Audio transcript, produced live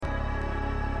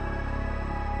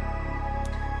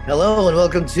Hello and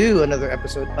welcome to another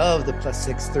episode of the Plus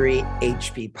 63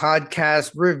 HP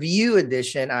Podcast Review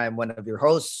Edition. I'm one of your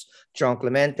hosts, John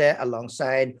Clemente.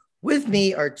 Alongside with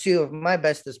me are two of my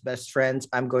bestest best friends.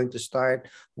 I'm going to start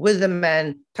with the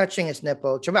man touching his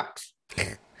nipple, Chubax.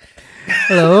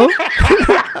 Hello?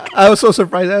 I was so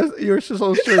surprised. You're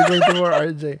so sure going to more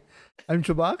RJ. I'm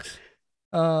Chubax.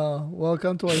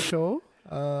 Welcome to our show.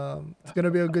 It's gonna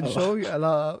be a good show.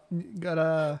 Got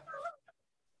a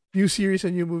new series,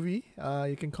 a new movie.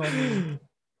 You can call me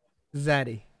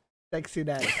Zaddy. Sexy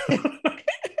Daddy.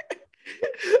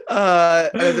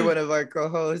 Another one of our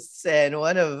co-hosts and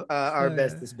one of our Yeah.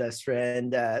 bestest best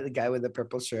friend, the guy with the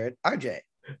purple shirt, RJ.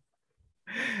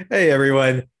 Hey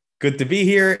everyone, good to be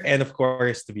here, and of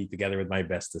course to be together with my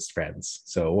bestest friends.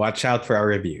 So watch out for our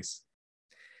reviews.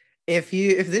 If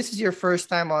this is your first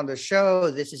time on the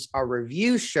show, this is our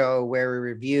review show where we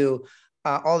review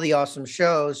all the awesome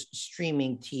shows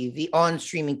streaming TV,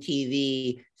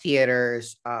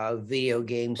 theaters, video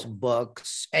games,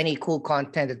 books, any cool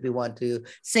content that we want to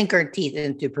sink our teeth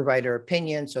into, provide our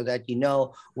opinion so that you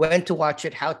know when to watch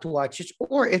it, how to watch it,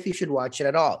 or if you should watch it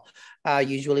at all.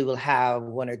 Usually we'll have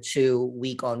one or two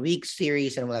week-on-week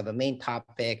series, and we'll have a main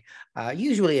topic,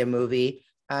 usually a movie.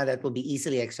 That will be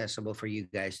easily accessible for you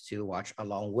guys to watch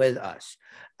along with us.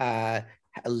 A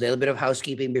little bit of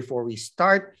housekeeping before we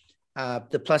start.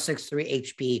 The Plus 63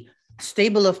 HP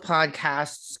stable of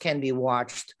podcasts can be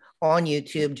watched on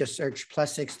YouTube. Just search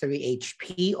Plus 63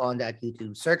 HP on that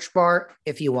YouTube search bar.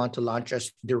 If you want to launch us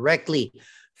directly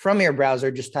from your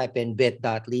browser, just type in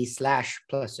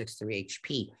bit.ly/Plus 63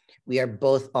 HP. We are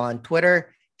both on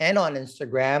Twitter and on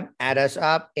Instagram. Add us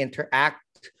up,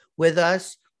 interact with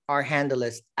us. Our handle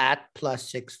is at Plus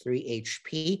 63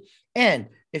 HP. And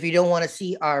if you don't want to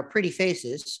see our pretty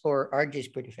faces or RJ's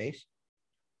pretty face,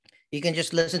 you can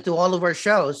just listen to all of our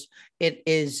shows. It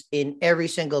is in every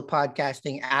single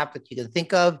podcasting app that you can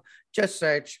think of. Just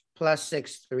search Plus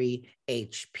 63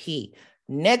 HP.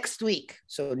 Next week,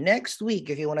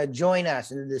 if you want to join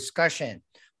us in the discussion,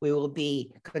 we will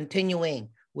be continuing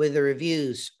with the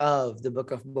reviews of the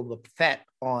Book of Boba Fett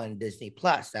on Disney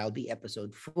Plus. That'll be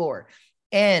episode 4.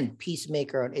 And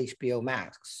Peacemaker on HBO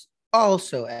Max,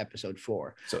 also episode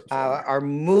 4. Our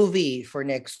movie for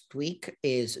next week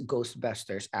is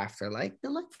Ghostbusters Afterlife,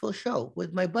 delightful show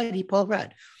with my buddy Paul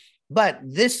Rudd. But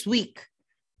this week,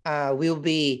 we'll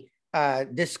be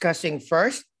discussing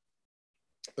first,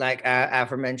 like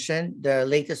aforementioned, the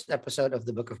latest episode of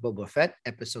the Book of Boba Fett,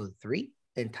 episode 3,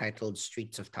 entitled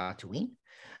Streets of Tatooine.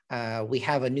 We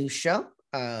have a new show.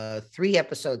 3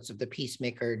 episodes of The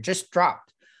Peacemaker just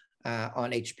dropped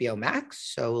on HBO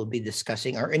Max. So we'll be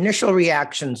discussing our initial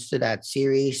reactions to that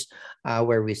series,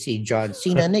 where we see John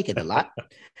Cena naked a lot.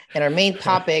 And our main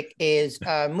topic is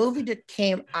a movie that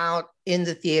came out in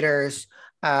the theaters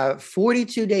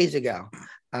 42 days ago.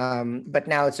 But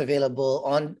now it's available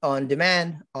on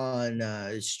demand,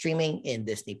 on streaming in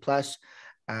Disney Plus.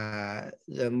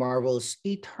 The Marvel's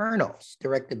Eternals,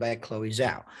 directed by Chloe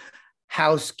Zhao.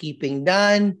 Housekeeping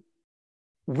done.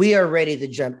 We are ready to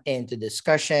jump into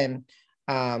discussion.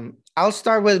 I'll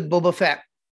start with Boba Fett,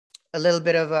 a little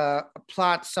bit of a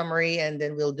plot summary, and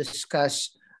then we'll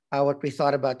discuss what we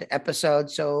thought about the episode.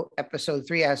 So episode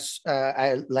 3,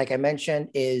 like I mentioned,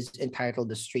 is entitled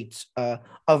The Streets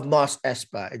of Mos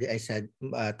Espa. I said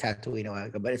Tatooine a while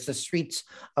ago, but it's The Streets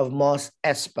of Mos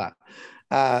Espa.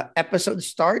 Episode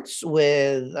starts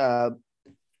with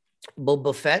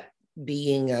Boba Fett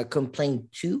being complained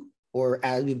to, or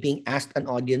being asked an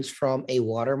audience from a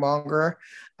watermonger,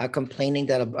 complaining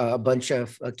that a bunch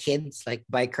of kids, like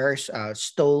bikers,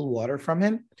 stole water from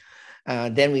him.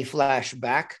 Then we flash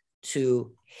back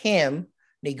to him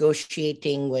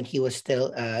negotiating when he was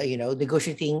still,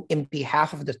 negotiating in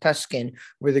behalf of the Tusken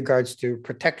with regards to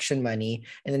protection money,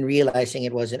 and then realizing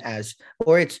it wasn't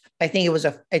it's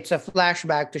a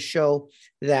flashback to show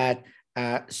that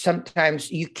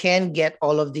sometimes you can get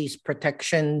all of these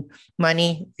protection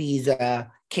money, these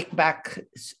kickbacks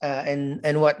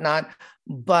and whatnot,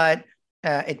 but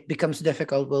it becomes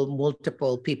difficult when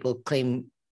multiple people claim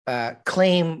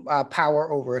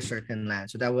power over a certain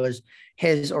land. So that was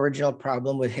his original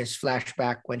problem with his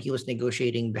flashback when he was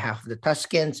negotiating on behalf of the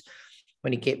Tuskens.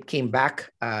 When he came back,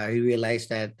 he realized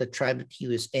that the tribe that he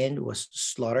was in was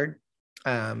slaughtered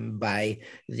by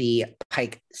the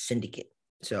Pike Syndicate.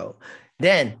 So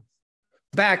then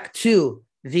back to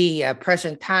the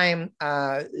present time,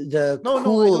 I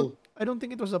don't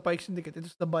think it was the Pike Syndicate. It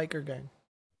was the biker gang.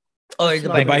 Oh, it's the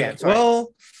not biker gang. Sorry.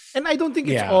 Well, And I don't think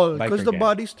it's Yeah, all, biker because the gang.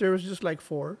 bodies there was just like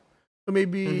 4. So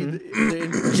maybe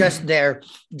just their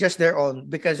own,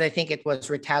 because I think it was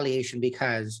retaliation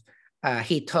because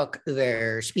he took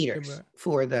their speeders Diba?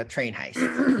 for the train heist,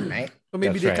 right? So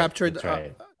maybe That's they right. captured That's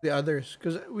right. the others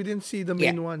because we didn't see the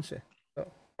Yeah. main ones. So,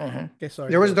 Mhm. okay,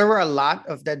 sorry. There were a lot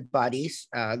of dead bodies.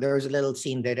 There was a little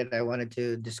scene there that I wanted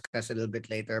to discuss a little bit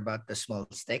later about the small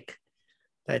stick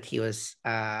that he was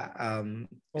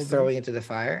throwing into the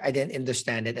fire. I didn't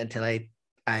understand it until I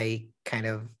kind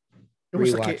of It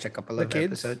was rewatched a couple the of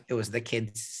kids? episodes. It was the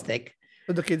kid's stick.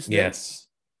 So the kids dead? Yes.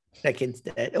 The kid's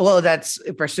dead. Well, that's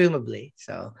presumably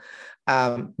so.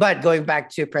 But going back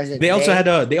to present They also day, had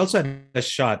a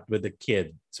shot with the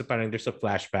kid. So parang there's a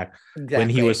flashback when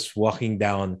he exactly. was walking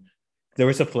down. There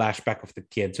was a flashback of the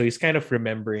kid. So he's kind of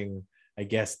remembering, I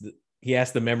guess, he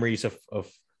has the memories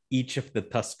of each of the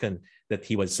Tuscan that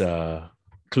he was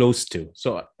close to.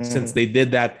 So since they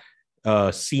did that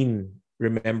scene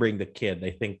remembering the kid,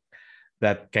 I think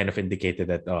that kind of indicated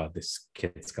that, this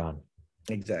kid's gone.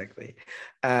 Exactly.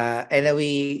 And then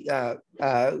we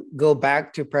go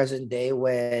back to present day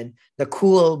when the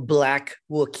cool black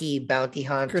Wookiee bounty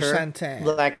hunter, Chrysanthemum.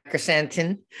 Black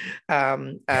Chrysanthemum,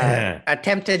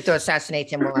 attempted to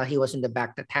assassinate him while he was in the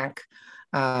back of the tank.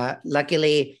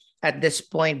 Luckily, at this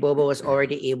point, Boba was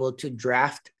already able to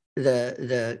draft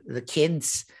the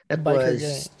kids that biker was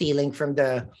gang. stealing from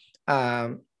the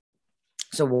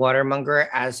Watermonger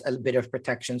as a bit of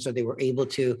protection. So they were able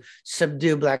to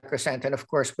subdue Black Chrysanthemum, and of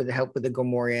course, with the help of the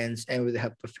Gomorians and with the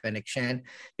help of Fennec Shan,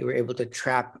 they were able to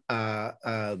trap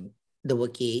the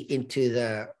Wookiee into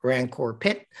the Rancor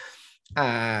pit.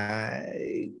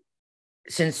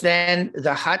 Since then,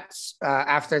 the Hutts,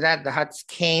 after that, the Hutts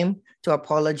came to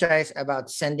apologize about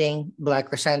sending Black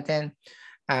Chrysanthemum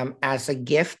as a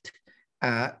gift.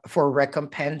 For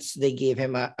recompense, they gave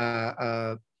him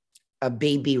a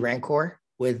baby Rancor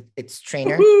with its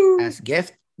trainer as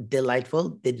gift. Delightful.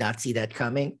 Did not see that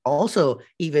coming. Also,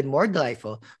 even more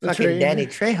delightful. Fucking Danny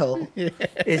Trejo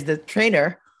is the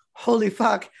trainer. Holy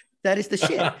fuck. That is the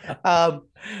shit.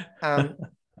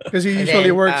 Because he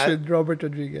usually works with Robert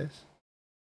Rodriguez.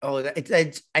 Oh, I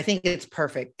think it's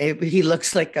perfect. He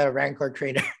looks like a Rancor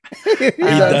trainer. He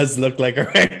does look like a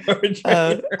Rancor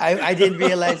trainer. I didn't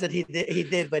realize that he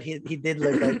did, but he did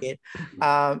look like it.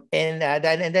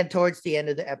 And then towards the end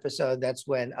of the episode, that's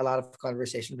when a lot of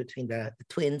conversation between the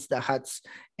twins, the Hutts,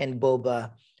 and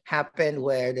Boba happened,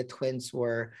 where the twins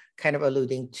were kind of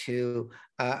alluding to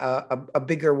a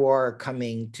bigger war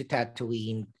coming to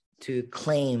Tatooine to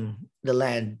claim the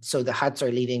land. So the Hutts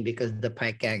are leaving because the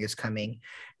Pike Gang is coming,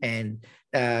 and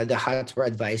the Hutts were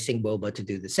advising Boba to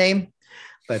do the same,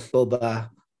 but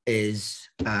Boba is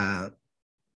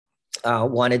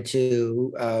wanted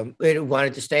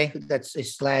to stay. That's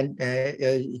his land,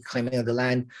 claiming of the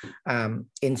land.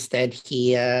 Instead,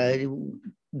 he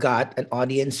got an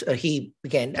audience. He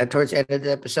again towards the end of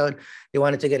the episode, they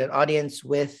wanted to get an audience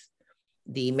with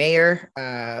the mayor.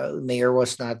 Mayor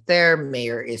was not there.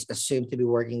 Mayor is assumed to be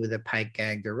working with the Pike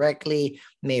Gang directly.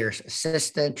 Mayor's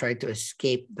assistant tried to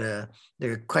escape their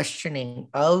questioning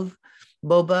of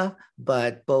Boba,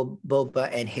 but Boba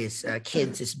and his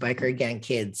kids, his biker gang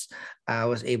kids,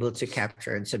 was able to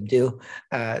capture and subdue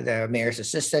the mayor's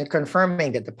assistant,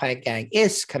 confirming that the Pike Gang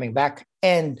is coming back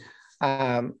and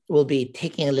will be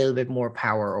taking a little bit more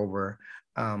power over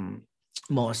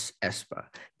Mos Espa.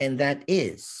 And that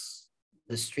is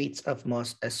The Streets of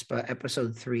Mos Espa,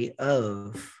 episode 3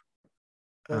 of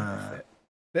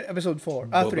episode 4.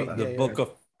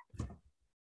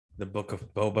 The book of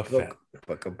Boba Fett.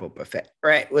 Book of Boba Fett.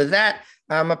 Right. With that,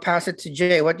 I'm gonna pass it to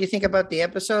Jay. What do you think about the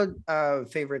episode?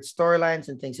 Favorite storylines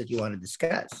and things that you want to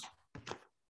discuss?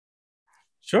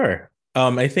 Sure.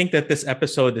 I think that this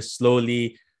episode is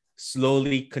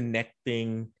slowly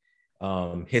connecting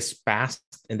his past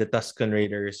in the Tusken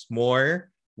Raiders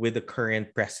more with the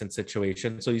current present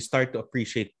situation. So you start to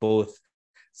appreciate both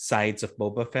sides of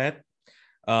Boba Fett.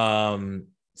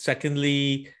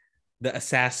 Secondly, the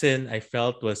assassin, I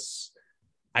felt, was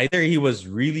either he was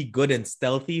really good and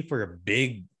stealthy for a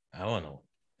big, I don't know,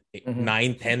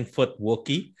 9-10 foot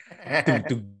Wookiee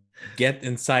to get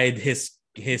inside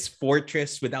his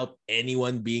fortress without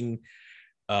anyone being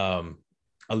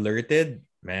alerted.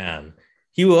 Man,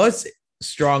 he was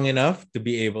strong enough to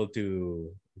be able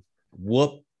to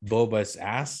whoop Boba's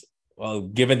ass. Well,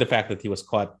 given the fact that he was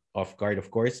caught off guard, of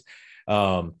course.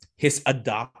 His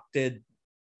adopted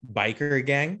biker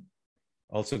gang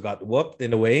also got whooped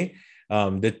in a way.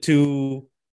 The two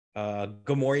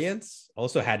Gamorreans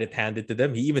also had it handed to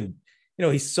them. He even,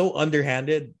 he's so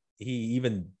underhanded. He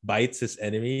even bites his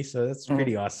enemies. So that's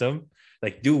pretty awesome.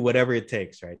 Like, do whatever it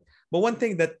takes, right? But one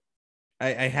thing that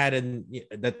I had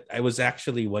that I was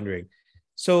actually wondering.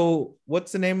 So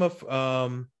what's the name of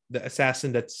the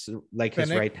assassin that's like his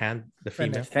Fennec? right hand, the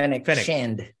female. Fennec Fennec.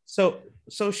 Shand. So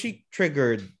she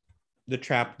triggered the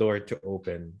trapdoor to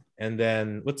open. And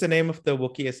then what's the name of the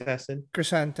Wookiee assassin?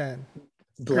 Chrysanthemum.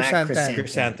 Black Chrysanthemum.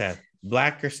 Chrysanthemum.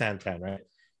 Black Chrysanthemum, right?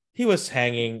 He was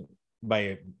hanging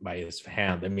by his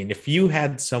hand. I mean, if you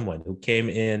had someone who came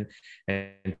in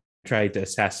and tried to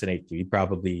assassinate you, he'd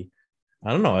probably,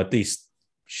 I don't know, at least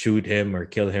shoot him or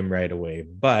kill him right away.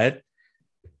 But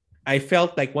I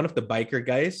felt like one of the biker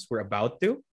guys were about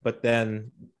to, but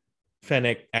then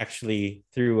Fennec actually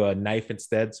threw a knife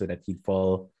instead so that he'd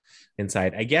fall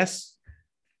inside. I guess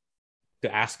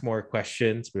to ask more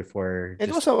questions before It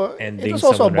just was ending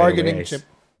also a someone right bargaining away. chip.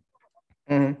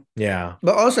 Mhm. Yeah.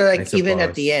 But also, I like, even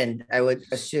at suppose. the end, I would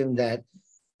assume that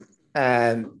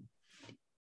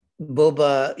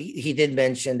Boba, he did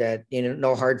mention that,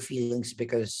 no hard feelings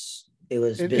because it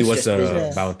was It- He was business, a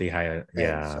business. bounty hunter. Right,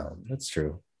 Yeah, so- that's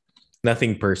true.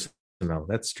 Nothing personal.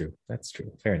 That's true.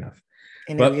 Fair enough.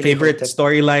 And I But really favorite hope that-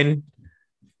 storyline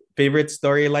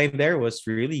there was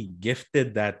really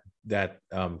gifted that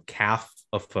calf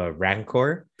of a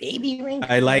Rancor. baby ring.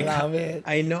 I like. Love it.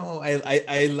 I know.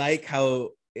 I like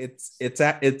how its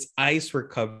eyes were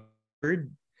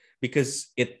covered because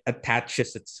it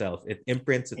attaches itself. It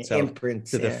imprints itself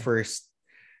Imprints to the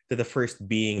first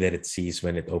being that it sees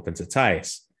when it opens its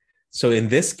eyes. So in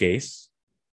this case,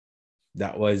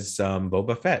 that was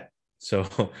Boba Fett. So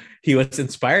he was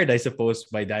inspired, I suppose,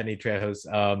 by Danny Trejo's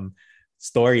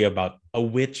story about a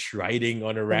witch riding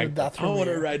on a Rancor. I want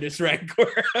to ride this Rancor.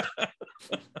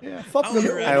 Yeah, fuck I them.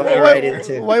 wanna ride I it. wanna ride it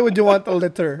too. Why would you want a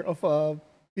litter of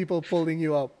people pulling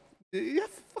you up? Yeah,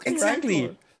 fucking Exactly.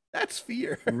 Rancor. That's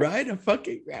fear. Ride a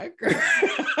fucking Rancor.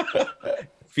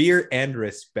 Fear and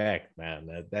respect,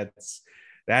 man. That's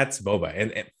Boba.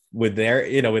 And with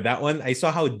that one, I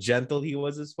saw how gentle he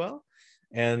was as well.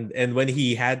 And when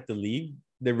he had to leave,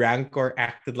 the Rancor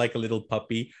acted like a little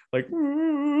puppy, like,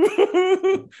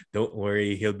 don't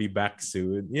worry, he'll be back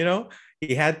soon.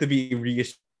 He had to be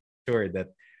reassured that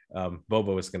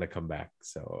Boba was gonna come back.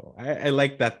 So I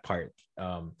like that part.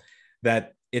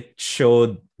 That it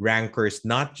showed Rancors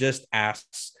not just as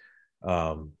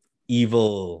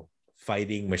evil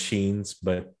fighting machines,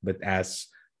 but as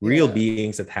real Yeah.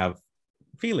 beings that have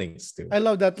feelings too. I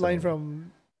love that line So-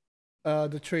 from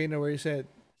the trainer where he said,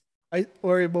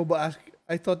 where Boba asked,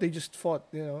 I thought they just fought.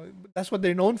 That's what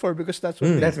they're known for because that's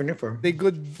what Mm. That's what they're for. they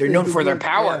good. They're they known do for their good.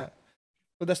 power. Yeah.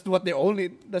 So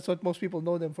that's what most people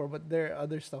know them for. But there are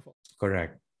other stuff.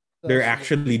 Correct. So They're that's-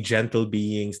 actually gentle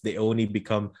beings. They only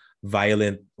become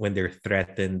violent when they're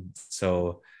threatened.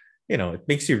 So, it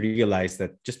makes you realize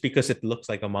that just because it looks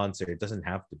like a monster, it doesn't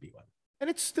have to be one. and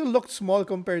it still looked small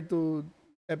compared to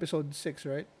episode 6,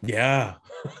 right? Yeah.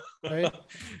 Right?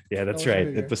 Yeah, that's was right.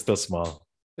 bigger. It was still small.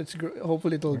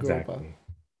 Hopefully it'll grow up. Exactly.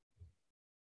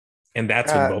 And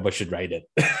that's when Uh, Boba should write it.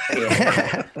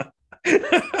 Yeah.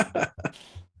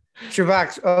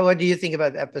 Shervax, what do you think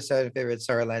about the episode favorite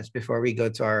storylines before we go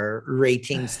to our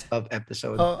ratings of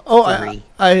episode 3?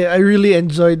 I really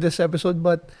enjoyed this episode,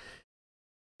 but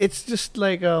it's just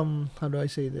like how do I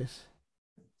say this?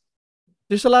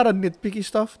 There's a lot of nitpicky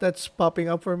stuff that's popping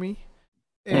up for me,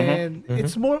 and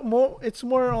it's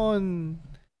more on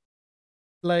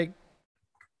like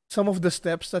some of the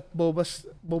steps that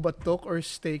Boba took or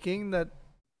is taking, that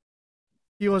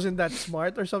he wasn't that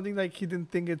smart or something, like he didn't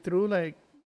think it through. Like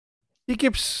he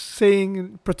keeps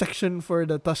saying protection for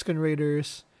the Tusken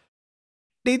Raiders.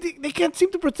 They can't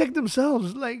seem to protect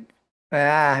themselves. Like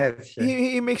That's true.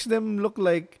 he makes them look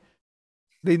like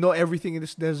they know everything in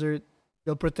this desert.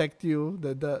 They'll protect you.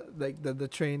 The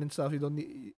train and stuff. You don't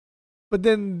need. But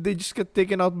then they just get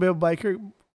taken out by a biker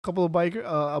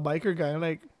guy.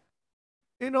 Like,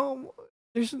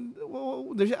 there's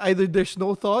either there's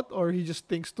no thought or he just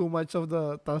thinks too much of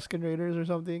the Tusken Raiders or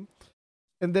something.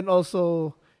 And then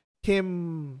also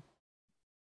him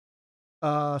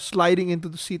sliding into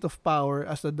the seat of power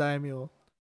as the daimyo.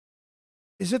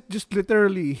 Is it just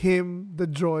literally him, the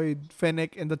droid,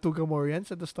 Fennec, and the two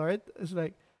Gamorreans at the start? It's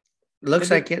like,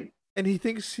 Looks and like it. and he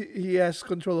thinks he has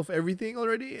control of everything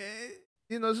already.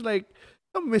 It's like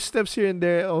some missteps here and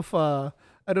there of I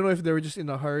don't know if they were just in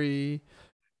a hurry,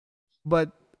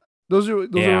 but those are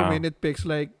my nitpicks.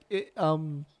 Like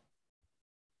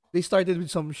they started with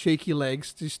some shaky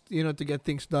legs, just to get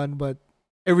things done, but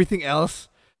everything else,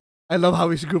 I love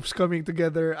how his group's coming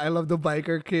together. I love the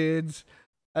biker kids.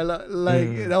 I love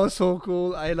that was so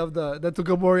cool. I love the two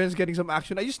Gamorreans getting some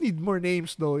action. I just need more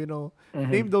names though.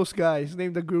 Name those guys.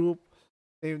 Name the group.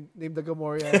 Name the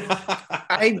Gamorreans.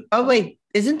 Wait,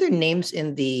 isn't there names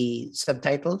in the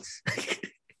subtitles?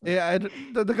 Yeah,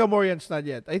 the Gamorreans not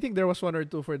yet. I think there was one or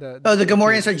two for the Oh, the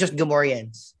Gamorreans are kids. just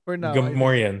Gamorreans. For now. I think.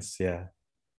 Gamorreans, yeah.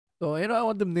 So I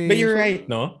want them names. But you're right,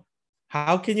 no?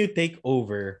 How can you take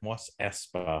over Mos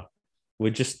Espa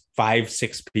with just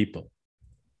 5-6 people?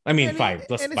 I mean, And 5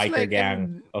 plus and it's biker like, gang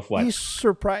and of what? he's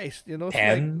surprised. It's like,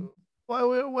 10? why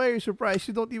are you surprised?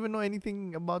 You don't even know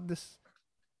anything about this.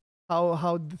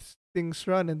 How these things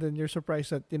run, and then you're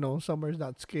surprised that Summer's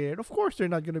not scared. Of course,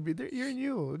 they're not gonna be there. You're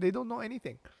new. They don't know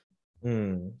anything.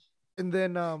 Hmm. And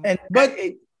then And But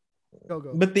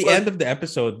go. But the Well- end of the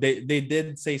episode, they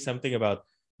did say something about,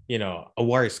 a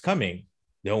war is coming.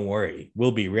 Don't worry,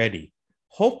 we'll be ready.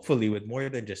 Hopefully, with more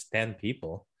than just 10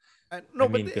 people. No, I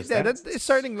mean, but 'cause it's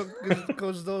starting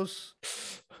because those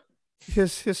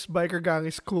his biker gang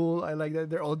is cool. I like that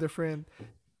they're all different.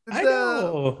 I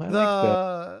know. I like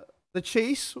that. The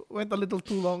chase went a little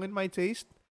too long in my taste,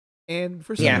 and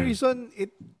for some Yeah. reason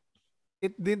it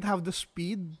didn't have the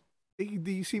speed.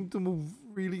 They seem to move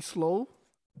really slow.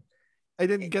 I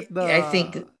didn't get the. I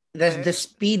think the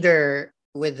speeder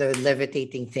with the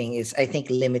levitating thing is, I think,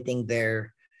 limiting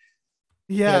their,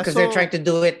 because they're trying to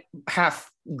do it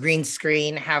half green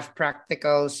screen, half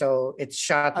practical, so it's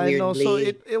shot I know. weirdly. So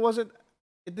it wasn't.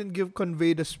 It didn't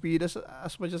convey the speed as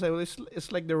much as I was.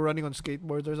 It's like they're running on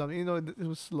skateboards or something. It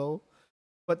was slow.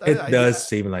 But It I does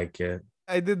seem like it.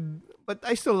 I did, but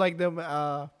I still like them.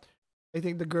 I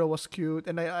think the girl was cute,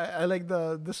 and I like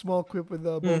the small quip with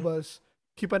the bobas.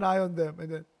 Keep an eye on them, and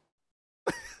then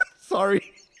sorry,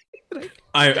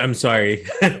 I'm sorry.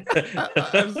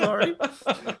 I'm sorry.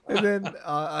 And then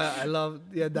I love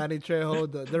Danny Trejo,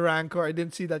 the Rancor. I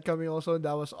didn't see that coming. Also,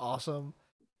 that was awesome.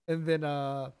 And then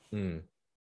Hmm.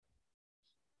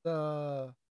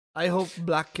 I hope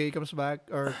Black K comes back,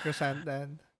 or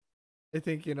Chrysanthemum. I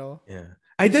think Yeah.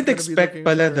 I he's didn't gonna be expect looking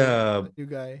pala for the a new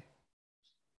guy.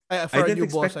 For I a didn't new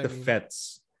boss, expect I the mean.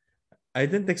 Fets. I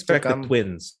didn't expect the come.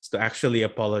 twins to actually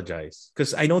apologize,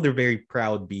 because I know they're very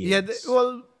proud beings. Yeah,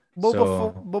 well,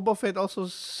 So- Boba Fett also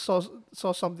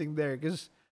saw something there, because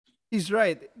he's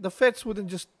right. The Fets wouldn't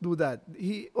just do that.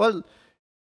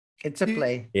 It's a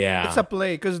play. yeah, It's a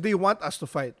play because they want us to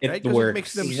fight, It right? Because it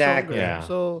makes works. them Exactly. stronger. Yeah.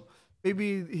 So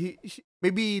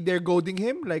maybe they're goading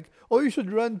him like, oh, you should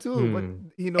run too, but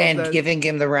he knows And that. giving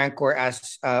him the Rancor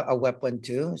as a weapon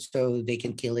too, so they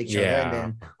can kill each other, and Yeah. then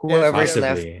whoever's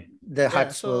left, possibly. the Yeah,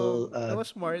 Huts so will. that was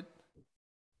smart.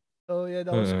 So yeah,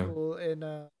 that was Mhm. cool, and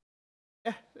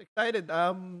yeah, excited.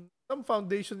 Some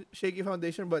shaky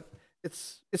foundation, but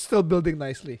it's still building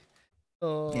nicely.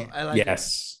 So Yeah. I like it.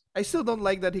 Yes. I still don't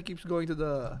like that he keeps going to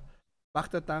the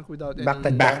Bacta tank without Bacta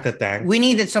any. Back to tank. We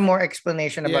needed some more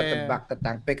explanation about Yeah. the Bacta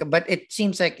tank, but it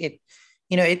seems like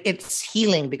it's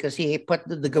healing, because he put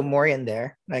the Gamorrean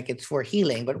there, like it's for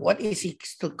healing. But what is he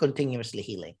still continuously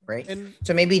healing, right? And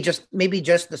So maybe just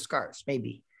the scars.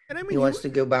 Maybe I mean, he wants to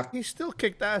go back. he still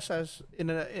kicked ass as in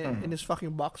his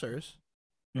fucking boxers.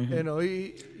 Mhm. You know,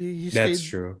 he That's stayed,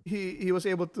 true. He was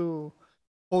able to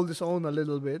hold his own a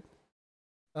little bit.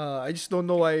 I just don't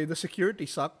know why the security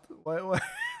sucked. Why why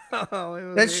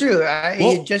was That's it- true.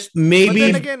 Well, You just But Maybe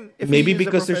then again, if he maybe is a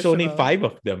because there's only professional- 5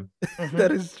 of them. Mhm.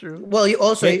 that is true. Well, you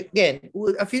also, Wait. again,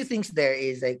 a few things there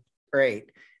is like, right,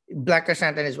 Black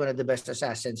Chrysanthemum is one of the best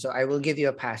assassins, so I will give you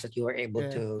a pass that you were able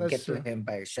Yeah, to that's get to true. him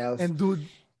by yourself. And dude,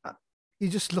 Uh, he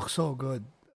just looks so good.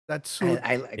 That suit,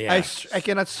 I like Yeah. I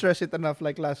cannot stress it enough.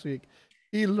 Like last week,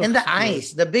 he looks and the good.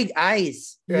 eyes, the big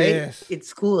eyes, right? Yes.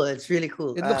 It's cool. It's really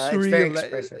cool. It looks it's real. very Like,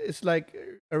 expressive. it's like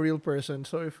a real person.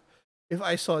 So if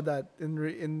I saw that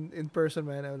in person,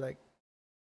 man, I was like,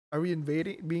 are we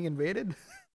being invaded?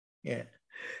 Yeah.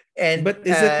 And But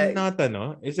is it not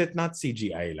Is it not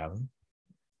CGI lang?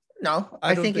 No,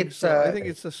 I I don't think think it's so. I think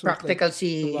it's a suit like practical.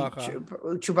 See,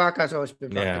 Chewbacca. Chewbacca's always been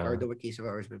practical, Yeah. or the Wookiees have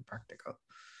always been practical.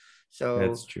 So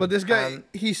That's true. But this guy, Um,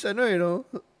 he's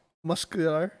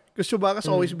muscular. Because Chewbacca's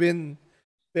always been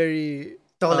very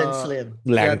tall and uh, slim.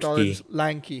 yeah, tall and Lanky.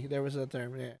 lanky. There was a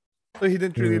term. Yeah. So he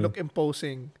didn't really Mm. look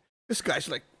imposing. This guy's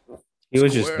like He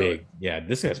was just square. big. Yeah,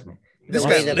 this guy's This The guy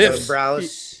way that lifts. the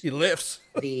brows, he lifts.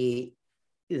 the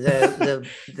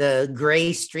the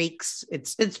gray streaks.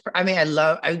 It's. I mean,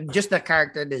 just the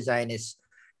character design is,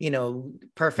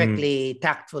 perfectly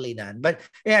tactfully done. But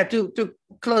yeah, to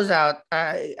close out,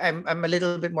 I'm a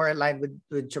little bit more aligned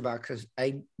with Chewbacca.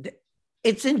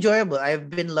 It's enjoyable. I've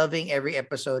been loving every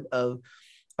episode of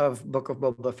Book of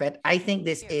Boba Fett. I think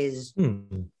this is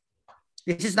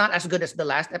not as good as the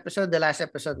last episode. The last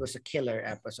episode was a killer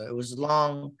episode. It was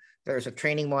long. There was a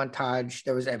training montage.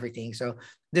 There was everything. So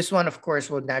this one, of course,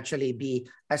 will naturally be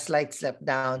a slight step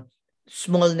down.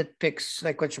 Small nitpicks,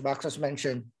 like what Chewbacca's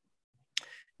mentioned.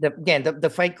 The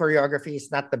fight choreography is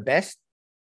not the best.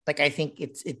 Like I think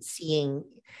it's seeing.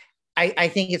 I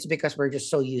think it's because we're just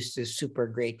so used to super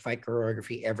great fight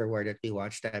choreography everywhere that we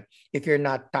watch that if you're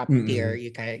not top tier, Mm-mm.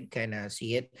 you kind of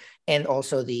see it. And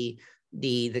also the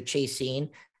chase scene.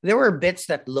 There were bits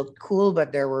that looked cool,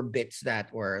 but there were bits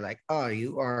that were like, oh,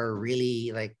 you are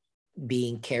really like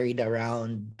being carried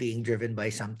around, being driven by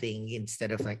something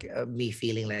instead of like me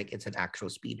feeling like it's an actual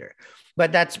speeder.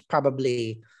 But that's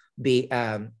probably be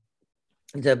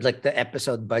the like the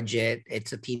episode budget.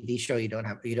 It's a TV show. You don't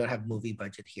have movie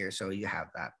budget here, so you have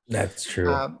that. That's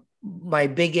true. My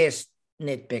biggest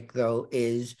nitpick though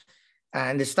is,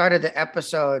 in the start of the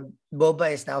episode,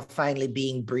 Boba is now finally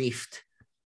being briefed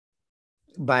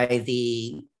by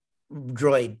the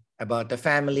droid about the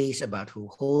families, about who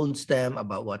holds them,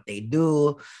 about what they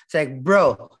do. It's like,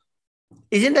 bro,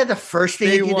 isn't that the first thing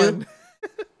Day that you do? one.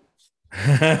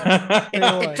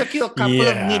 It took you a couple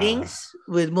of Yeah. meetings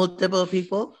with multiple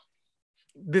people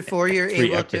before you're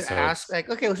Three able to ask, episodes. like,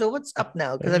 okay, so what's up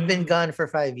now? Because I've been gone for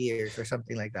 5 years or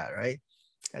something like that, right?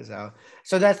 And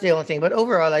so that's the only thing. But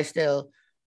overall, I still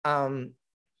um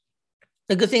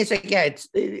the good thing is like, yeah,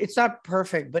 it's not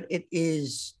perfect, but it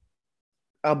is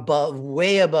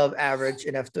way above average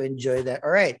enough to enjoy that.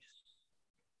 All right,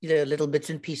 the little bits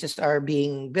and pieces are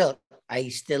being built. I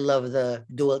still love the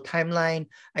dual timeline.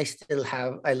 I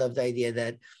love the idea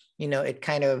that, it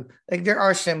kind of like there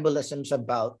are symbolisms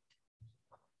about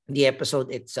the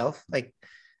episode itself. Like,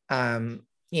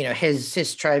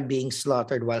 his tribe being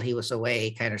slaughtered while he was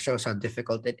away kind of shows how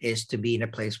difficult it is to be in a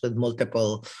place with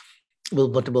multiple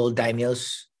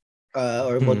daimyos,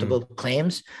 or Hmm. multiple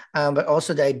claims. But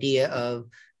also the idea of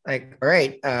like, all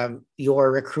right,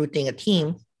 you're recruiting a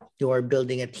team, you're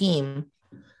building a team,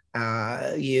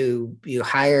 you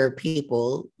hire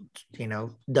people,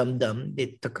 dumb.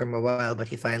 It took him a while, but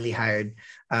he finally hired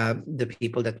the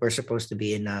people that were supposed to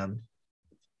be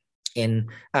in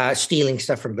stealing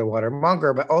stuff from the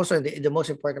watermonger. But also the most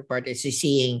important part is he's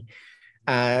seeing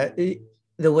uh,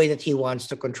 the way that he wants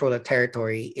to control a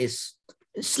territory is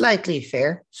slightly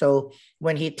fair. So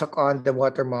when he took on the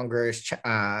watermonger's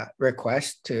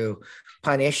request to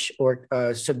punish or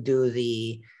subdue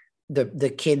the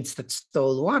kids that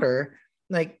stole water,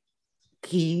 like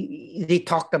they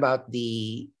talked about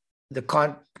the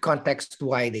context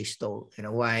why they stole,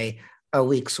 why a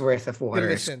week's worth of They water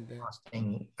is listened. Yeah.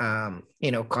 costing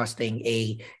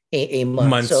a month.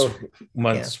 months So yeah,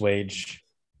 months wage.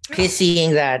 he's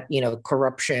seeing that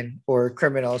corruption or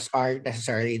criminals aren't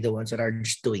necessarily the ones that are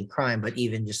just doing crime, but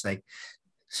even just like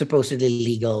supposedly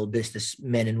legal business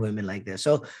men and women like this.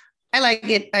 So I like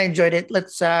it. I enjoyed it.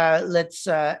 Let's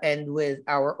end with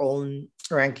our own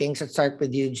rankings. Let's start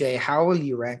with you, Jay. How will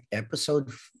you rank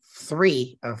episode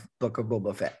 3 of Book of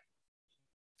Boba Fett?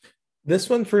 This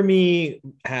one for me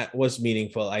was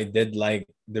meaningful. I did like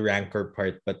the rancor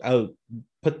part, but I'll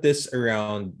put this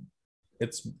around.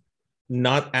 It's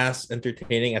not as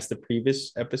entertaining as the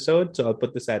previous episode, so I'll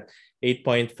put this at Oh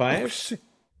 8.5. shit,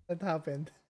 that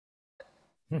happened.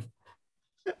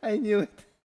 I knew it.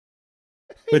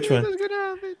 I Which knew it one? was gonna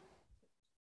happen.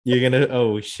 You're gonna?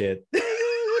 Oh shit! I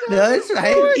knew it was No, gonna it's happen.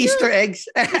 fine. Oh my Easter god, eggs.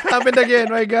 it happened again.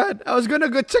 My god, I was gonna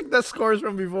go check the scores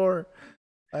from before.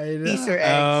 I know. Easter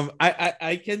eggs.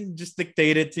 I can just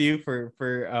dictate it to you for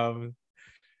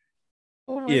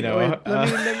Oh my you god. know. Wait,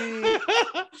 let me let me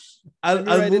I'll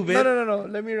write it. move No, it. no, no, no.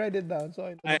 Let me write it down so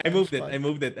I know the I time moved it. spot. I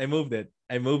moved it. I moved it.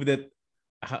 I moved it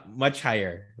much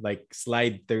higher, like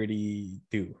slide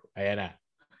 32. Ayan na.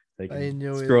 So I I can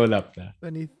knew it. scroll up na.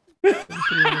 20,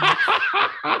 23 minutes.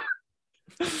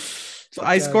 So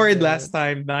I God scored damn last it.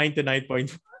 time 9 to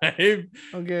 9.5.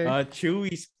 Okay.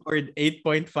 Chewy scored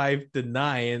 8.5 to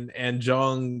 9, and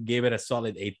Jong gave it a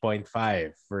solid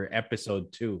 8.5 for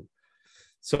episode 2.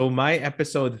 So my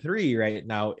episode 3 right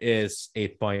now is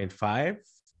 8.5.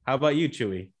 How about you,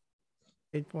 Chewy?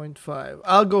 8.5.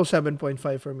 I'll go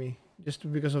 7.5 for me, just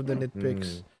because of the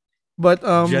nitpicks. Mm. But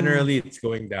Generally, it's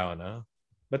going down, huh?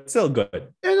 But still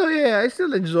good. yeah, I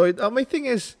still enjoyed. My thing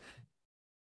is,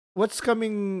 what's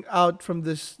coming out from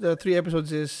the 3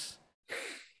 episodes is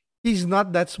he's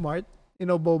not that smart.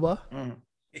 Boba. Mm.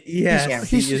 Yes, Yeah.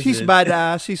 he He's isn't.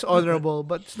 badass. He's honorable,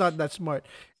 but it's not that smart.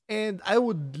 And I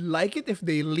would like it if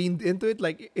they leaned into it,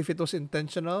 like if it was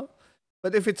intentional.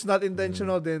 But if it's not Mm.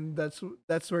 intentional, then that's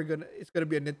where it's gonna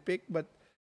be a nitpick. But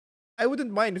I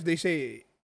wouldn't mind if they say,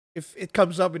 if it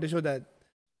comes up in the show that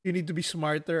you need to be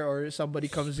smarter, or somebody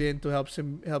comes in to helps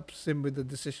him with the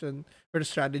decision or the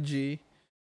strategy.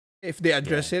 If they Yeah.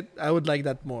 address it, I would like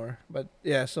that more. But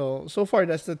yeah, so far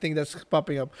that's the thing that's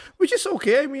popping up, which is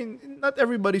okay. I mean, not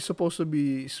everybody's supposed to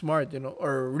be smart,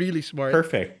 or really smart.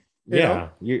 Perfect. You know,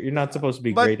 Yeah, you're not supposed to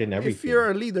be but great in if everything.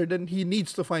 you're a leader, then he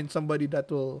needs to find somebody that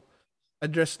will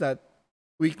address that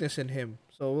weakness in him.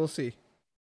 So we'll see.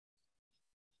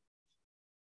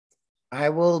 I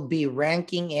will be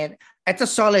ranking it. It's a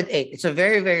solid 8. It's a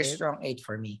very, very Right? strong 8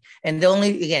 for me. And the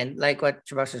only, again, like what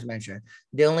Chavas has mentioned,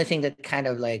 the only thing that kind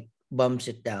of like bumps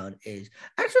it down is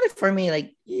actually for me,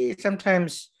 like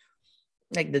sometimes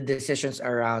like the decisions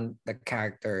around the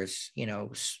characters,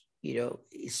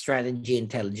 strategy,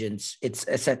 intelligence. It's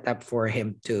a setup for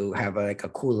him to have like a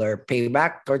cooler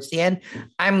payback towards the end.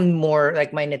 I'm more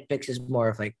like my nitpicks is more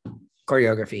of like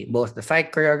choreography, both the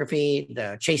fight choreography,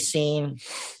 the chase scene,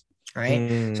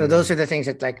 right? So those Mm. are the things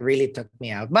that like really took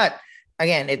me out. But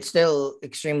again, it's still an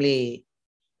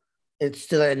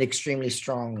extremely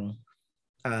strong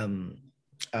um,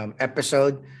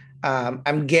 episode. Um,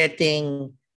 I'm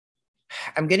getting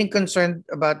I'm getting concerned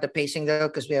about the pacing though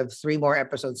because we have 3 more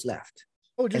episodes left,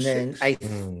 Oh, and just then six.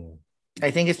 Mm.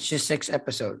 I think it's just 6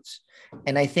 episodes,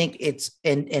 and I think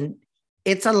and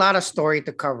it's a lot of story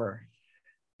to cover.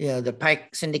 The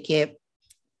Pike Syndicate,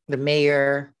 the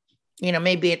mayor.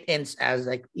 Maybe it ends as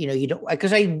like you don't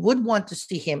because I would want to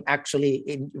see him actually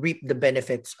reap the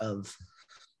benefits of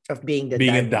being the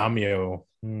Being a daimyo.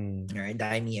 daimyo. Mm. All right,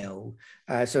 daimyo.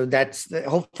 So that's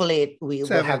hopefully we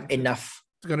will have 7. enough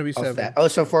It's gonna be of that. 7.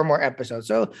 Also, 4 more episodes.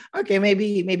 So okay,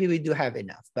 maybe we do have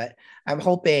enough, but I'm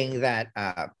hoping that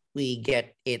we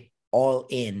get it all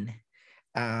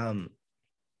um,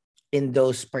 in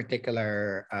those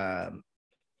particular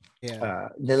Yeah.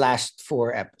 the last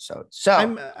 4 episodes. So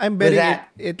I'm with betting that,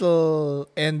 it'll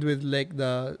end with like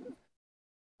the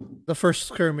first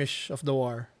skirmish of the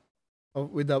war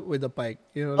with the pike.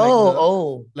 You know,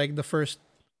 oh, like the first.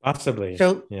 Possibly.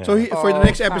 so So Yeah. he for the oh,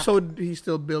 next episode he's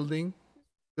still building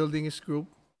his group,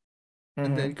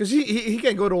 and then mhm. because he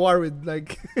can go to war with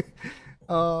like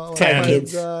Five 10. 5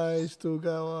 kids, guys, 2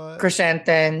 guys,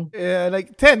 chrysanthemum. yeah,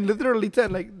 like 10, literally 10.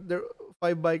 Like there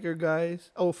 5 biker guys.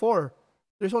 Oh, 4.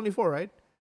 There's only 4, right?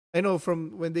 I know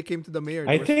from when they came to the mayor,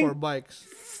 I there was 4 think bikes.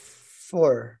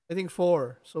 4. I think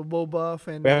 4. So Boba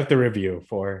we and have to review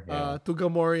for. Yeah. Two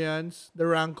Gamorreans, the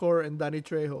Rancor, and Danny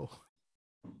Trejo.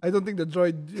 I don't think the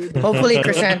droid. Hopefully,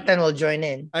 chrysanthemum will join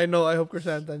in. I know. I hope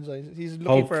Chrysanthemum joins. He's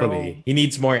looking for a Hopefully. home. He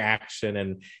needs more action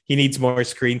and he needs more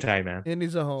screen time, man. He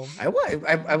needs a home. I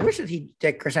wish that he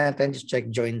check chrysanthemum just check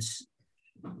joins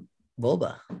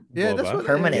Boba Yeah, that's Boba. what. Yeah.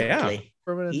 permanently.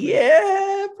 Permanently. Yeah,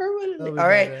 That'll permanently. be All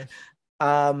right.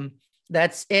 badass.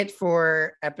 That's it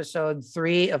for episode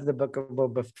 3 of the Book of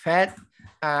Boba Fett.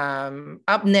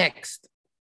 Up next,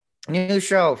 new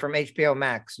show from HBO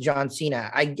Max, John Cena.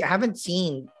 I haven't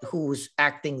seen who's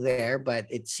acting there, but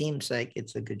it seems like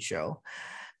it's a good show.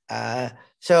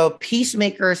 So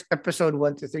Peacemakers episode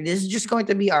 1 to 3. This is just going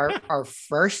to be our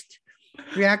first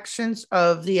reactions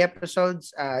of the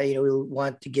episodes. We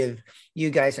want to give you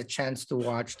guys a chance to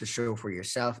watch the show for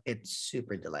yourself. It's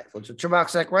super delightful. So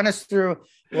Chubax, like run us through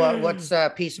what's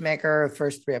Peacemaker,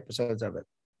 first 3 episodes of it.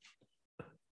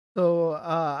 So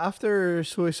after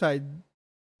Suicide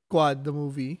Squad, the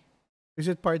movie, is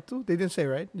it part 2? They didn't say,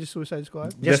 right? Just Suicide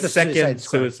Squad. Just the the second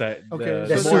Suicide Squad. Okay,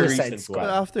 The, so more Suicide recent Squad. So one.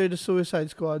 after the Suicide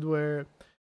Squad, where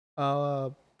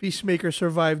Peacemaker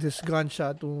survived his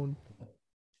gunshot wound,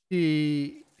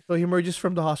 he emerges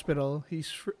from the hospital.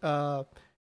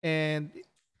 And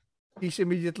he's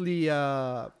immediately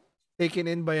taken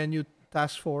in by a new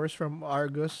task force from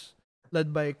Argus,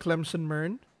 led by Clemson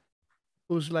Mern,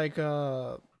 who's like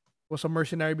was a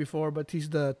mercenary before, but he's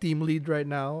the team lead right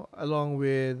now, along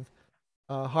with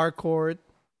Harcourt,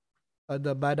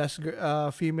 the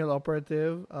badass female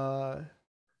operative. The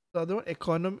other one,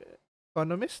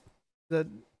 economist. That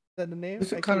the name?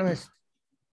 Who's I keep- economist?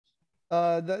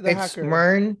 the It's hacker.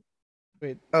 Mern.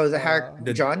 Wait. Oh, the hack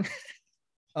The- John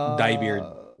Diebeard.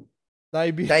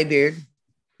 Diebeard. Diebeard.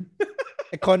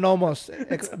 Economos.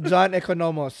 John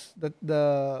Economos.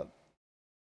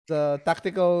 The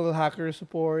tactical hacker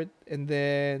support, and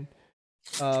then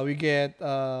we get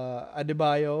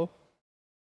Adebayo.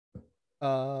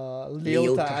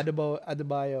 Leota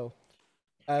Adebayo,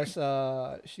 as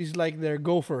she's like their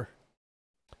gopher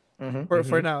Mhm.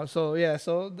 for now. So yeah,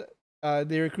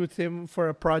 they recruit him for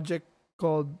a project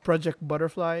called Project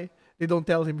Butterfly. They don't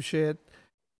tell him shit,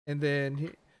 and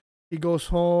then he goes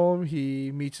home.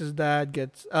 He meets his dad.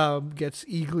 Gets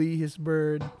Eagly, his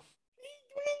bird,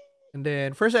 and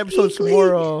then first episode's Eagly.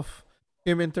 more of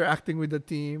him interacting with the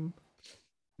team,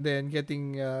 then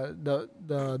getting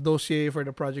the dossier for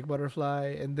the Project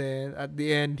Butterfly, and then at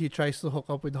the end he tries to hook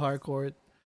up with Harcourt,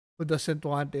 who doesn't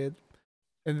want it,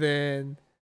 and then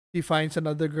he finds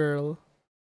another girl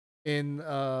in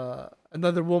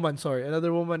another woman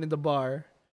in the bar,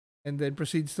 and then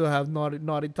proceeds to have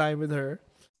naughty time with her,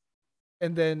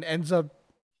 and then ends up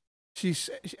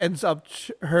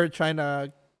her trying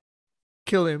to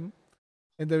kill him,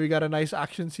 and then we got a nice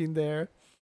action scene there,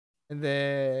 and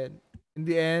then in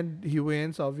the end he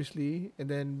wins obviously, and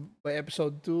then by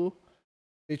episode 2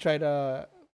 they try to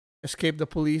escape the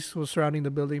police who was surrounding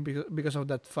the building because of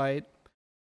that fight,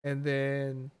 and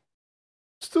then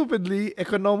stupidly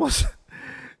Economos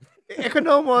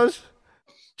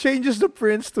changes the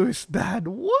prince to his dad.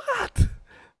 What?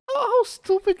 How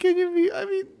stupid can you be? I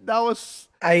mean,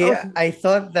 I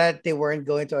thought that they weren't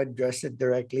going to address it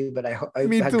directly, but I'm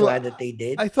Me too. glad that they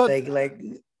did. I thought like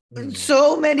Mm.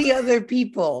 so many other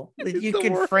people that In you the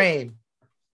could world. frame.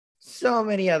 So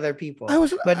many other people. I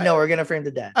was But no, we're gonna frame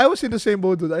the dad. I was in the same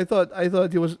boat, dude. I thought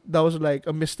that was like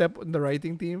a misstep in the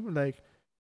writing team. Like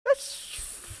that's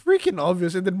freaking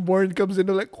obvious. And then Bourne comes in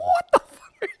and like, what the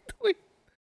fuck are you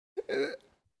doing?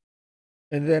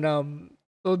 And then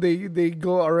so they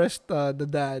go arrest the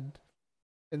dad,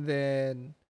 and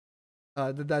then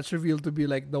the dad's revealed to be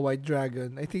like the White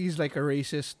Dragon. I think he's like a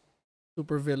racist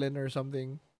super villain or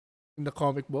something in the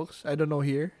comic books. I don't know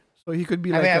here. So he could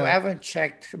be I like mean, I haven't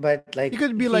checked, but like he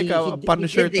could be like a he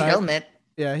Punisher did the type. helmet.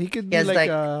 Yeah, he could He be has, like like-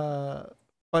 a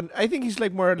I think he's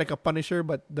like more like a Punisher,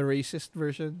 but the racist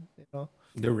version. You know?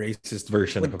 The racist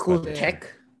version With of a cool Punisher.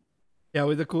 tech. Yeah,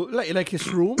 with the cool like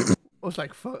his room was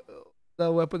like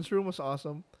the weapons room was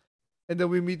awesome, and then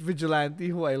we meet Vigilante,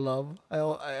 who I love.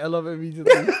 I love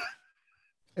immediately,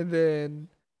 and then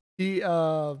he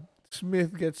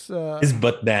Smith gets His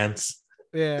butt dance.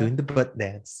 yeah, Doing the butt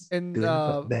dance. And, Doing the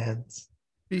butt dance.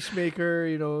 Peacemaker,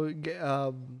 you know,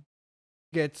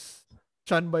 gets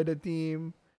shunned by the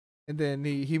team, and then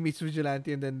he meets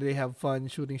Vigilante, and then they have fun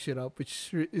shooting shit up,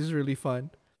 which is really fun.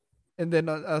 And then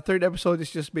a third episode is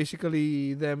just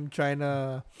basically them trying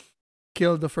to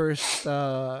kill the first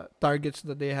targets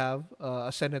that they have.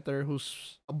 A senator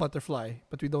who's a butterfly,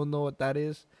 but we don't know what that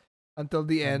is until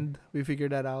the end. We figure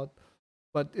that out.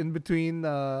 But in between,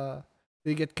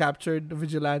 they get captured, the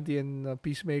Vigilante and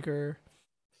Peacemaker,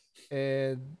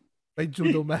 and by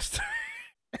Judo Master.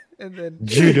 And then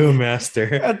Judo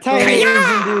master. A tiny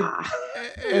Asian dude.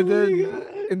 and then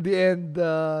in the end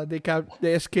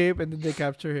they escape, and then they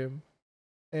capture him,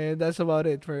 and that's about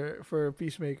it for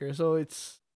Peacemaker. So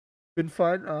it's been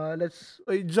fun.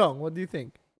 Jong, what do you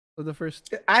think of the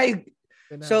first I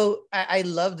I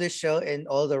love this show in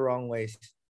all the wrong ways.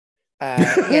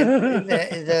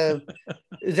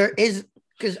 There is,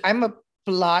 because I'm a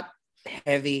plot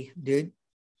heavy dude.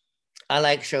 I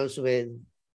like shows with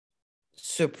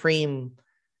supreme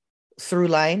through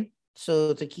line,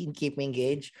 so to keep me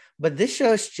engaged. But this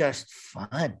show is just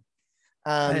fun.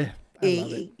 I love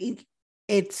it.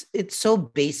 It's so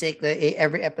basic that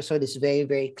every episode is very,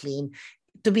 very clean.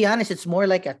 To be honest, it's more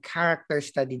like a character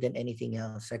study than anything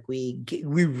else. Like we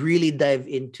really dive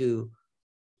into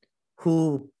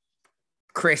who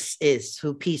Chris is,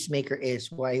 who Peacemaker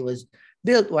is, why he was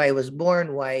built, why he was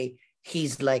born, why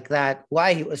he's like that,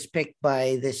 why he was picked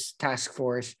by this task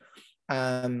force,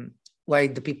 why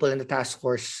the people in the task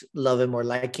force love him or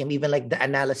like him, even like the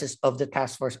analysis of the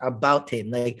task force about him.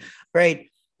 Like, right,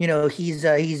 you know, he's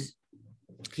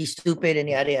stupid and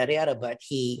yada yada yada, but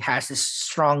he has this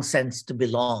strong sense to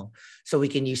belong. So we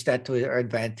can use that to our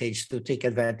advantage to take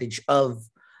advantage of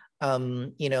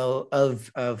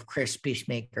of Chris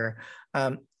Peacemaker.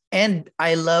 And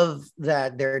I love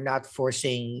that they're not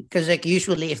forcing, because like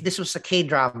usually if this was a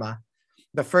K-drama,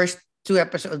 the first 2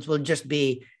 episodes will just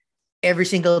be every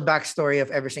single backstory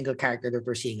of every single character that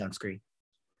we're seeing on screen.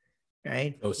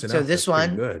 Right. So this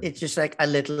one, it's just like a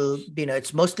little,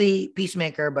 it's mostly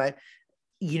Peacemaker, but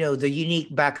the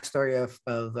unique backstory of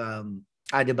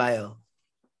Adebayo.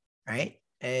 Right.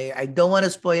 I don't want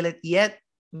to spoil it yet.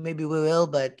 Maybe we will,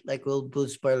 but like we'll put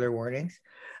spoiler warnings.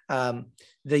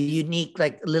 The unique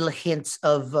like little hints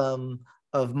of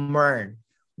Mern,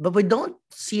 but we don't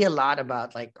see a lot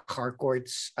about like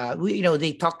Harcourt's.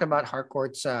 They talked about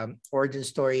Harcourt's origin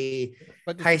story,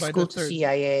 But it's high by school the to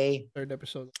CIA, third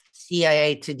episode.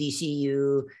 CIA to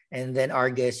DCU, and then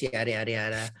Argus, yada yada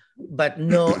yada. But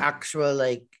no actual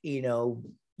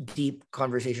deep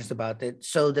conversations about it.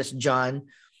 So does John.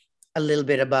 A little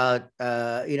bit about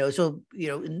a little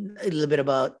bit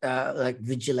about like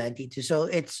Vigilante too. So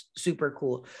it's super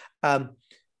cool.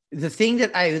 The thing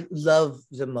that I love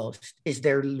the most is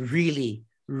they're really,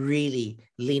 really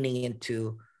leaning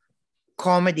into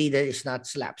comedy that is not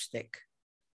slapstick.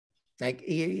 Like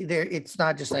it's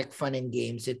not just like fun and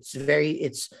games. It's very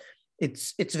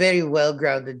well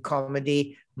grounded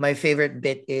comedy. My favorite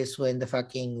bit is when the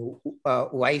fucking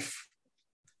wife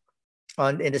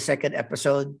in the second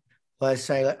episode was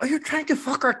saying like, "Oh, you're trying to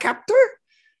fuck our captor?"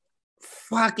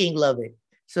 Fucking love it.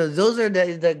 So those are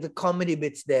the comedy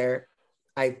bits there.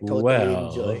 I totally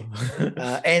enjoy.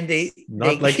 And they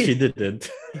not like she didn't.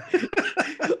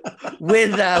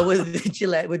 with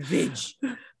Vigilante with Vig.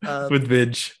 With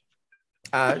Vig.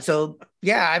 So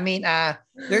yeah, I mean,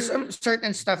 there's some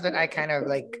certain stuff that I kind of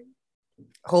like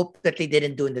hope that they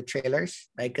didn't do in the trailers,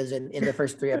 like because in the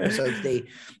first 3 episodes they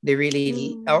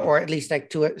really or at least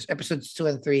like episodes 2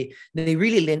 and 3 they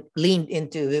really leaned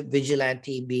into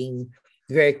Vigilante being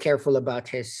very careful about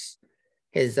his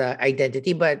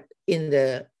identity, but in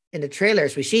the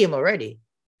trailers we see him already,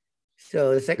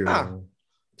 so it's like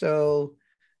so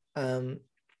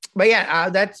but yeah,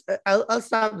 that's I'll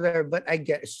stop there. But I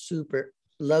get super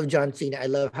love John Cena. I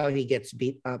love how he gets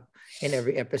beat up in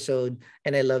every episode,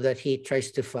 and I love that he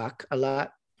tries to fuck a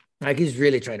lot. Like he's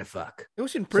really trying to fuck. He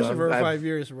was in prison for 5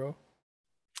 years, bro.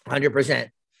 100%.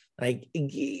 Like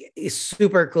it's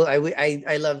super cool. I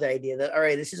love the idea that all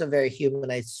right, this is a very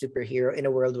humanized superhero in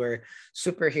a world where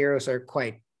superheroes are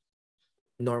quite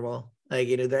normal. Like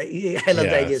that I love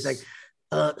the idea. It's like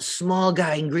a small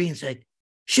guy in green. It's like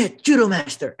shit, judo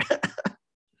master.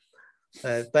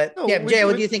 But Jay,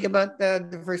 what do you think about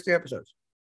the first 3 episodes?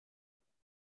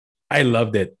 I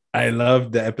loved it. I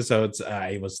loved the episodes.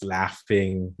 I was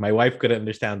laughing. My wife couldn't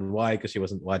understand why because she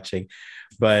wasn't watching.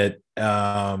 But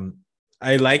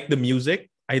I like the music.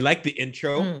 I like the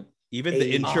intro. Even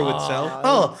the intro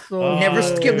itself. Never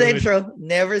skip the intro.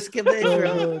 Never skip the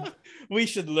intro. We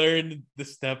should learn the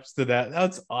steps to that.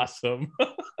 That's awesome.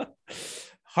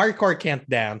 Hardcore can't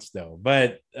dance though,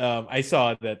 but I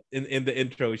saw that in the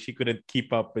intro she couldn't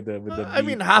keep up with the. I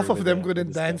mean, half of them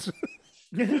couldn't dance.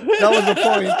 That was the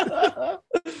point.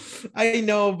 I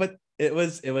know, but it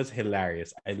was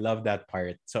hilarious. I love that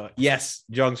part. So yes,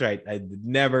 Jong's right. I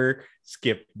never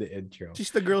skip the intro.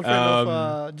 She's the girlfriend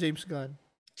of James Gunn.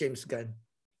 James Gunn.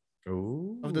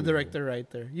 Ooh. Of the director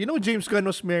writer. You know James Gunn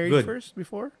was married first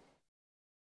before?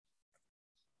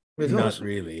 Not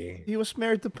really. He was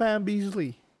married to Pam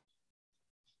Beasley.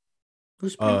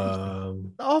 Who's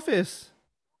Pam? The Office.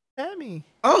 Tammy.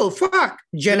 Oh fuck,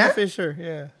 Jenna Fisher.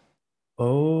 Yeah.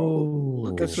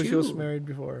 Oh, that's who she was married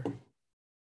before.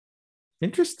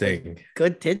 Interesting.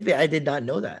 Good tidbit. I did not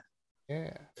know that.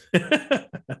 Yeah.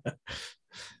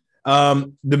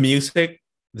 The music,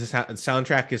 the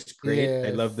soundtrack is great. Yes.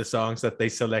 I love the songs that they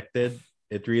selected.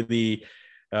 It really,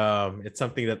 it's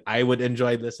something that I would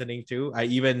enjoy listening to. I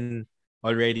even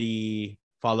already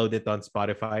followed it on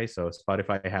Spotify. So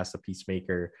Spotify has a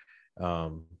Peacemaker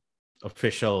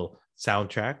official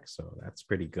soundtrack. So that's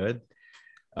pretty good.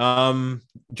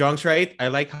 Jong's right. I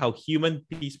like how human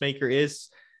Peacemaker is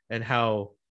and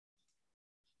how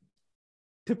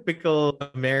typical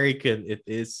American it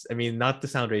is. I mean, not to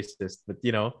sound racist, but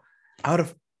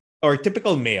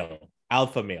typical male,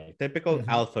 alpha male, typical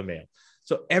alpha male.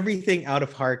 So everything out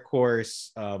of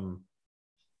Hardcore's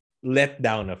let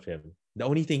down of him. The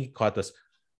only thing he caught was,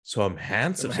 so I'm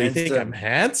handsome. So you think I'm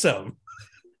handsome?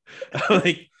 I'm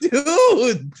like,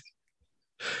 dude,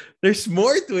 there's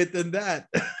more to it than that.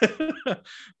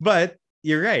 But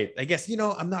you're right. I guess,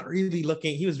 I'm not really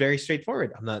looking. He was very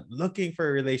straightforward. I'm not looking for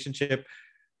a relationship.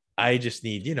 I just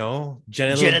need, genital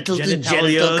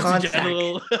contact.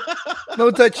 No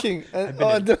touching.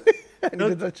 No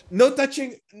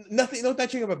touching. Nothing. No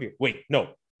touching above here. Wait, no,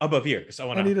 above here because I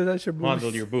want to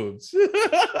fondle your boobs.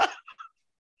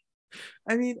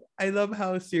 I mean, I love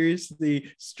how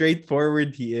seriously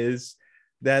straightforward he is.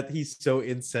 That he's so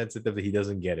insensitive that he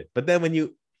doesn't get it. But then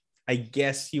I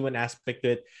guess human aspect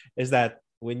to it is that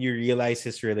when you realize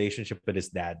his relationship with his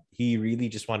dad, he really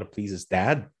just want to please his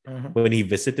dad when he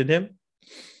visited him.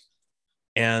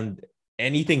 And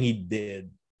anything he did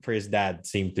for his dad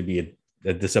seemed to be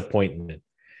a disappointment.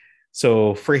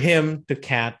 So for him to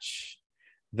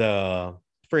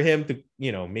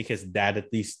make his dad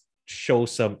at least show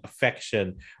some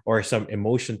affection or some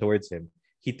emotion towards him,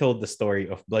 he told the story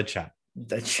of Bloodshot.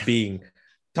 Being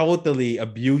totally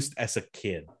abused as a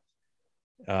kid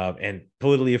and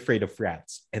totally afraid of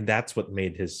rats, and that's what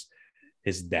made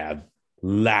his dad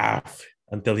laugh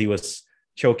until he was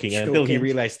choking. Until he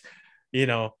realized,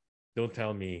 don't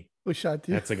tell me who shot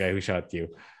you. That's the guy who shot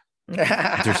you.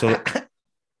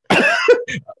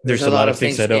 There's a lot of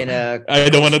things I don't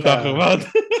want to talk about.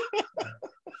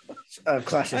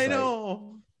 Classified. I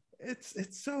know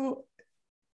it's so.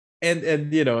 And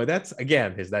that's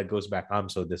again, his dad goes back. I'm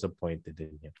so disappointed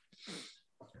in him.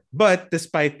 But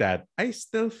despite that, I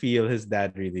still feel his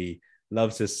dad really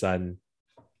loves his son.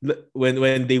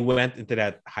 When they went into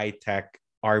that high-tech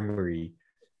armory,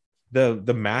 the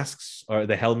masks or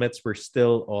the helmets were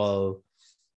still all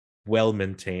well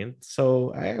maintained.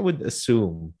 So I would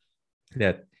assume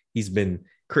that he's been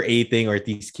creating or at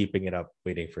least keeping it up,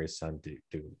 waiting for his son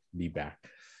to be back.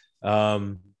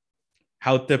 Um,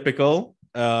 how typical.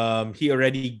 He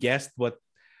already guessed what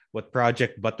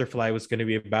Project Butterfly was going to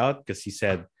be about because he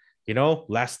said,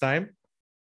 last time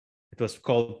it was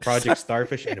called Project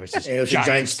Starfish, and it was this It was a giant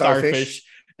giant starfish starfish.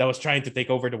 that was trying to take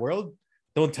over the world.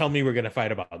 Don't tell me we're gonna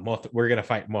fight about We're gonna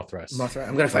fight Mothras. Mothra.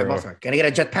 I'm gonna fight Or- Mothra. Can I get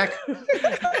a jetpack?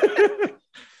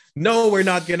 No, we're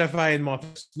not gonna find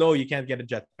Mothras. No, you can't get a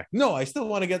jetpack. No, I still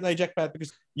want to get my jetpack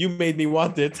because you made me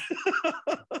want it.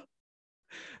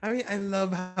 I mean, I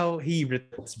love how he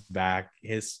returns back.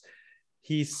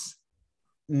 He's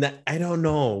I don't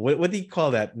know what do you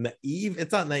call that? Naive?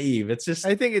 It's not naive. It's just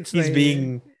I think it's he's naive.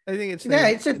 being I think it's Yeah,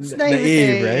 naive. it's Naive,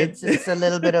 naivete. right? It's a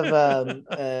little bit of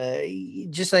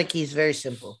just like he's very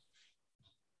simple.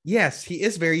 yes, he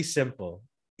is very simple.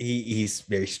 He's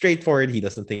very straightforward. He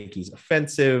doesn't think he's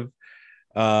offensive.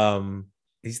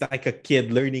 He's like a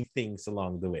kid learning things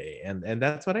along the way, and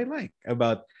that's what I like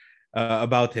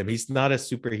about him. He's not a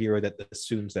superhero that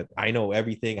assumes that I know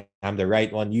everything. I'm the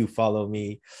right one. You follow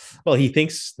me. Well, he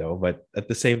thinks though, but at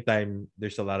the same time,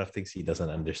 there's a lot of things he doesn't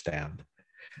understand.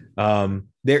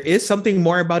 There is something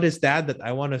more about his dad that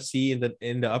I want to see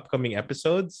in the upcoming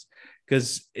episodes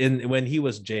because when he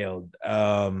was jailed,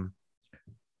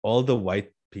 all the white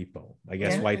people, I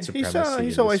guess, Yeah. white supremacy.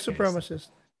 He's in a white this case. supremacist.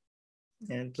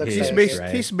 And it looks He's He's like based.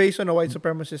 right. He's based on a white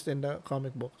supremacist in the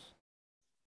comic books.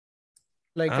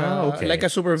 Like Okay. like a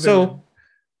super So villain.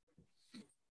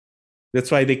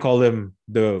 that's why they call him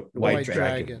the White, White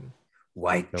Dragon.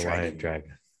 White The Dragon. White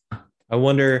Dragon. I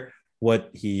wonder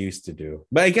what he used to do.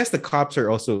 But I guess the cops are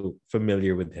also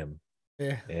familiar with him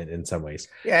Yeah. in some ways.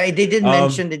 Yeah, they did Um,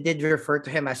 mention they did refer to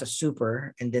him as a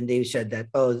super, and then they said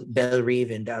that Belle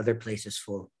Reve and the other place is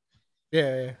full.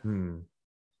 Yeah.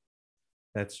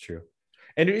 That's true.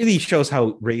 And it really shows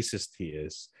how racist he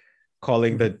is,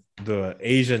 calling the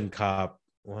Asian cop,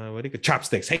 what do you call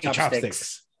chopsticks? Hey,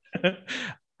 chopsticks.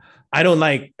 I don't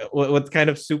like what kind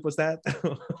of soup was that?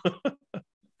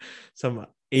 Some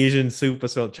Asian soup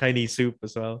as well, Chinese soup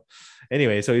as well.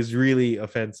 Anyway, so he's really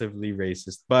offensively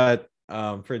racist. But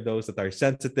for those that are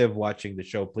sensitive watching the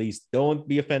show, please don't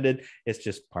be offended. It's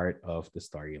just part of the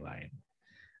storyline.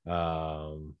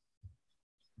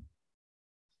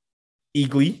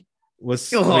 Eagly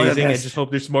was amazing. I just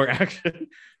hope there's more action.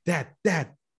 Dad,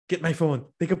 get my phone.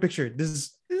 Take a picture. This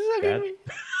is Dad.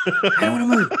 I don't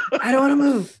want to move. I don't want to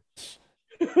move.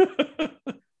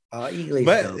 Eagly's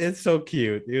But dope. it's so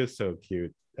cute. It was so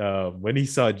cute. When he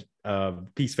saw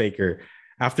Peacemaker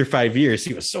after 5 years,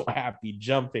 he was so happy,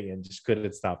 jumping and just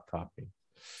couldn't stop talking.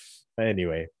 But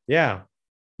anyway, yeah.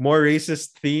 More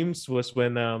racist themes was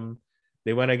when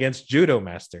they went against Judo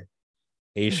Master.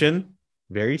 Asian,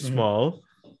 very small,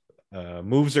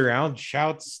 moves around,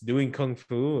 shouts, doing kung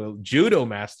fu. Judo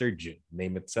Master,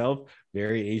 name itself,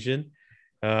 very Asian.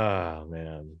 Oh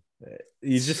man,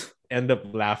 you just end up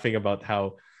laughing about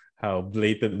how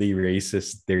blatantly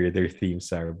racist their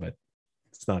themes are, but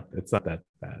it's not that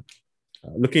bad.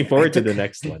 Looking forward to the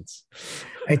next ones.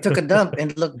 I took a dump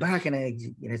and looked back, and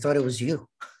I thought it was you.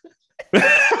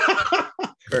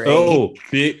 Great. Oh,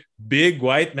 big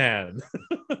white man.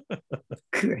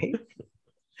 Great.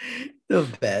 The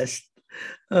best.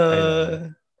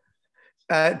 know.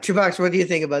 Chubax, what do you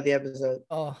think about the episode?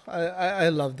 Oh, I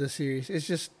love the series.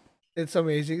 It's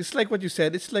amazing. It's like what you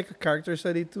said. It's like a character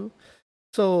study too.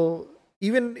 So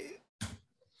even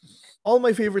all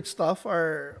my favorite stuff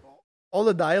are all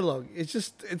the dialogue.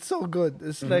 It's so good.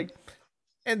 It's like,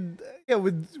 and yeah,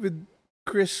 with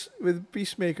Chris with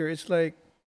Peacemaker, it's like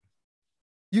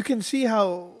you can see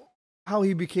how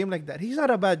he became like that. He's not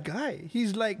a bad guy.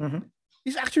 He's like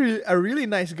he's actually a really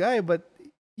nice guy, but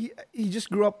he just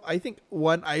grew up, I think,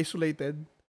 one, isolated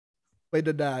by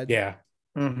the dad. Yeah.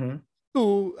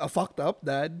 Two, a fucked up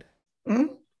dad.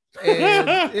 Mhm.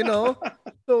 And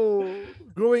so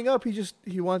growing up,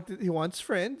 he wants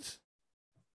friends,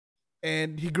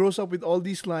 and he grows up with all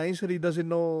these lines that he doesn't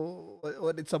know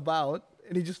what it's about,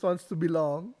 and he just wants to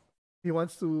belong. He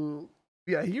wants to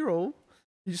be a hero.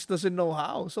 He just doesn't know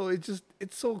how. So it's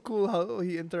so cool how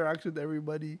he interacts with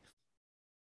everybody.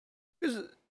 Because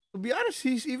to be honest,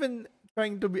 he's even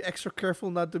trying to be extra careful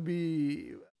not to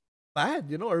be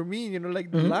bad, or mean,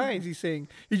 like the lines he's saying.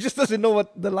 He just doesn't know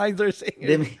what the lines are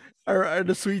saying. Are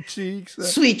the sweet cheeks,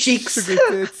 Sweet cheeks. sugar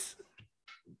tits.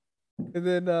 And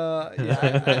then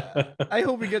I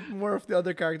hope we get more of the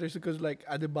other characters because like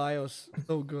Adebayo's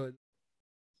so good.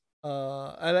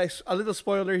 And a little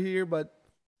spoiler here, but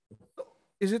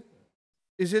is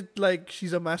it like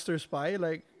she's a master spy?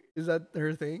 Like, is that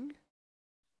her thing?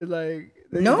 Like,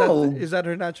 No, is that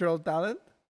her natural talent?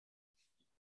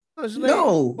 I was like,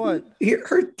 no. what?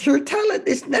 Her talent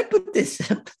is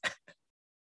nepotism.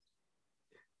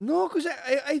 No, because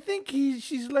I think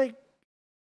she's like,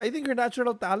 I think her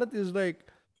natural talent is like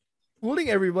fooling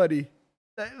everybody.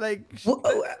 Well,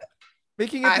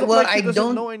 Making it look well, like she I doesn't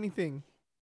don't. know anything.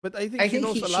 But I think I she think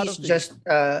knows a lot she's of things. just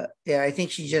yeah. I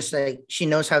think she's just like she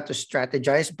knows how to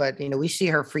strategize, but we see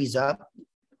her freeze up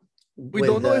We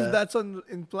don't with know if that's on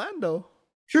in plan though.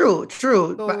 true.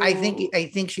 But So I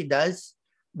think she does.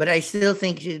 But I still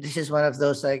think this is one of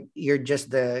those like you're just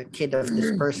the kid of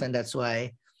this person. That's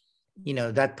why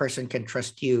that person can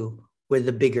trust you with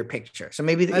the bigger picture. So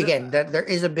maybe I don't, again that there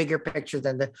is a bigger picture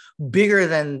than the bigger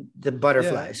than the yeah,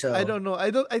 butterfly. I So don't know.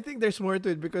 I think there's more to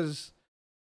it because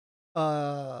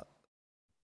uh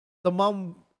the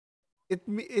mom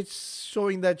it's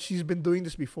showing that she's been doing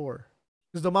this before.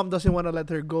 Because the mom doesn't want to let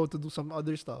her go to do some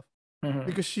other stuff mhm,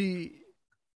 because she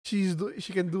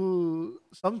can do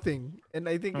something, and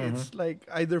I think mhm. it's like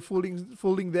either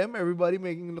fooling them, everybody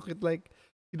making it look it like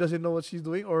she doesn't know what she's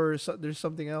doing, or there's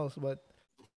something else. But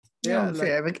Yeah,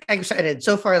 yeah, like I'm excited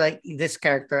so far. Like this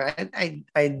character, I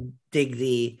dig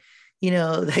the,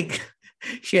 like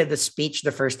she had the speech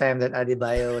the first time that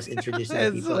Adebayo was introduced to the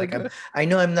it's people. so Like good. I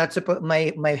know I'm not supposed.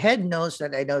 My head knows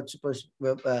that I don't supposed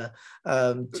to do a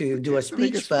To make a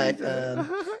speech, speech, but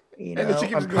and then she I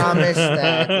keeps going. promise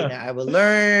that I will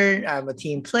learn. I'm a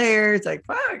team player. It's like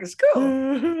fuck, it's cool.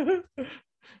 And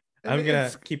I'm gonna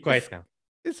keep quiet now.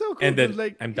 it's so cool And because then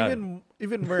like I'm done.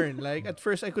 even Vern, like at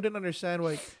first I couldn't understand,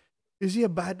 like, is he a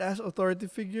badass authority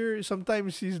figure?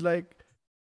 Sometimes he's like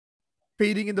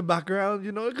fading in the background,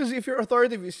 because if you're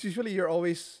authoritative, it's usually you're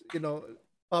always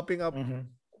popping up. Mhm.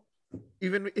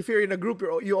 Even if you're in a group,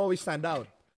 you always stand out.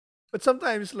 But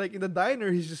sometimes, like in the diner,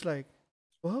 he's just like,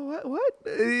 what?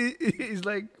 He's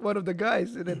like one of the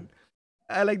guys, and then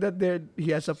I like that there he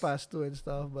has a pass too and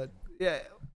stuff. But yeah,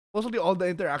 mostly all the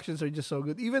interactions are just so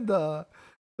good. Even the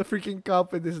freaking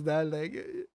cup and this dad, like,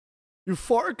 you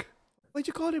fork. Why'd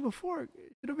you call him a fork?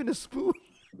 It should have been a spoon.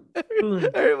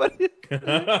 Everybody,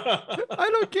 I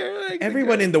don't care. Like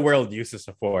Everyone in the world uses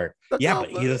a fork. the Yeah, but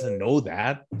cop, he doesn't know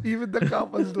that. even the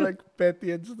cop was like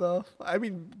petty and stuff. I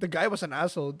mean, the guy was an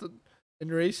asshole and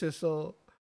racist, so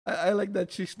I like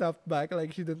that she snapped back.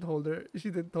 Like she didn't hold it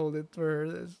for her.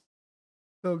 It's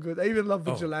so good. I even love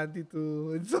Oh, Vigilante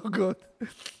too. It's so good.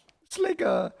 It's like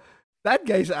that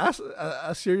guy's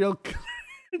a serial killer,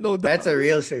 no That's doubt. a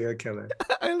real serial killer.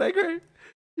 I like her.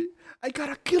 I got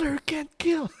a killer who can't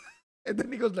kill. And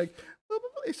then he goes like,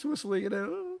 he's whistling,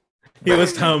 he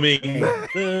was humming.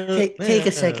 Hey, take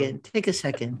a second. Take a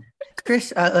second,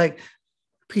 Chris. Like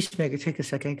Peacemaker, take a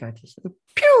second. I got this.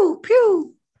 Pew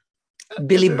pew.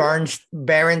 Billy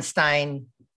Bernstein,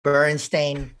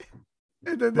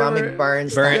 And then Mommy Burn.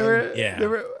 Bernstein,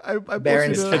 Yeah. I posted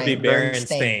It it should be on,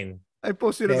 Berenstain. I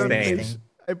posted it on Stain.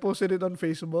 I posted it on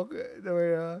Facebook. They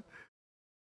were,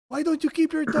 why don't you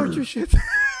keep your torture shit?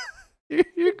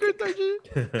 your good torture.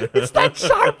 It's not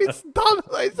sharp. It's dull.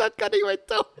 It's not cutting my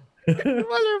toe.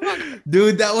 Motherfucker.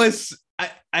 Dude, that was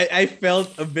I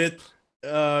felt a bit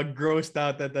grossed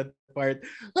out at that part.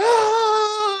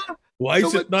 Ah! Why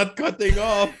is No, it not cutting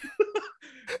off?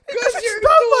 Because it's your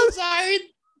dull, tools aren't.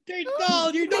 They're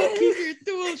dull. You don't keep your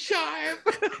tools sharp.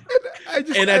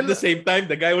 And I at the same time,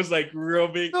 the guy was like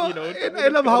rubbing, no, and I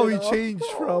love how he changed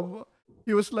from.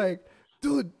 He was like,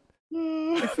 dude,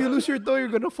 if you lose your toe, you're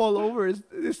gonna fall over.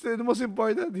 It's the most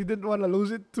important. He didn't want to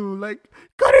lose it to like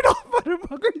cut it off,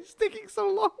 motherfucker. It's taking so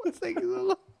long. It's taking so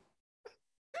long.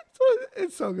 So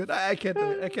it's so good. I can't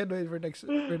wait. I can't wait for next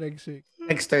week.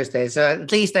 next Thursday. So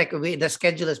at least like the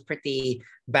schedule is pretty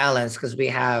balanced because we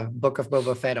have Book of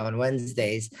Boba Fett on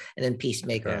Wednesdays and then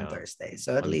Peacemaker on Yeah, Thursdays.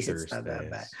 So at on least it's not that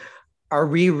bad. Thursdays. Are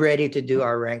we ready to do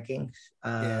our rankings?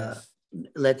 Yes.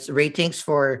 Let's ratings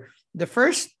for the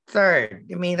first third.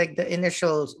 I mean, like the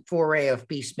initial foray of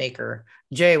Peacemaker.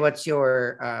 Jay, what's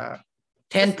your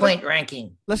 10-point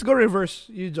ranking? Let's go reverse.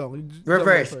 You Jong. You jump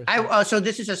Reverse. first. So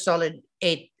this is a solid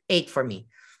eight for me.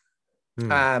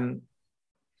 Hmm.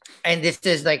 And this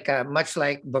is like much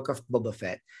like Book of Boba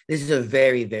Fett. This is a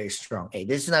very, very strong eight.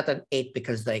 This is not an eight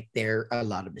because like there are a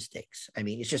lot of mistakes. I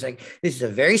mean, it's just like this is a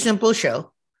very simple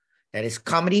show that is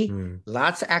comedy,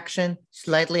 lots of action,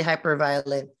 slightly hyper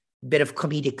violent, bit of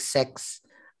comedic sex,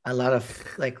 a lot of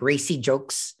like racy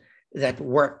jokes that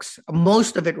works.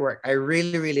 Most of it worked. I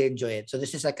really, really enjoy it. So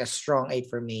this is like a strong eight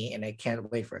for me, and I can't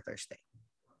wait for Thursday.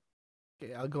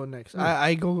 Okay, I'll go next.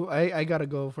 I gotta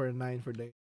go for a 9 for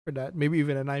that. Maybe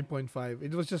even a 9.5.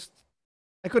 It was just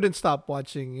I couldn't stop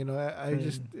watching. I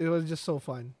just it was just so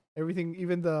fun. Everything,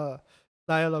 even the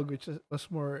dialogue, which was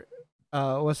more,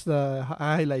 was the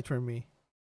highlight for me.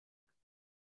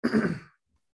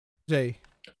 Jay.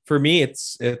 For me,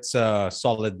 it's a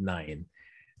solid 9.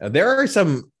 There are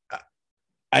some.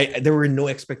 There were no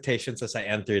expectations as I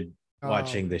entered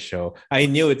watching the show. I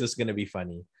knew it was gonna be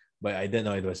funny, but I didn't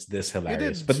know it was this You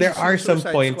hilarious. did But there are some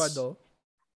Suicide points. Squad, though.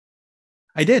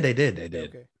 I did.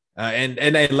 Okay.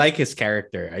 And I like his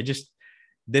character. I just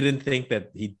didn't think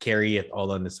that he'd carry it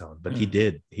all on his own, but he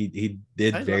did. He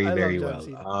did very I very love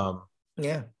John well.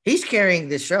 Yeah, he's carrying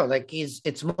this show. Like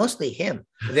it's mostly him.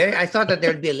 I thought that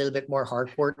there'd be a little bit more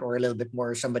Harcourt or a little bit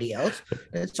more somebody else.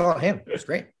 It's all him. It's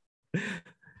great.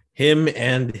 Him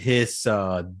and his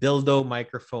dildo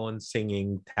microphone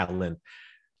singing talent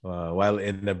while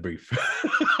in the brief.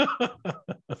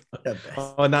 The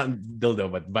best. Oh, not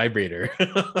dildo, but vibrator.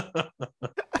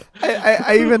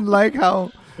 I even like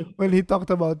how when he talked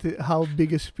about how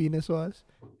big his penis was,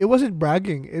 it wasn't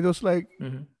bragging. It was like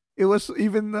it was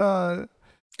even. I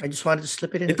just wanted to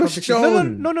slip it in. It the was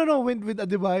conversation. shown. No. With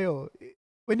Adebayo,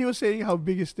 when he was saying how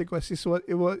big his dick was, he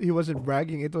wasn't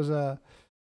bragging. It was a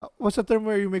what's the term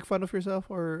where you make fun of yourself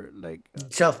or like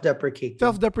Self-deprecating.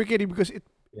 self-deprecating because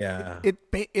Yeah.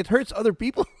 it hurts other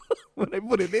people when I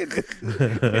put it in.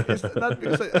 It's not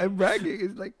because I'm bragging.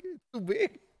 It's like it's too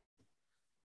big.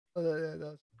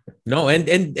 No, and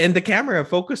the camera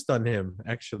focused on him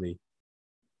actually.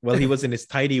 While he was in his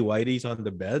tidy whities on the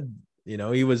bed,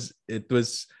 it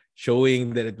was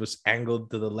showing that it was angled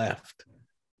to the left.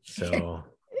 So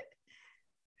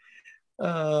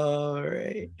All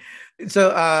right.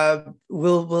 So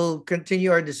we'll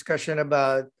continue our discussion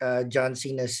about John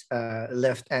Cena's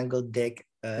left-angled dick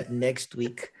next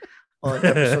week on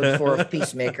episode 4 of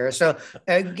Peacemaker. So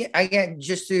again,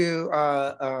 just to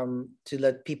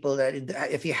let people that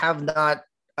if you have not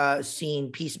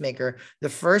seen Peacemaker, the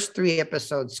first 3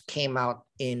 episodes came out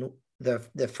in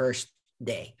the first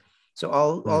day. So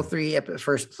all of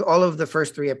the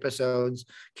first 3 episodes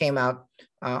came out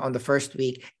on the first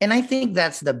week, and I think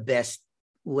that's the best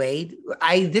way.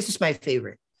 This is my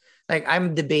favorite. Like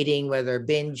I'm debating whether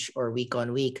binge or week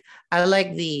on week. I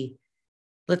like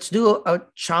let's do a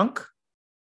chunk.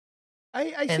 I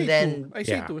And say then- 2. I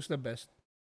say 2 is the best.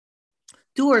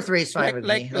 2 or 3 is fine with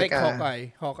me. Like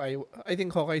Hawkeye. I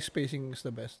think Hawkeye spacing is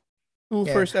the best. 2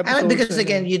 Yeah. first I like- episodes. because and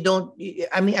again, then- you don't.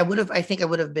 I think I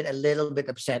would have been a little bit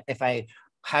upset if I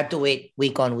had to wait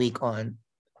week on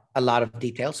a lot of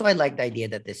detail. So I like the idea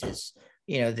that this is,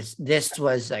 this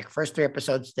was like first 3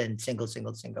 episodes, then single.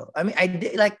 I mean, I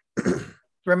did like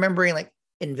remembering like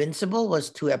Invincible was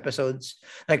 2 episodes,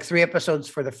 like 3 episodes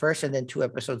for the first, and then 2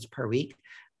 episodes per week.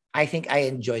 I think I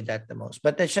enjoyed that the most.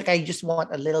 But that's like I just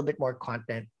want a little bit more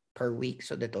content per week,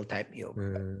 so that it'll type me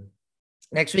over.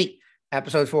 Next week,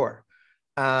 episode 4.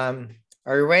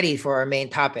 Are you ready for our main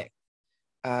topic?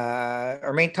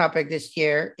 Our main topic this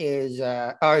week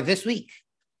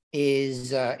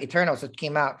is Eternals. It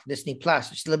came out for Disney Plus.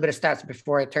 Just a little bit of stats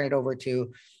before I turn it over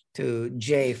to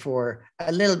Jay for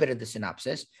a little bit of the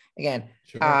synopsis. Again,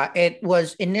 Sure. it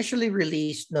was initially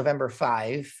released November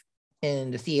 5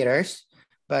 in the theaters,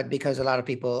 but because a lot of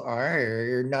people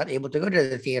are not able to go to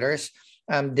the theaters,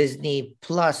 Disney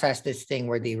Plus has this thing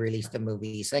where they release the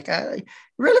movies like a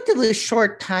relatively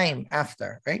short time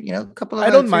after, right? A couple of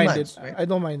I don't 3 mind months, it. right? I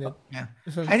don't mind it. Yeah.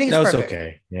 So- I think it's That was perfect.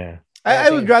 okay. Yeah. I I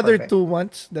think would it's rather perfect. 2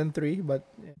 months than 3, but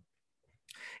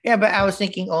Yeah, but I was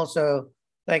thinking also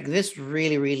like this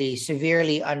really, really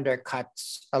severely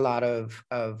undercuts a lot of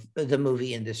the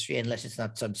movie industry unless it's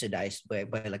not subsidized by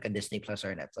like a Disney Plus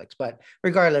or Netflix. But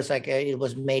regardless, like it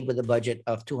was made with a budget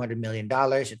of $200 million.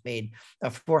 It made a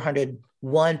 401.8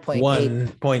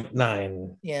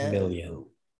 1.9 Yeah. million.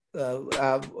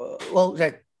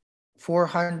 like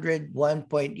 401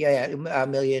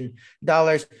 million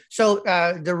dollars. So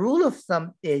the rule of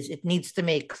thumb is it needs to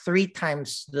make 3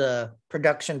 times the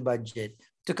production budget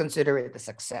to consider it a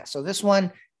success. So this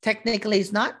one technically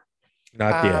is not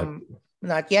Not yet.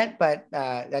 not yet, but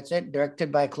that's it.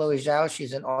 Directed by Chloe Zhao.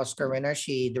 She's an Oscar winner.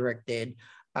 She directed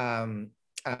Nomadland.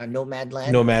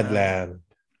 Nomadland.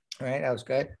 Right, that was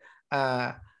good.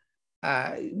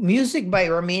 Music by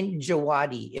Ramin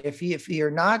Djawadi. If you're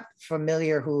not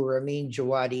familiar who Ramin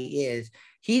Djawadi is,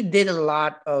 he did a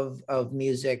lot of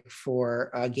music for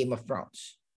Game of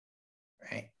Thrones.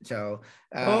 Right, so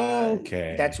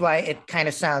Okay. that's why it kind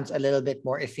of sounds a little bit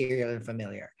more ethereal and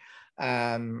familiar.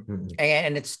 And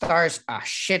it stars a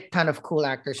shit ton of cool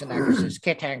actors and actresses: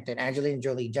 Kit Harington, Angelina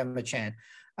Jolie, Gemma Chan,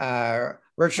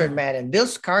 Richard Madden, Bill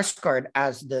Skarsgård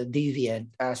as the Deviant,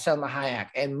 Selma Hayek,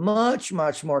 and much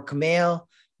more. Kumail,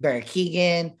 Barry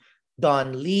Keoghan,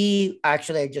 Don Lee.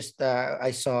 Actually,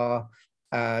 I saw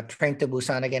Train to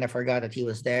Busan again. I forgot that he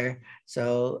was there.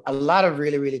 So a lot of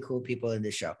really, really cool people in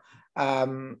this show.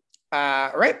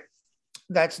 Right.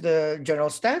 That's the general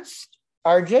stats.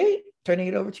 RJ, turning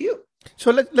it over to you.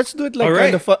 So let's do it like All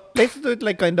kind right. of let's do it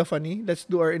like kind of funny. Let's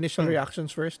do our initial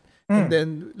reactions first, and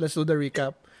then let's do the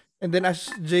recap. And then as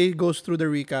Jay goes through the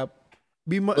recap,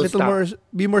 We'll stop.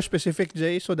 be more specific,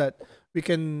 Jay, so that we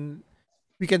can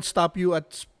stop you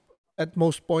at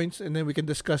most points, and then we can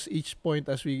discuss each point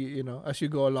as we as you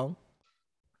go along.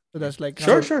 So that's like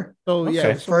Sure, how. sure. So Okay.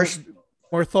 yeah, So first,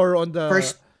 more thorough on the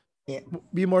first, yeah.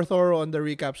 be more thorough on the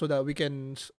recap so that we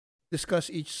can discuss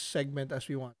each segment as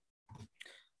we want.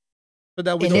 So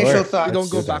that Initial Sure. we don't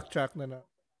thoughts. go Let's do that. backtrack na.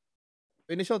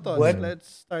 Initial thoughts. What? Let's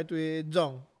start with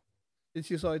Jong, since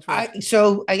you saw it first.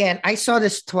 So again, I saw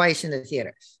this twice in the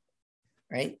theaters,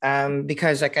 right?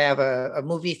 Because like I have a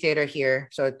movie theater here,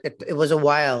 so it was a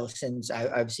while since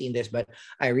I've seen this, but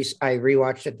I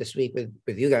rewatched it this week with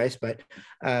you guys. But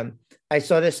I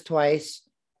saw this twice.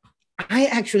 I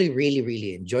actually really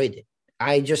really enjoyed it.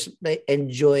 I just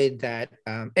enjoyed that.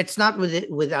 It's not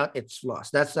without its flaws.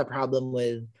 That's the problem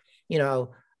with you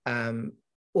know um,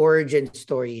 origin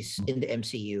stories in the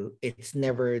MCU. It's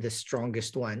never the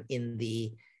strongest one in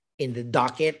the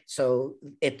docket, so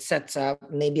it sets up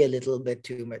maybe a little bit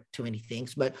too many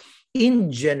things. But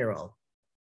in general,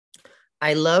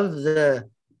 I love the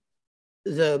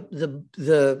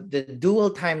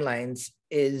dual timelines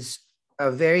is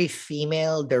a very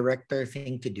female director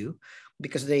thing to do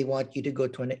because they want you to go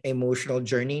to an emotional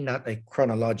journey, not a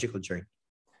chronological journey.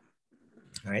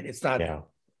 Right? It's not Yeah.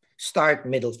 start,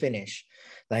 middle, finish.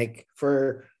 Like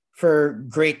for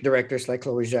great directors like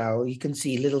Chloe Zhao, you can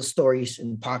see little stories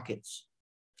in pockets.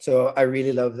 So I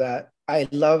really love that. I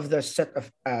love the set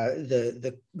of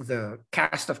the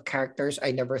cast of characters.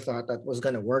 I never thought that was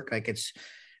gonna work. Like it's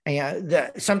yeah,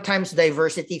 sometimes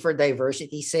diversity for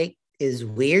diversity's sake is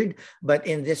weird, but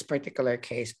in this particular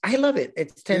case, I love it.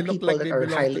 It's They 10 look people like that they are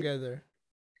belong highly together.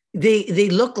 they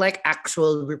look like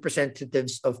actual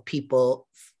representatives of people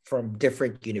from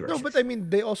different No, universes. but I mean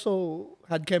they also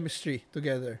had chemistry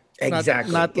together.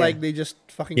 Exactly. Not Yeah. like they just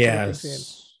fucking threw things in.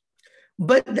 Yes.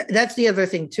 But that's the other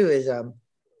thing too is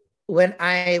when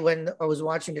I was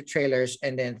watching the trailers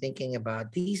and then thinking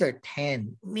about these are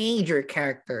 10 major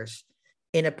characters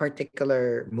in a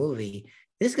particular movie,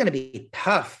 this is going to be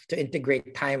tough to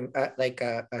integrate time like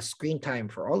a screen time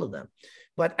for all of them.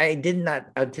 But I did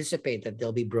not anticipate that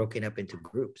they'll be broken up into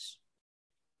groups.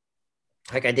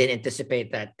 Like I didn't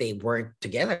anticipate that they weren't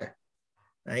together.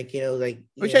 Like like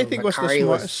Which I think was the Makari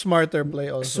was smarter play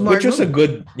also. smart Which was a move.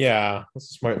 good, yeah,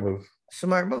 that's a smart move.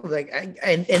 Smart move. Like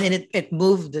and then it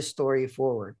moved the story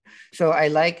forward. So I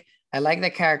like the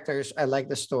characters. I like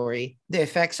the story. The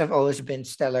effects have always been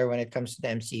stellar when it comes to the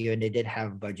MCU, and they did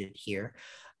have budget here.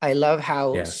 I love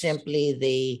how Yes. simply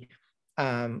they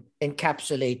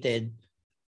encapsulated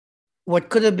what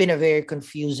could have been a very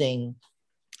confusing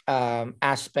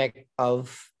aspect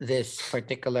of this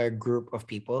particular group of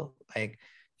people, like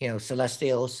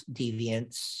celestials,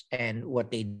 deviants, and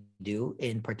what they do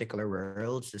in particular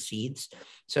worlds, the seeds.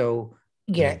 So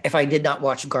yeah, if I did not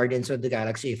watch Guardians of the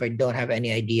Galaxy, if I don't have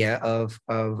any idea of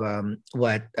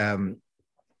what Neil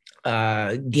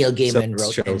Gaiman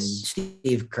wrote and Shows.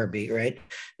 Steve Kirby, right?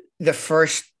 The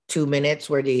first 2 minutes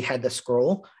where they had the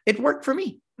scroll, it worked for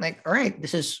me. Like, all right,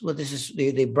 this is what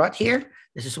they brought here.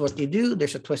 This is what you do.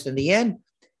 There's a twist in the end.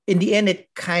 In the end, it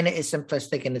kind of is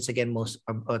simplistic, and it's again most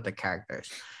about the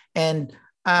characters. And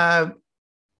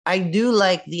I do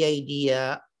like the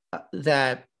idea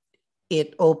that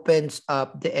it opens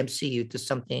up the MCU to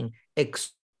something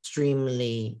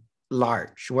extremely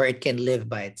large, where it can live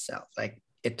by itself, like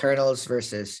Eternals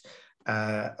versus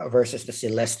the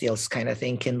Celestials kind of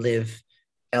thing can live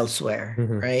elsewhere,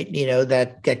 Mhm. right?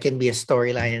 That can be a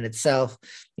storyline in itself.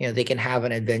 They can have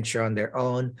an adventure on their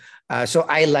own. So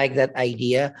I like that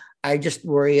idea. I just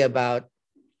worry about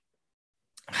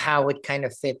how it kind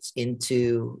of fits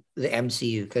into the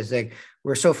MCU, because like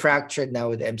we're so fractured now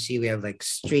with the MCU. We have like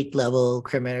street level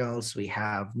criminals, we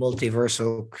have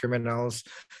multiversal criminals,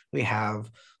 we have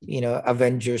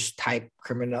Avengers type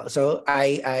criminals. So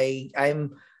I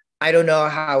don't know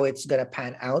how it's gonna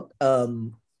pan out.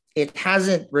 It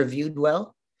hasn't reviewed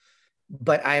well,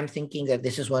 but I'm thinking that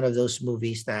this is one of those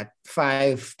movies that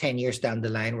 5-10 years down the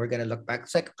line we're gonna look back.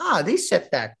 It's like, they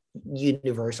set that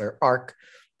universe or arc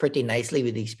pretty nicely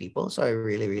with these people. So I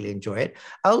really, really enjoy it.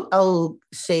 I'll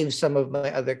save some of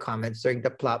my other comments during the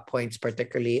plot points,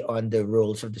 particularly on the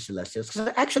roles of the Celestials, because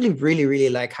I actually really, really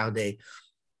like how they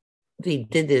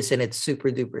did this, and it's super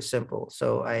duper simple.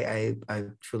 So I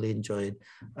truly enjoyed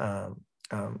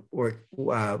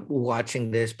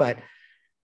watching this. But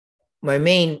My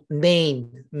main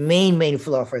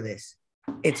flaw for this,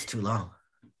 it's too long.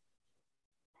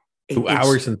 2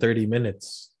 hours and 30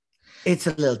 minutes. It's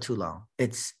a little too long.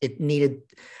 It needed.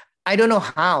 I don't know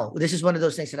how. This is one of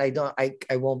those things that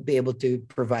I won't be able to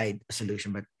provide a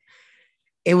solution, but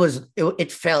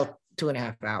it felt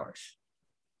 2.5 hours.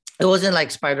 It wasn't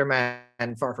like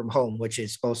Spider-Man Far From Home, which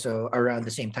is also around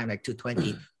the same time, like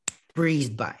 220,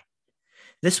 breezed by.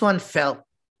 This one felt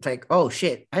like, oh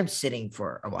shit, I'm sitting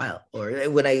for a while. Or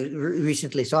when I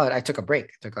recently saw it, I took a break.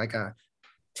 I took like a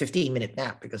 15-minute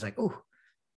nap because like, oh,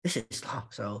 this is long.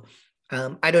 So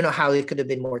I don't know how it could have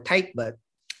been more tight, but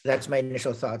that's my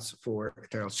initial thoughts for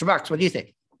Eternals. Shabox, what do you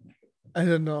think? I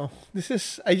don't know.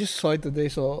 I just saw it today,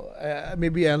 so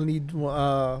maybe I'll need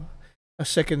a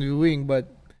second viewing.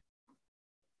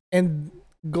 And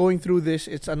going through this,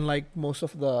 it's unlike most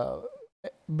of the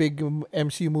big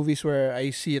MCU movies where I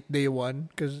see it day one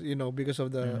because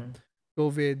of the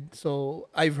COVID. So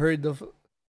I've heard of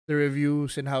the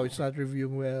reviews and how it's not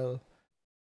reviewing well.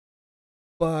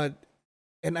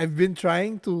 And I've been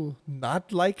trying to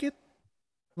not like it,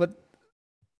 but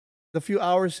the few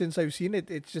hours since I've seen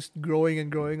it, it's just growing and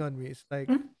growing on me. It's like,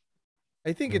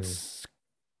 I think it's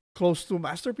close to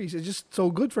masterpiece. It's just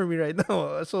so good for me right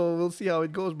now. So we'll see how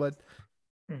it goes. But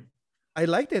I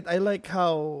liked it. I like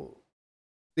how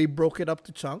they broke it up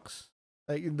to chunks,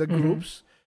 like in the groups.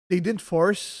 They didn't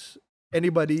force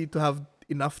anybody to have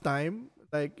enough time.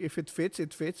 Like if it fits,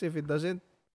 it fits. If it doesn't,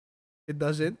 it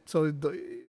doesn't. So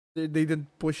they didn't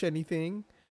push anything.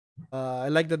 I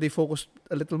like that they focused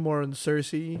a little more on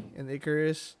Cersei and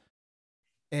Icarus,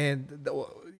 and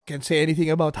can say anything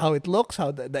about how it looks,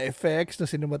 how the effects, the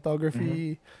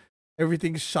cinematography,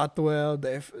 everything's shot well.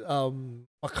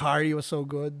 Makari was so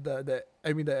good.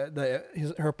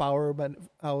 Her power,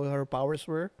 how her powers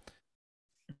were,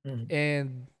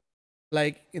 and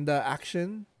like in the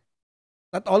action,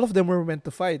 not all of them were meant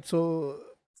to fight, so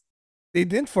they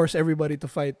didn't force everybody to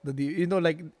fight.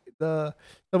 Like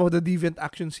some of the deviant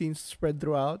action scenes spread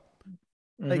throughout.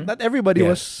 Like not everybody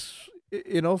was,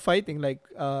 fighting. Like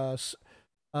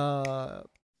Salma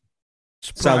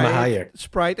Hayek.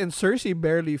 Sprite and Cersei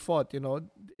barely fought.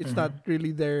 It's not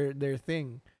really their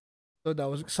thing. So that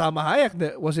was Salma Hayek.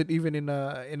 That wasn't even in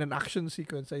an action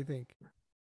sequence. I think,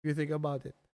 if you think about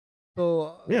it.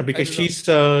 So yeah, because she's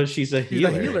a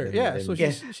healer. So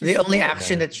she's the only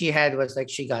action that she had was like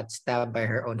she got stabbed by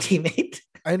her own teammate.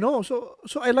 I know. So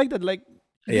I like that. Like,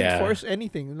 you didn't force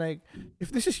anything. Like,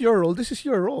 if this is your role, this is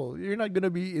your role. You're not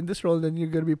gonna be in this role, then you're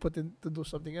gonna be put in to do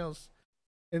something else.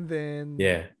 And then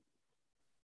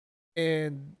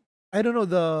and I don't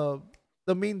know,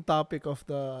 the main topic of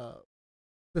the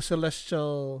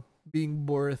celestial being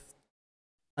birthed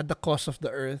at the cost of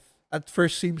the earth at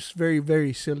first seems very,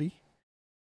 very silly.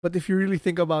 But if you really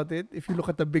think about it, if you look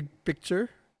at the big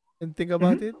picture and think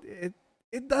about it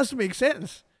does make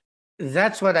sense.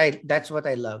 That's what I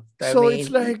love. It's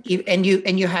like, and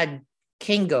you had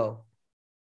Kingo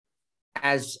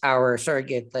as our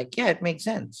surrogate. Like, yeah, it makes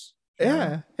sense.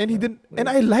 Yeah, and he didn't. And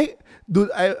I like, dude.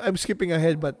 I'm skipping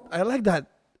ahead, but I like that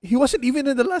he wasn't even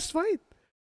in the last fight.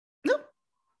 No,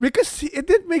 because it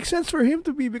didn't make sense for him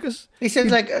to be, because he said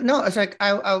no. It's like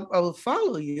I will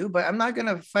follow you, but I'm not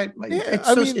gonna fight.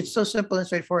 It's so simple and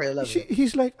straightforward. I love it.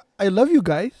 He's like, I love you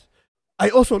guys. I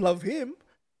also love him.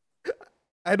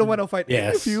 I don't want to fight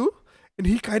any of you, and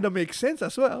he kind of makes sense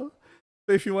as well.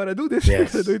 So if you want to do this, you're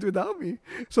gonna do it without me.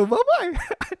 So bye bye.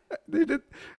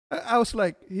 I was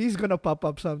like, he's gonna pop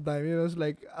up sometime. It's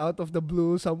like out of the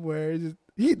blue somewhere.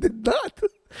 He did not.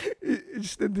 It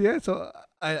just in the end. So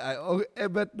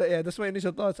that's my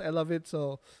initial thoughts. I love it.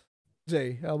 So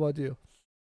Jay, how about you?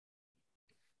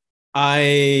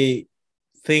 I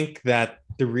think that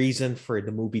the reason for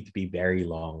the movie to be very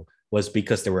long was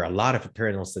because there were a lot of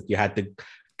Eternals that you had to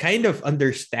kind of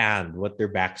understand what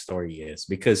their backstory is,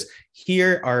 because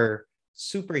here are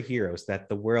superheroes that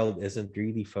the world isn't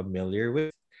really familiar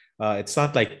with. It's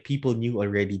not like people knew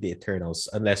already the Eternals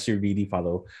unless you really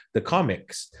follow the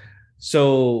comics.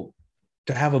 So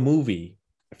to have a movie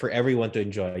for everyone to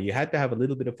enjoy, you had to have a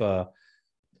little bit of a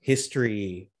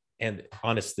history. And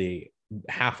honestly,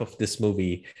 half of this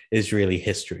movie is really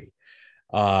history,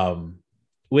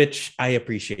 which I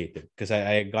appreciated, because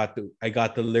I got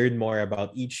to learn more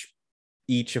about each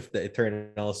of the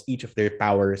Eternals, each of their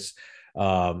powers.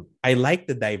 I like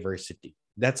the diversity.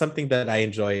 That's something that I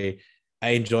enjoy.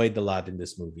 I enjoyed a lot in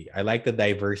this movie. I like the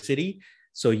diversity.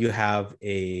 So you have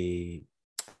a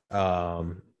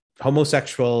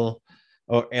homosexual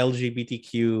or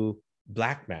LGBTQ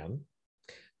black man.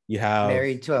 You have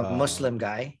married to a Muslim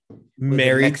guy.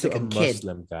 Married to a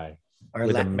Muslim guy. Or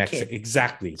with a Latin Mexican. kid.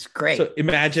 Exactly. It's great. So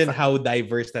imagine Fun. how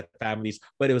diverse that family is,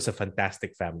 but it was a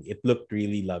fantastic family. It looked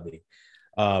really lovely.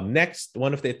 Next,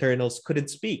 one of the Eternals couldn't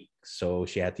speak, so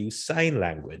she had to use sign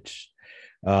language.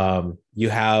 You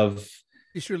have,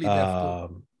 He's really deaf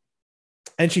too.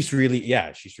 and she's really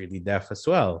deaf as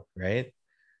well, right?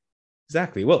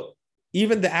 Exactly. Well,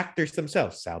 even the actors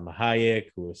themselves, Salma Hayek,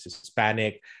 who is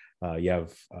Hispanic, you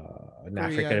have an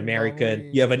African American,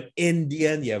 you have an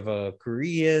Indian, you have a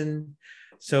Korean.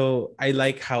 So I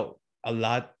like how a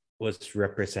lot was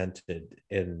represented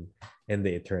in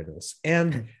the Eternals.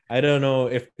 And I don't know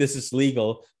if this is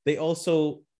legal. They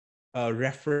also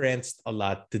referenced a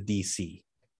lot to DC.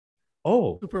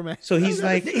 Oh, Superman. so he's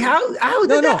like, how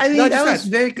did that? I mean, I was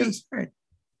very concerned.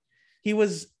 He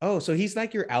was, so he's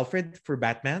like your Alfred for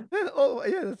Batman. Oh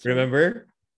yeah, that's right. Remember?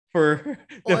 For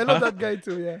Oh, I love that guy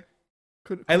too. Yeah.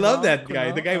 I love that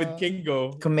guy. The guy with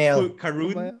Kingo. Kumail.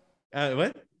 Karun.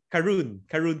 What?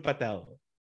 Karun Patel.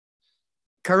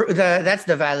 That's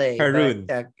the valet. Karun.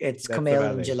 But, it's That's the Kumail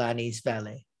valet. Nanjiani's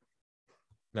valet.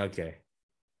 Okay.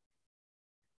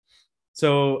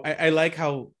 So I like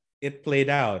how it played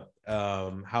out.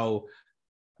 How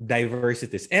diverse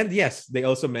it is. And yes, they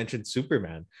also mentioned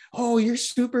Superman. Oh, you're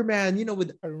Superman,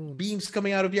 with beams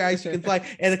coming out of your eyes, you can fly.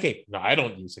 And a cape. No, I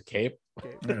don't use a cape.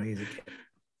 I don't use a cape.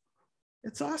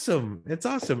 It's awesome. It's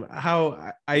awesome.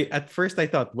 How I at first I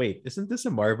thought, wait, isn't this a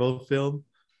Marvel film?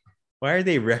 Why are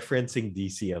they referencing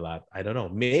DC a lot? I don't know.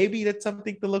 Maybe that's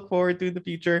something to look forward to in the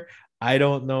future. I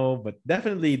don't know, but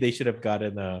definitely they should have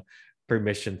gotten a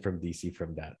permission from DC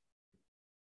from that.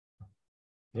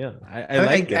 Yeah, I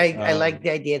like it. I like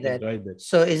the idea that.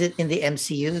 So is it in the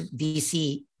MCU?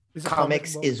 DC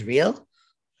Comics is real?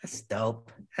 That's dope.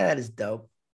 That is dope.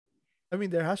 I mean,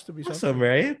 there has to be awesome, something,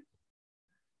 right?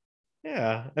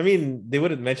 Yeah, I mean, they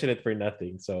wouldn't mention it for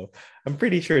nothing, so I'm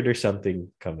pretty sure there's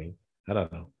something coming. I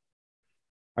don't know.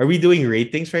 Are we doing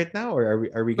ratings right now,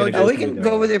 or are we gonna? We can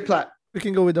go with your plot. We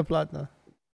can go with the plot now.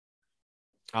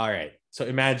 All right. So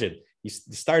imagine the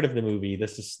start of the movie.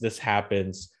 This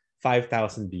happens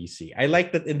 5000 BC. I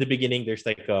like that in the beginning. There's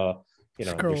like a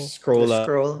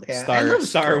scroll. Yeah. Star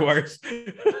Wars.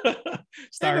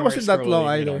 Star Wars wasn't that long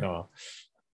either.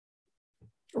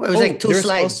 Well, it was like two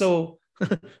slides. Also,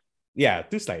 yeah,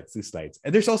 two slides.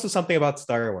 And there's also something about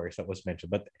Star Wars that was mentioned.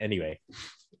 But anyway,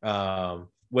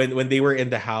 when they were in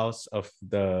the house of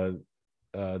the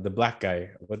black guy,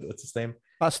 what's his name?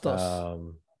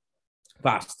 Bastos.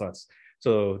 Bastos.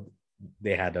 So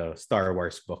they had a Star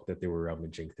Wars book that they were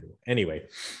rummaging through. Anyway,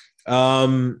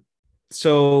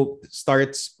 so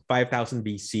starts 5000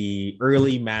 BC,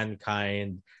 early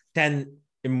mankind, 10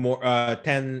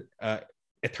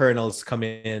 Eternals come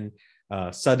in,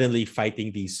 suddenly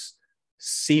fighting these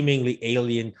seemingly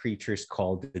alien creatures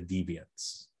called the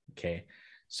Deviants. Okay,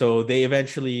 so they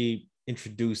eventually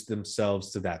introduced themselves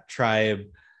to that tribe,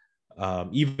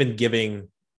 even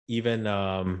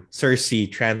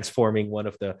Cersei transforming one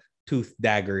of the tooth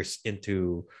daggers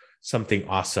into something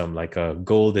awesome, like a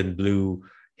golden blue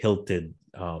hilted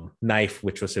knife,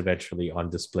 which was eventually on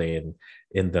display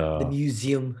in the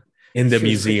museum.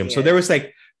 So there was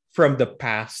like from the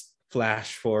past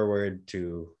flash forward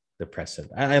to the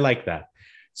present. I like that.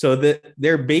 So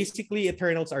they're basically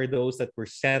Eternals are those that were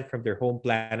sent from their home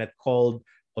planet called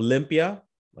Olympia,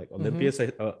 like Olympus,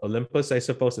 Olympus, I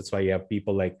suppose. That's why you have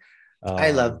people like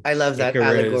I love that Icarus,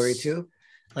 allegory too.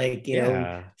 Like,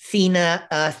 Athena,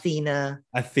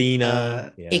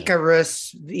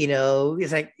 Icarus,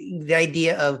 it's like the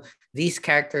idea of these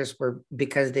characters were,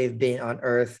 because they've been on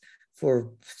Earth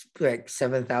for like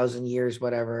 7,000 years,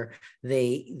 whatever,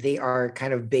 they are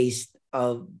kind of based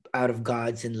out of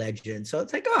gods and legends. So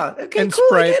it's like, oh, okay, and cool,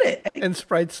 Sprite, I get it. And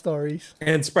Sprite stories.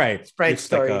 And Sprite stories.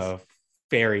 Like a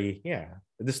fairy. Yeah.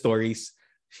 The stories,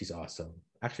 she's awesome.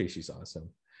 Actually, she's awesome.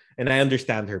 And I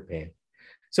understand her pain.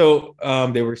 So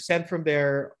they were sent from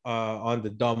there on the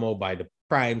Domo by the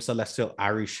Prime Celestial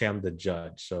Arishem, the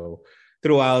judge. So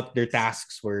throughout, their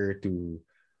tasks were to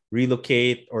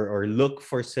relocate or look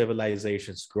for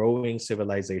civilizations, growing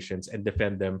civilizations, and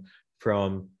defend them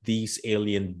from these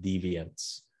alien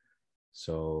deviants.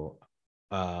 So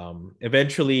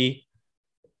eventually,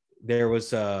 there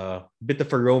was a bit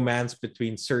of a romance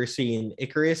between Cersei and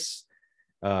Icarus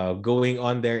going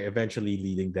on there, eventually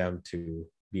leading them to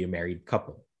be a married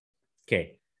couple.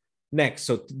 Okay. Next.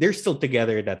 So they're still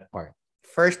together at that part.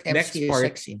 First MCU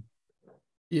sex scene.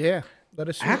 Yeah. That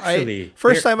is actually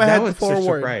first time I had to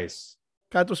forward. Surprise.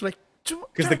 Kat was like,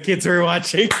 because the kids were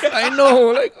watching. I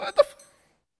know. Like, what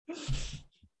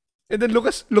the And then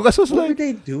Lucas was What were like,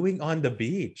 they doing on the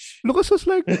beach?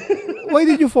 why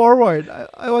did you forward?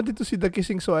 I wanted to see the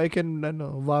kissing so I can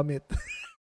vomit.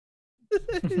 Oh,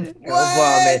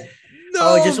 vomit.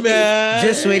 No, Oh, man.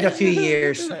 just wait a few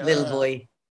years, little boy.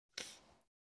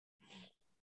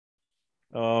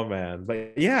 Oh man,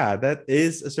 but yeah, that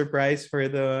is a surprise for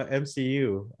the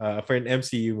MCU, for an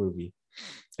MCU movie.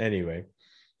 Anyway,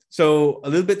 so a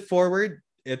little bit forward,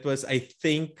 it was, I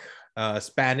think,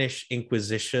 Spanish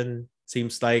Inquisition.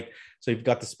 Seems like, so you've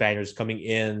got the Spaniards coming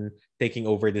in, taking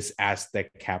over this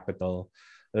Aztec capital.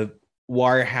 The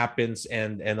war happens,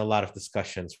 and a lot of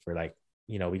discussions for like,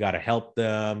 we got to help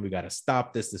them, we got to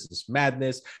stop this. This is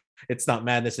madness. It's not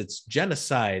madness, it's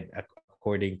genocide,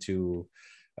 according to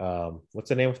what's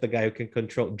the name of the guy who can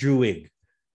control Druig,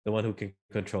 the one who can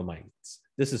control minds.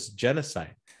 This is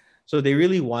genocide. So they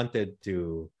really wanted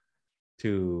to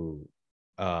do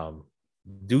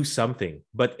something,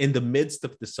 but in the midst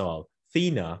of this all,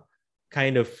 Thena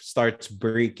kind of starts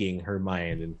breaking her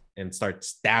mind and starts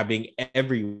stabbing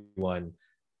everyone.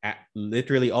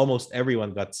 Literally, almost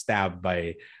everyone got stabbed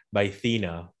by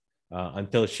Thena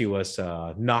until she was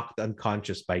knocked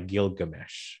unconscious by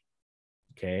Gilgamesh.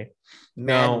 Okay.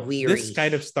 Now weary. this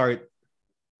kind of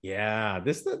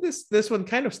this one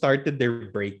kind of started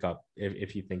their breakup,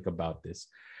 if you think about this,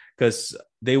 because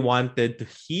they wanted to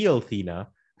heal Thena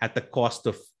at the cost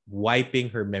of wiping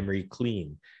her memory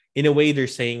clean. In a way, they're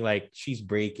saying like she's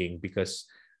breaking because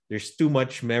there's too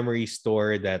much memory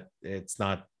stored that it's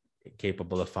not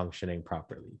capable of functioning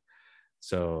properly.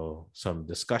 So some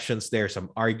discussions there, some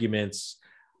arguments.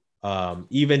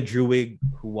 Even Druig,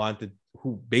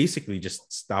 who basically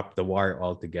just stopped the war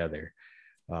altogether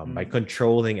by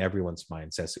controlling everyone's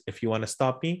mind, says, if you want to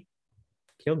stop me,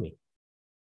 kill me.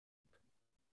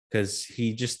 Because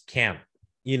he just can't.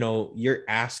 You're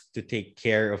asked to take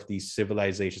care of these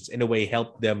civilizations, in a way,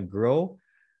 help them grow,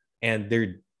 and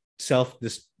they're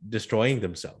self-destroying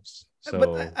themselves. So,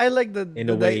 but I like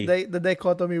in a way, the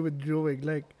dichotomy with Druig.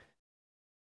 Like,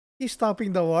 he's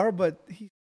stopping the war, but he's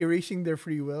erasing their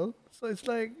free will. So it's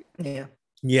like, Yeah.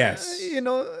 yes,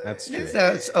 that's true.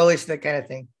 So it's always that kind of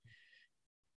thing.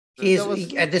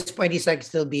 At this point, he's like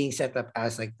still being set up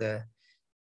as like the,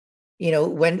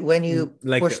 when you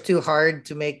Like push too hard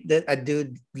to make a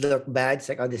dude look bad, it's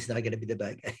like, oh, this is not gonna be the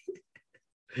bad guy.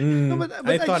 but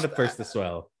I thought at first as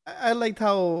well. I liked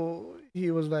how he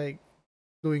was like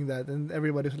doing that, and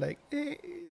everybody's like,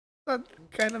 not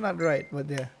kind of not right, but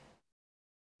yeah.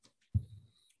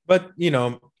 But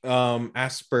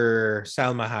as per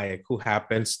Salma Hayek, who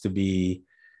happens to be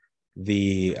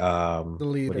the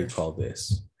leader. what do you call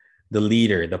this? The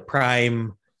leader, the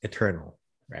prime eternal,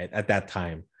 right? At that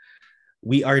time,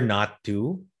 we are not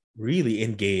to really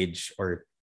engage or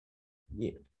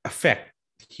affect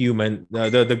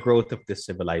the growth of this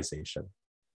civilization.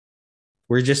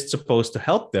 We're just supposed to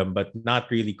help them, but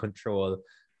not really control.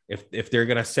 If they're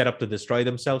gonna set up to destroy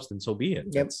themselves, then so be it.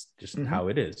 Yep. That's just how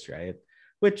it is, right?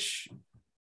 Which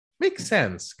makes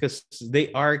sense because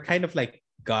they are kind of like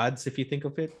gods, if you think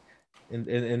of it,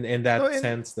 in that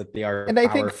sense that they are. And I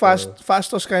think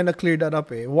Fastos kind of cleared that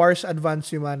up. Wars advance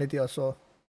humanity also,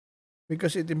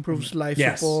 because it improves life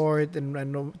support and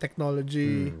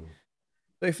technology.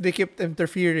 So if they kept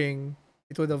interfering,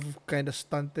 it would have kind of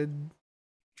stunted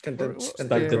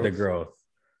the growth.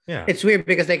 Yeah, it's weird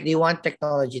because like they want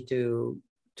technology to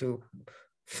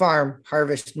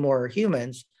harvest more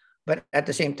humans, but at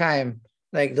the same time,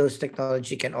 like those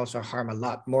technology can also harm a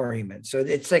lot more humans. So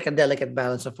it's like a delicate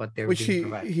balance of what they're which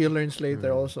he learns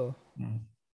later also.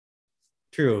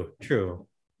 True.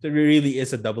 It really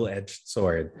is a double-edged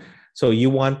sword. So you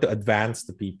want to advance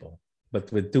the people,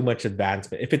 but with too much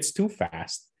advancement, if it's too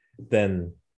fast,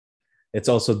 then it's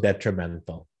also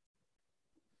detrimental.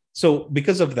 So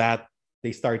because of that,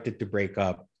 they started to break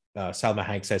up. Salma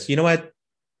Hayek says, you know what?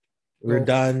 We're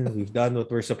done. We've done what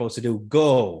we're supposed to do.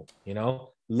 Go,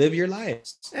 live your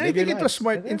lives. And I think it was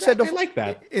smart. I like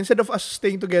that. Instead of us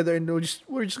staying together and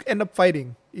we're just end up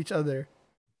fighting each other.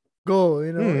 Go,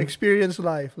 experience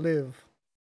life, live.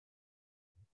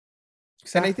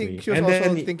 Exactly. And I think she was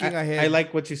also thinking ahead. I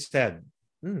like what you said.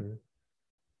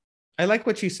 I like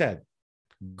what you said.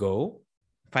 Go,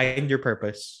 find your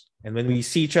purpose. And when we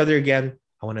see each other again,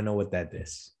 I want to know what that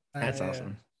is. That's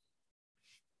awesome.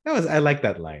 I like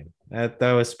that line. That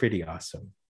was pretty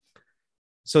awesome.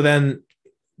 So then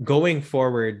going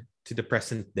forward to the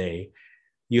present day,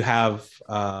 you have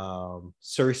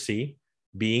Cersei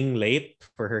being late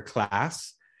for her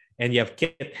class, and you have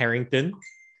Kit Harington,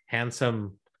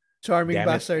 handsome, charming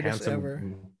bastard as ever.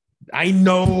 I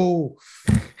know.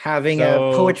 Having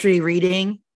a poetry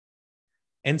reading.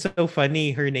 And so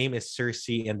funny, her name is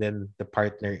Cersei, and then the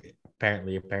partner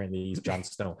apparently is Jon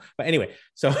Snow. But anyway,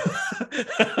 so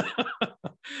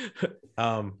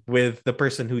with the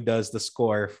person who does the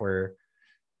score for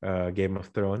Game of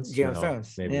Thrones. Game of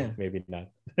Thrones. Maybe not.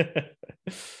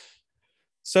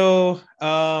 So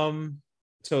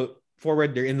so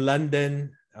forward, they're in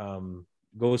London,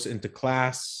 goes into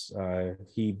class.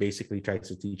 He basically tries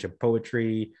to teach him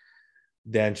poetry.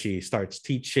 Then she starts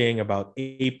teaching about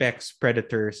apex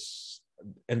predators,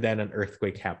 and then an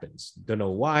earthquake happens. Don't know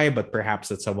why, but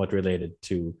perhaps it's somewhat related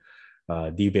to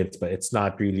deviants, but it's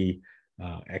not really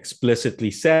explicitly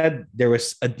said. There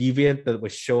was a deviant that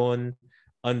was shown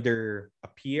under a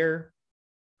pier.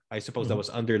 I suppose that was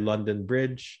under London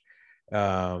Bridge,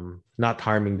 not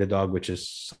harming the dog, which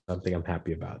is something I'm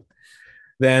happy about.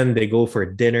 Then they go for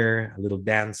dinner, a little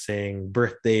dancing,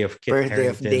 birthday of Kit Birthday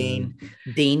of Harington,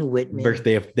 Dane Whitman.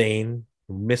 birthday of Dane,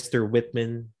 Mr.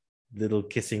 Whitman, little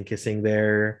kissing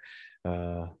there.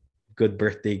 Good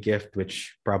birthday gift,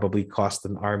 which probably cost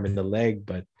an arm and a leg,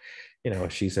 but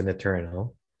she's an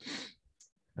eternal.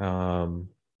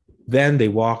 Then they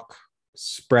walk,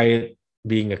 Sprite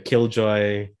being a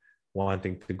killjoy,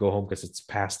 wanting to go home because it's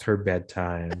past her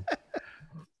bedtime.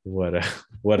 What a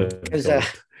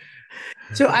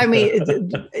So I mean,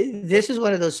 this is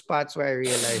one of those spots where I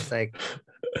realized, like,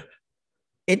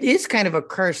 it is kind of a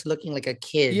curse looking like a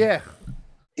kid. Yeah.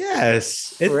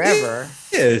 Yes. Forever.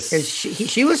 Yes.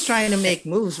 She was trying to make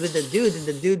moves with the dude, and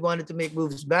the dude wanted to make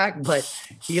moves back, but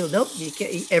nope, you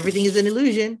can't. Everything is an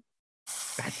illusion.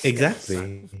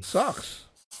 Exactly. Sucks.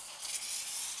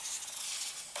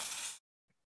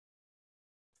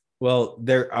 Well,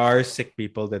 there are sick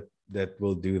people that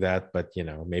will do that, but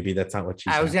maybe that's not what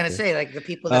she's. I was gonna say, like, the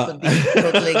people that would be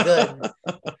totally good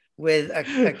with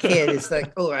a kid. It's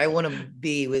like, oh, I want to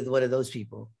be with one of those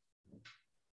people.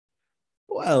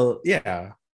 Well,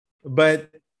 yeah,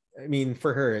 but I mean,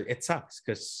 for her, it sucks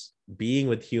because being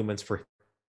with humans for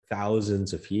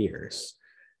thousands of years,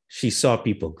 she saw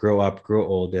people grow up, grow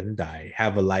old, and die,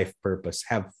 have a life purpose,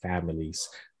 have families,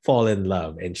 fall in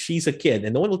love, and she's a kid,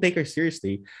 and no one will take her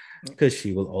seriously because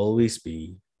she will always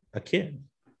be a kid.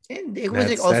 And it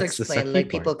was also explained, like,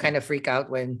 people kind of freak out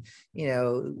when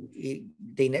a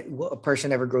person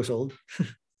never grows old.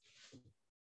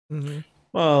 Mm-hmm.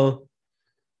 Well,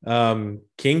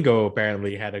 Kingo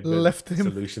apparently had a good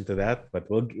solution to that, but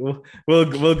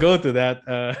we'll go to that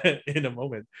in a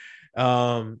moment.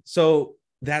 So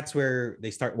that's where they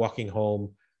start walking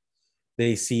home.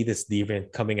 They see this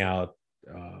deviant coming out.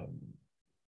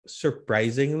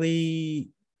 Surprisingly,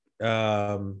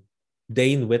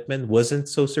 Dane Whitman wasn't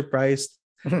so surprised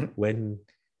when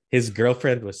his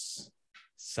girlfriend was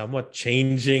somewhat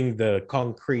changing the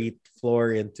concrete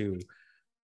floor into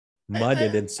mud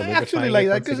and then solidifying. I actually like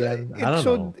that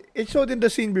because it showed in the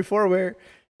scene before where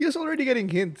he was already getting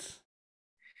hints.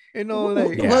 Well,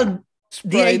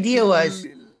 the idea was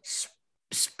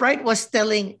Sprite was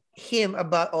telling him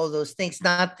about all those things,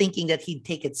 not thinking that he'd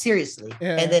take it seriously.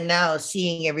 Yeah. And then now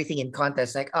seeing everything in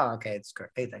context, like, oh, okay, it's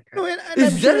correct. No, and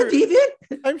is that a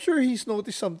deviant? I'm sure he's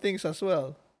noticed some things as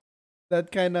well.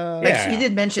 That kind of... Like he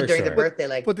did mention during the birthday,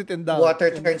 like, put it in doubt. Water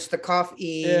turns to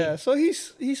coffee. Yeah, so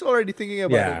he's already thinking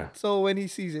about it. So when he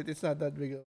sees it, it's not that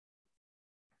big of...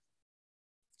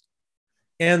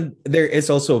 And there is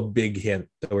also a big hint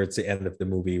towards the end of the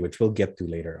movie, which we'll get to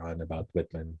later on, about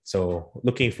Whitman. So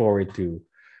looking forward to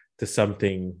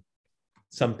something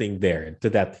there, to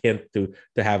that hint, to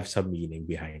have some meaning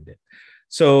behind it.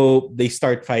 So they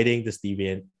start fighting this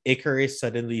deviant. Icarus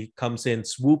suddenly comes in,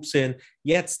 swoops in,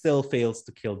 yet still fails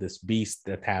to kill this beast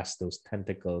that has those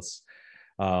tentacles.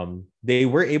 They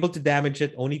were able to damage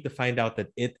it, only to find out that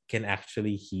it can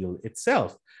actually heal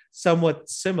itself, somewhat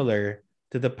similar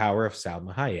to the power of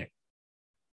Salma Hayek.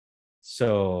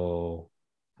 So,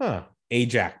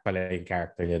 Ajax pala yung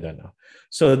character niya doon.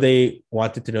 So they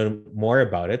wanted to know more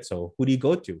about it. So who do you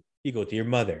go to? You go to your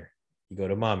mother. You go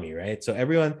to mommy, right? So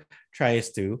everyone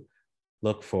tries to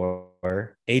look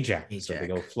for Ajax. So they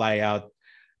go fly out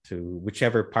to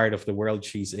whichever part of the world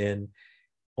she's in,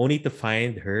 only to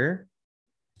find her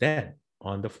dead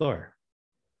on the floor.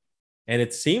 And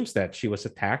it seems that she was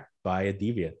attacked by a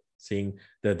deviant. Seeing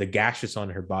the gashes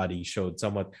on her body showed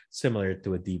somewhat similar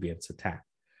to a deviant's attack.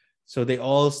 So they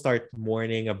all start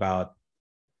mourning about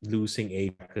losing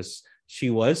Ajax because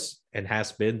she was and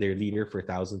has been their leader for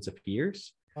thousands of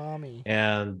years. Mommy.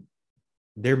 And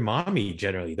their mommy,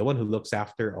 generally, the one who looks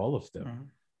after all of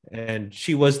them. And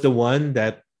she was the one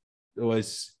that who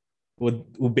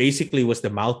basically was the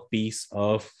mouthpiece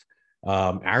of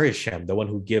Arishem, the one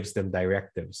who gives them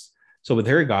directives. So with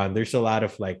her gone, there's a lot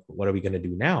of like, what are we going to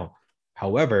do now?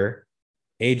 However,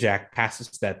 Ajax passes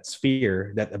that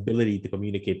sphere, that ability to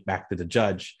communicate back to the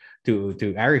judge, to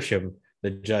Arishem,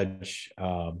 the judge,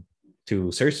 to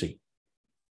Cersei.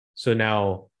 So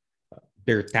now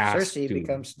they're tasked Cersei to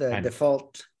becomes the kind of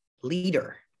default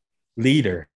leader.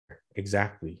 leader.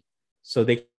 Exactly. So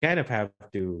they kind of have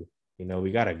to,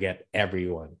 we got to get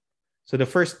everyone. So the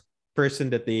first person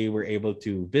that they were able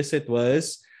to visit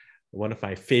was one of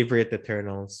my favorite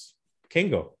Eternals,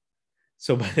 Kingo.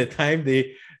 So by the time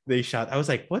they shot, I was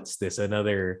like, what's this?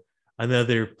 Another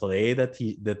play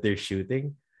that they're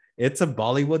shooting? It's a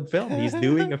Bollywood film. He's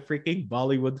doing a freaking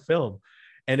Bollywood film.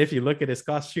 And if you look at his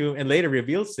costume and later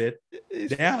reveals it,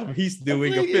 damn, he's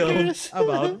doing a film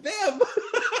about them.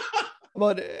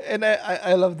 And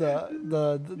I love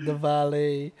the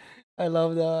valet. I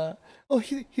love the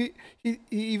he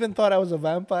even thought I was a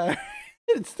vampire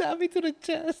and stabbed me to the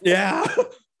chest. Yeah.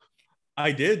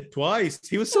 I did twice.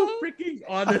 He was so freaking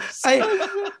honest.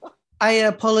 I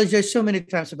apologize so many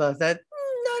times about that.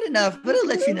 Not enough, but I'll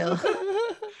let you know.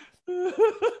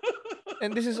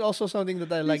 And this is also something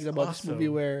that I liked about this movie,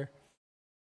 where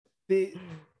they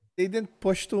didn't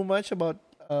push too much about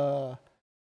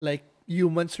like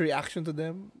humans' reaction to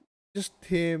them. Just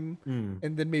him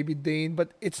and then maybe Dane,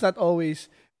 but it's not always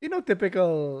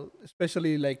typical,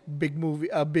 especially like big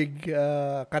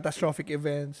catastrophic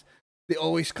events. They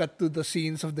always cut to the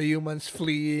scenes of the humans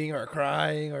fleeing or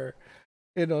crying or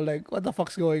like what the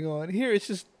fuck's going on. Here it's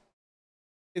just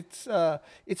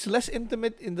it's less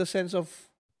intimate in the sense of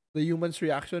the humans'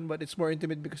 reaction, but it's more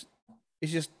intimate because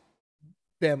it's just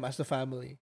them as the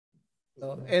family.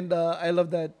 And I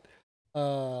love that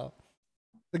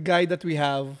the guy that we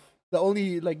have, the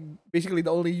only basically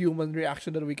the only human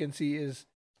reaction that we can see is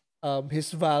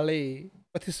his valet,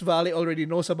 but his valet already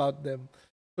knows about them,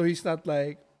 so he's not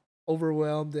like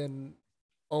overwhelmed and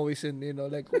always in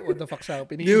like what the fuck's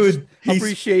happening. Dude, he's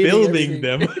appreciating filming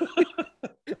everything. them.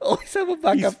 Always have a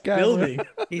backup camera. Filming.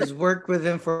 He's worked with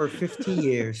them for 50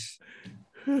 years.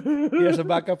 He has a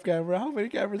backup camera. How many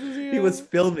cameras does he have? He was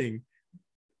filming.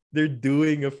 They're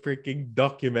doing a freaking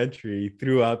documentary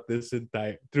throughout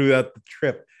the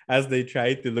trip as they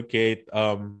try to locate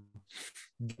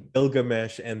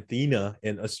Gilgamesh and Thena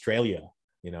in Australia.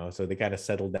 So they kind of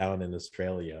settled down in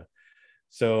Australia.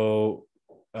 So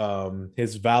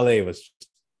his valet was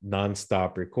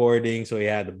nonstop recording. So he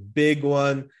had a big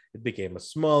one. It became a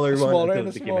smaller one until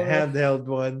it became a handheld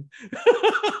one.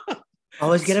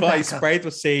 Always get a backup. Sprite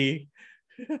was saying,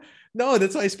 no,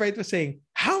 that's why Sprite was saying,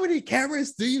 how many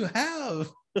cameras do you have?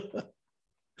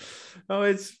 Oh,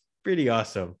 it's pretty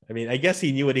awesome. I mean, I guess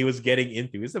he knew what he was getting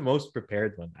into. He's the most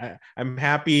prepared one. I'm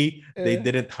happy they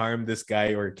didn't harm this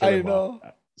guy or kill him off.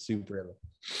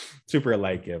 Super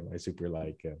like him. I super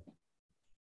like him.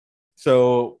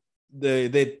 So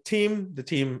the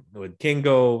team with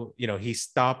Kingo, he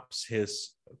stops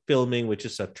his filming, which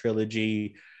is a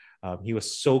trilogy. He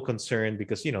was so concerned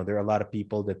because there are a lot of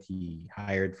people that he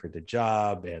hired for the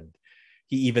job, and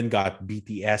he even got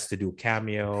BTS to do a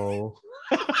cameo.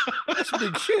 That's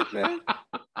big shit, man.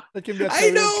 That can be I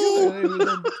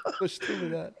know. Push through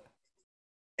with that.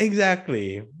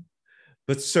 Exactly.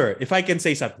 But sir, if I can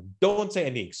say something, don't say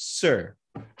anything, sir.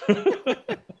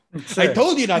 I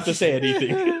told you not to say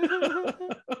anything.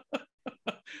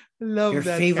 Love your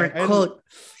that favorite quote,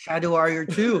 Shadow Warrior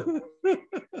 2.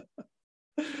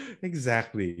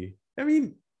 Exactly. I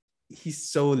mean, he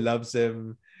so loves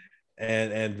him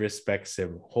and respects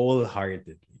him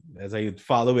wholeheartedly, as I would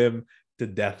follow him to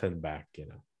death and back.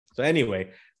 So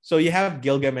anyway, so you have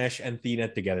Gilgamesh and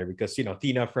Thena together because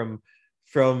Thena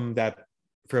from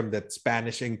that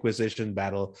Spanish Inquisition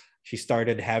battle, she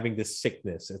started having this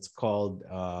sickness. It's called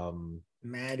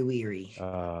Mad Weary.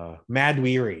 Mad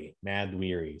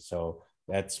Weary. So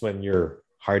that's when your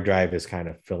hard drive is kind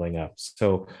of filling up.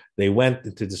 So they went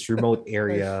into this remote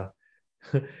area,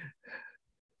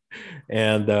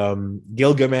 and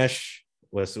Gilgamesh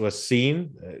was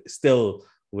seen still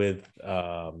with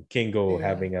Kingo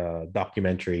having a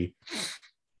documentary.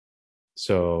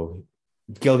 So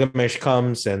Gilgamesh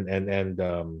comes and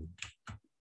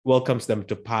welcomes them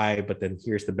to pie, but then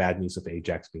here's the bad news of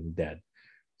Ajax being dead.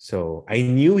 So I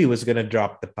knew he was gonna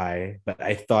drop the pie, but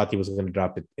I thought he was gonna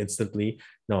drop it instantly.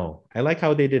 No, I like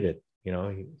how they did it. He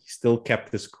still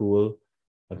kept this cool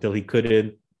until he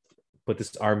couldn't, put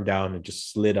his arm down and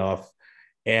just slid off,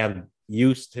 and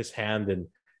used his hand and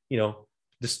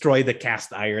destroy the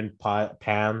cast iron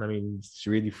pan. I mean, it's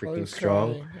really freaking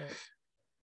strong. Crying.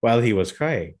 While he was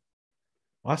crying.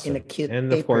 Awesome. In a cute and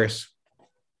apron. Of course,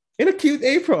 in a cute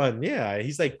apron. Yeah,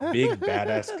 he's like big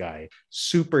badass guy,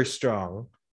 super strong,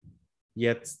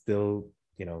 yet still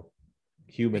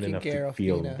human Taking enough care to of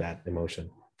feel Tina. that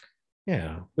emotion.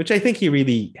 Yeah, which I think he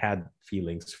really had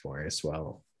feelings for as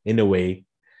well. In a way,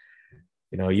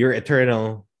 you're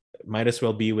eternal. Might as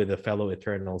well be with a fellow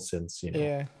eternal since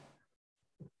Yeah.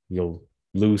 you'll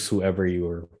lose whoever you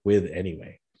were with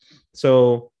anyway.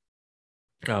 So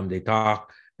they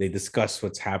talk, they discuss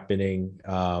what's happening.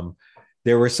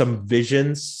 There were some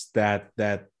visions that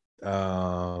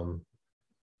Cersei.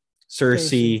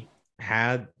 Cersei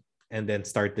had, and then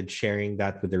started sharing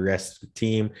that with the rest of the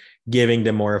team, giving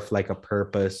them more of like a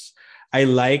purpose. I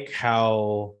like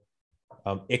how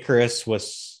Icarus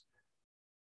was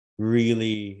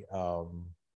really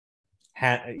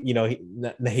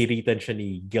nahiritan siya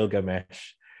ni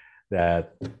Gilgamesh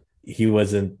that he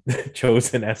wasn't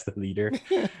chosen as the leader.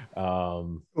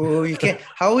 Oh, you can't.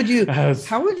 How would you? was-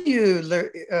 How would you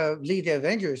lead the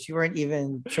Avengers? You weren't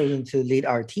even chosen to lead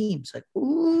our teams. Like,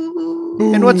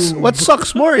 ooh. And what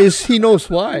sucks more is he knows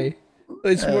why.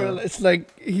 It's more. Oh. It's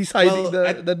like he's hiding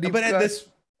well, the deep but at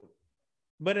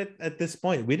cut. this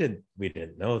point, we didn't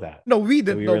know that. No, we So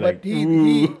didn't we know, were but like, he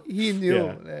 "Ooh." he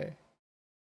knew. Yeah.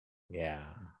 Yeah.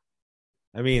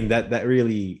 I mean, that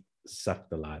really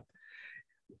sucked a lot.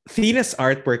 Thena's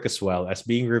artwork as well as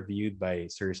being reviewed by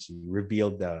Cersei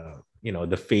revealed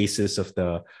the faces of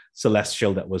the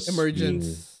celestial that was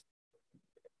Emergence.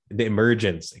 the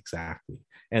emergence exactly,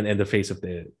 and the face of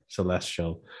the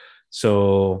celestial.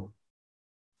 So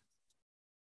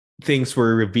things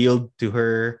were revealed to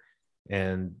her,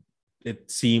 and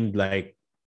it seemed like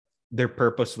their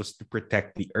purpose was to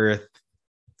protect the earth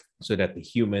so that the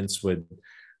humans would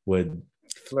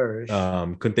Flourish.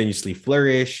 continuously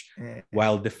flourish Yeah.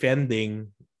 while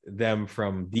defending them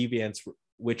from deviants,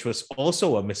 which was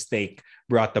also a mistake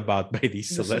brought about by these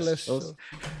The celestials. celestial.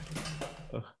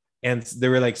 And they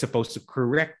were like supposed to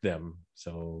correct them.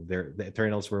 So the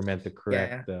Eternals were meant to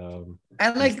correct. I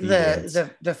like these deviants.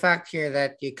 the fact here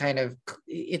that it kind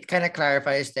of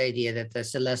clarifies the idea that the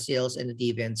Celestials and the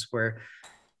Deviants were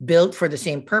built for the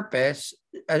same purpose.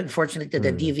 Unfortunately,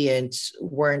 the Deviants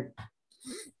weren't.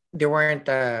 They weren't.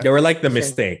 They were like the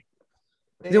mistake.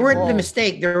 They weren't the evolved.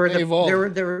 mistake. They were They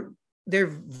evolved. they're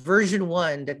version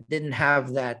 1 that didn't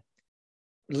have that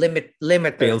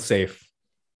limiter. Fail safe.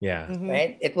 Yeah. Mhm.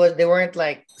 Right, they weren't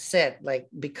like set, like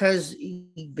because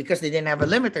they didn't have a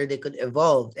limiter, they could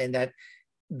evolve, and that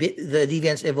the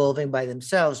deviants evolving by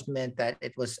themselves meant that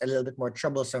it was a little bit more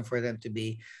troublesome for them to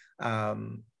be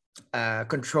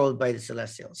controlled by the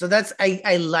celestial. So that's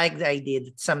I like the idea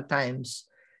that sometimes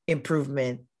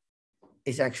improvement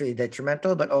is actually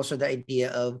detrimental, but also the idea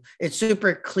of it's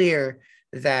super clear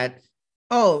that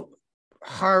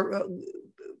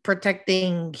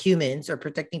protecting humans or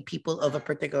protecting people of a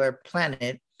particular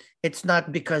planet, it's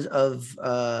not because of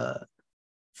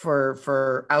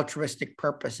for altruistic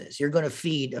purposes. You're going to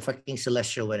feed a fucking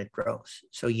celestial when it grows,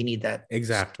 so you need that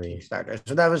Exactly. starter.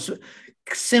 So that was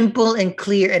simple and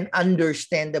clear and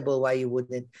understandable why you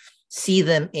wouldn't see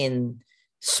them in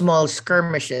small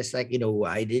skirmishes, like,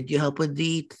 why did you help with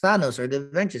the Thanos or the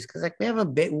Avengers? Because like we have a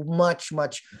bit much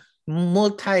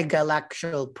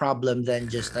multi-galactical problem than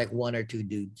just like one or two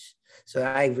dudes. So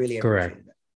I really Correct. appreciate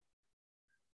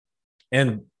that.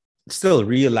 And still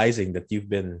realizing that you've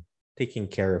been taking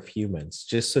care of humans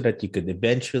just so that you could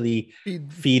eventually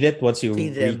feed it once you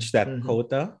Feed them. reach that Mhm.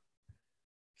 quota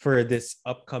for this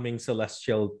upcoming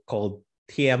celestial called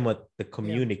Tiamat the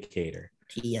Communicator.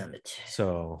 Tiamat.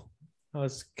 So that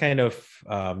was kind of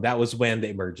that was when the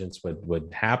emergence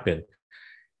would happen.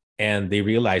 And they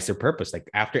realize their purpose. Like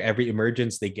after every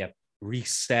emergence, they get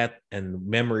reset and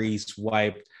memories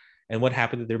wiped. And what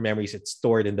happened to their memories? It's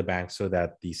stored in the bank so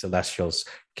that the Celestials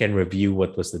can review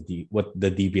what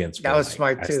the deviants. That was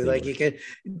smart too. Like you could,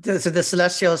 so the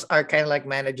Celestials are kind of like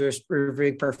managers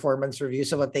reviewing performance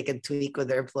reviews of what they can tweak with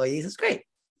their employees. It's great.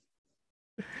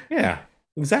 Yeah,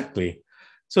 exactly.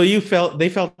 So they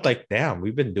felt like, damn,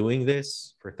 we've been doing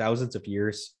this for thousands of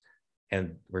years,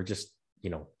 and we're just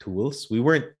tools. We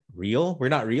weren't real. We're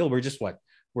not real. We're just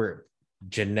we're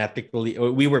genetically,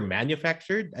 or we were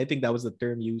manufactured. I think that was the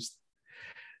term used.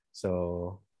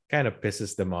 So kind of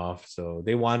pisses them off. So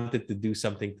they wanted to do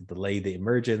something to delay the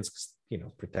emergence,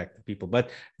 protect the people, but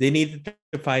they needed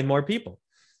to find more people.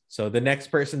 So the next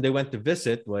person they went to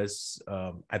visit was,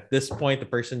 at this point, the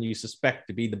person you suspect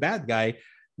to be the bad guy.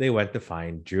 They went to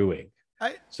find Druig.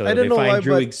 I They don't know why, find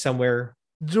Druig but somewhere.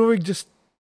 Druig just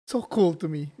so cool to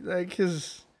me. Like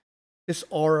his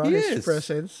aura, He his is.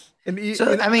 presence, and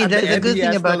I mean, the end, good he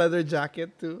thing has about the leather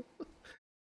jacket too.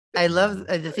 I love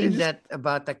the thing just- that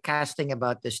about the casting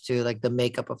about this too, like the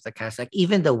makeup of the cast. Like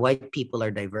even the white people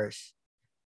are diverse,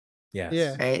 Yes.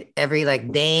 Yeah. right? Every like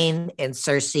Dane and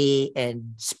Cersei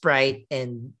and Sprite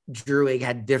and Druig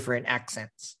had different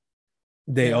accents.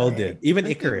 They all did. Even I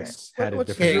think, Icarus had a what's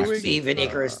different Yeah, Druid? accent. even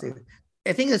Icarus too.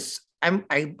 I think it's I'm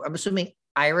assuming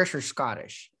Irish or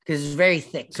Scottish because it's very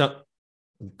thick, So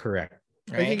correct.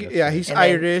 I right? think That's yeah, right. he's And then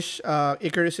Irish.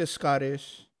 Icarus is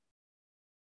Scottish.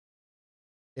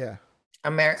 Yeah. I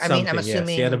mean, I'm Something, yes.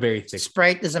 He had a assuming very thick.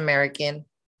 Sprite is American,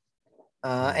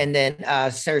 Mm. and then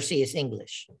Cersei is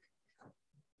English.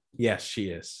 Yes, she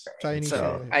is. Chinese.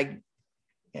 So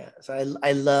Yeah.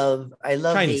 I love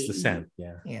Chinese the descent.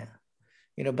 Yeah. yeah,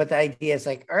 but the idea is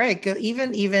like, all right,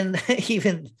 even even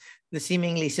the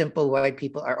seemingly simple white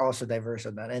people are also diverse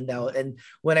on that. And now, and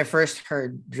when I first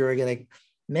heard Jurgen, like,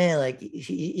 man, like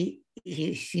he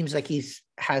seems like he's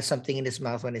has something in his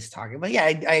mouth when he's talking. But yeah,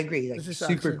 I agree. Like This is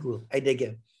super accent. cool. I dig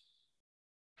him.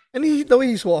 And the way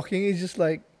he's walking, he's just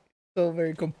like so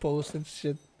very composed and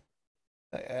shit.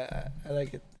 I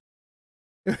like it.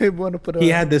 I want to put He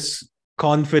had this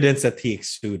confidence that he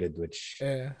exuded,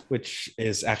 yeah. which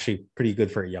is actually pretty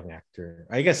good for a young actor.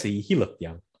 I guess he looked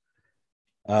young.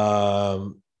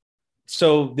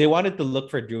 So they wanted to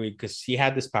look for Druid because he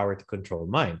had this power to control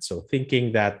minds. So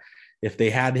thinking that if they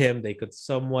had him, they could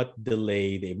somewhat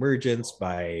delay the emergence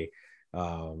by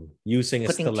using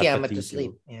his Putting Tiamat telepathy to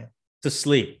sleep. Yeah. to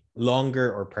sleep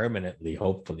longer or permanently,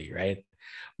 hopefully, right?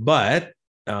 But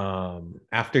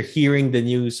after hearing the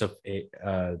news of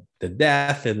the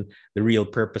death and the real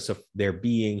purpose of their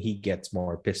being, he gets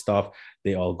more pissed off.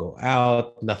 They all go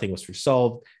out. Nothing was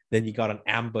resolved. Then you got an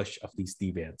ambush of these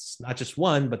deviants. Not just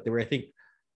one, but there were, I think,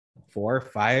 4 or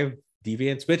 5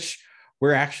 deviants, which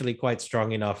were actually quite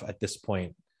strong enough at this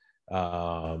point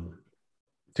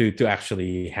to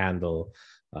actually handle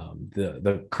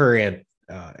the current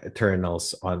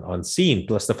Eternals on scene.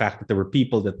 Plus the fact that there were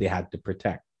people that they had to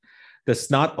protect.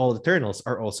 Because not all Eternals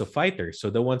are also fighters.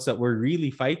 So the ones that were really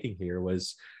fighting here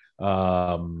was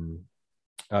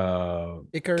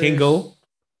Icarus, Kingo,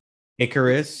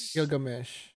 Icarus,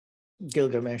 Gilgamesh.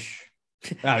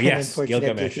 Oh And yes, unfortunately,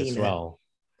 Gilgamesh as Athena. well.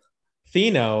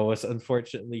 Athena was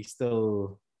unfortunately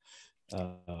still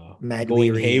Mad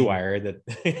going weary. haywire. That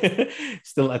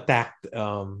still attacked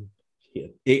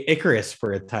Icarus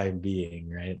for a time being,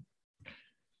 right?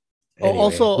 Anyway,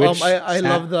 Also, which I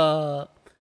love the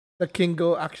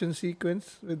Kingo action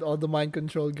sequence with all the mind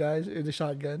control guys with the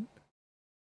shotgun.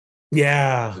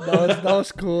 yeah. That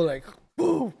was cool. Like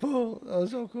boom, boom. That was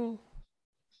so cool.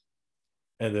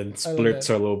 And then I love splurts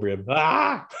that. all over him.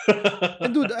 Ah!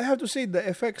 And dude, I have to say the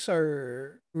effects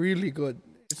are really good.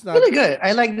 It's not Really good.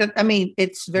 I like that. I mean,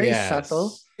 it's very Yes.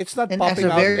 subtle it's not and has popping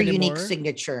a out very anymore. unique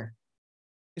signature.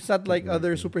 It's not like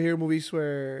other Mhm. superhero movies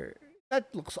where that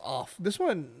looks off. This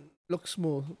one looks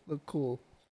smooth, look cool.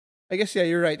 I guess yeah,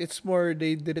 you're right. It's more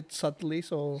they did it subtly,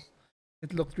 so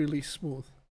it looked really smooth.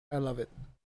 I love it.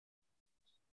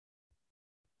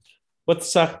 What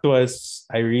sucked was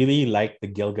I really liked the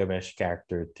Gilgamesh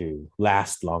character to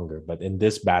last longer, but in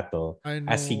this battle, I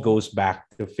as he know. goes back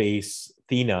to face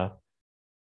Athena,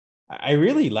 I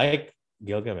really like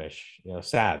Gilgamesh.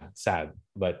 Sad.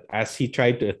 But as he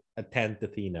tried to attend to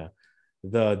Athena,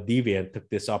 the deviant took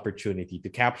this opportunity to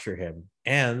capture him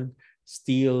and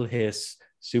steal his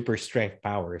super strength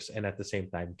powers, and at the same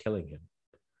time killing him.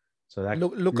 So that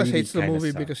Lucas really hates the kinda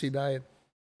movie sucks. because he died.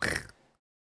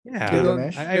 Yeah, They don't.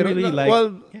 Gilgamesh? I They don't. really like.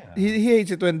 Well, Yeah. he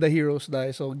hates it when the heroes die.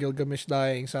 So Gilgamesh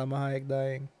dying, Salma Hayek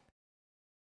dying.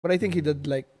 But I think he did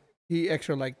like he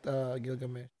extra liked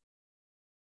Gilgamesh.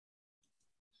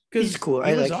 He's cool.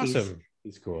 He I was like awesome.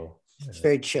 He's cool. It's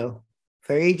very chill.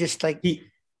 Very just like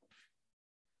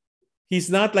He's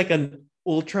not like an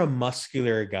ultra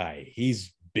muscular guy.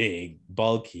 He's big,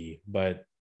 bulky, but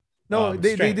No,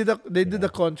 they strength, did the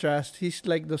contrast. He's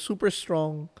like the super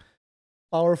strong,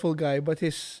 powerful guy, but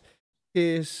his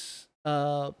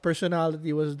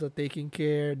personality was the taking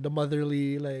care, the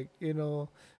motherly, like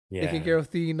taking care yeah. of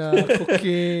Tina,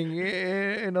 cooking,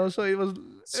 so it was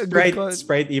a good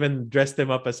Sprite even dressed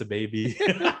him up as a baby.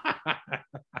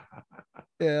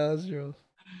 Yeah, that's true.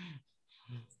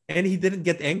 And he didn't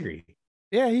get angry.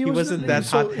 Yeah, He wasn't that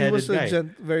he was hot-headed a guy.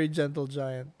 very gentle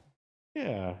giant.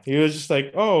 Yeah. He was just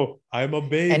like, "Oh, I'm a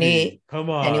baby. Come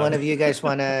any one on." of you guys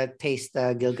want to taste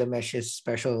Gilgamesh's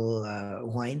special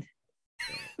wine?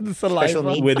 The Special saliva.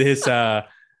 meat? With his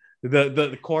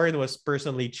the corn was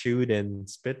personally chewed and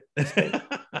spit.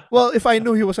 Well, if I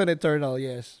knew he was an eternal,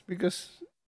 yes, because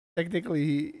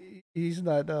technically he's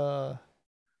not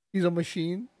he's a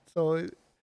machine, so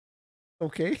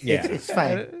okay. Yeah. It's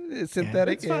fine. It's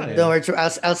synthetic. it's fine. Don't worry.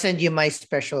 I'll send you my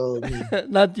special meat.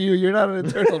 Not you. You're not an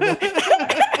eternal. Bro.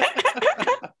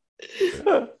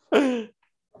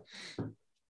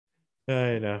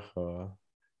 I know.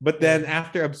 But then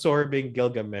after absorbing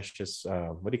Gilgamesh's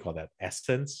what do you call that?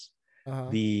 Essence,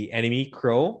 the enemy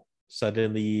crow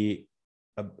suddenly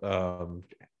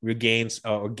regains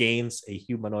or gains a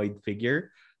humanoid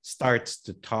figure, starts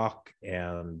to talk,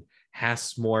 and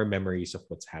has more memories of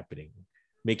what's happening,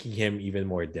 making him even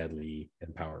more deadly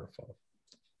and powerful.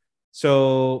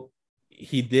 So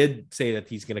he did say that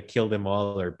he's going to kill them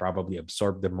all or probably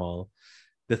absorb them all.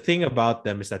 The thing about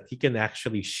them is that he can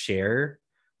actually share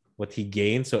what he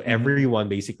gains. So everyone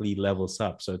basically levels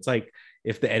up. So it's like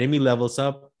if the enemy levels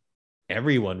up,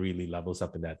 everyone really levels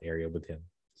up in that area with him.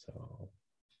 So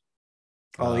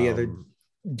all the other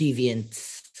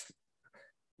deviants.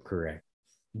 Correct.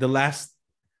 The last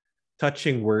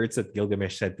touching words that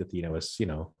Gilgamesh said to Tina was,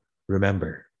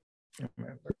 remember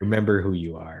who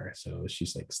you are. So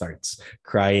she's like starts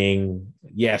crying.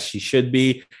 Yes, she should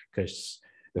be, because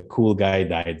the cool guy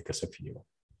died because of you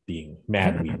being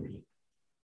mad weary.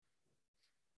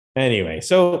 Anyway,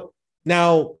 so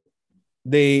now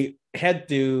they had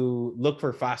to look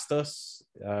for Fastos.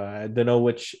 I don't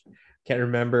know can't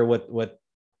remember what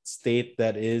state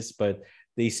that is, but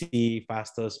they see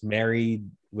Fastos married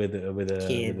with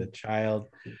a child.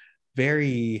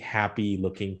 Very happy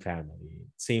looking family.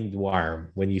 It seemed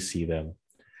warm when you see them.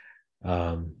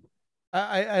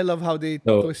 I love how they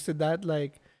twisted that.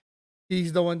 Like,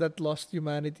 he's the one that lost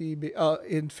humanity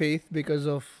in faith because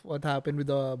of what happened with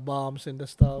the bombs and the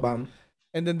stuff.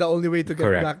 And then the only way to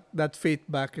get back that faith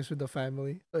back is with the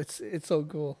family. It's so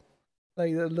cool.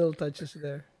 Like the little touches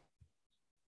there.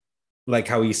 Like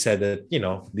how he said that,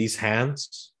 these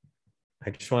hands, I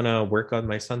just want to work on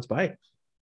my son's bike.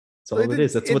 That's all it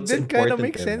is. That's what's important. It kind of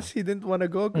makes sense. He didn't want to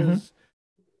go because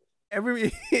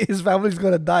his family's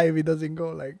gonna die if he doesn't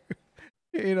go. Like,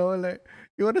 like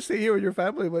you want to stay here with your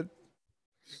family, but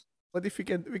if we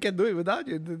can do it without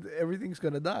you, then everything's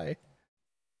gonna die.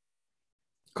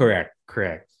 Correct.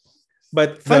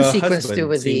 But fun sequence too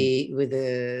with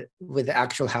the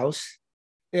actual house.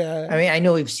 Yeah, I mean, I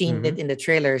know we've seen it in the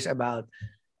trailers about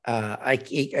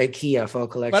IKEA fall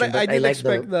collection, but I didn't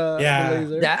expect the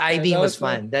laser. The I-beam was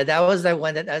fun. That was the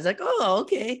one that I was like, oh,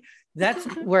 okay. That's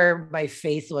where my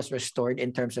faith was restored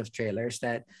in terms of trailers.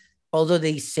 That although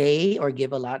they say or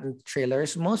give a lot in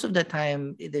trailers, most of the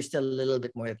time there's still a little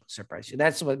bit more that will surprise you.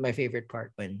 That's what my favorite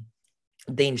part when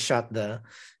Dane shot the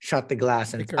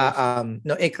glass and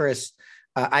Icarus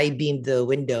I-beamed the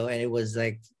window and it was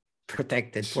like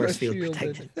protected, force field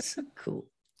protected. Cool.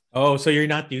 Oh, so you're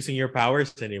not using your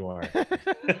powers anymore.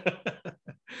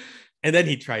 And then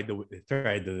he tried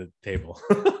the table.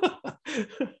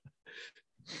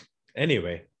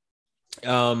 Anyway,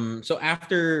 so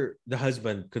after the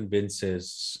husband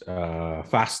convinces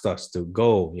Fastos to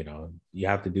go, you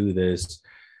have to do this.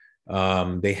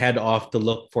 They head off to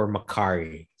look for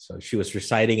Makkari. So she was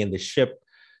residing in the ship.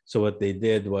 So what they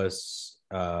did was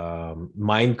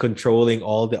mind controlling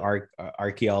all the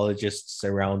archaeologists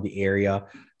around the area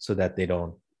so that they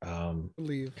don't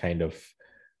leave. Kind of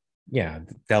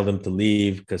tell them to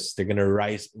leave because they're gonna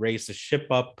raise the ship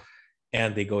up,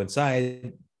 and they go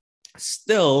inside.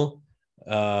 Still,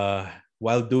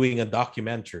 while doing a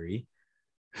documentary,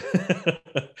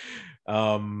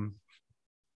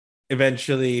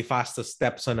 eventually Fastos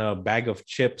steps on a bag of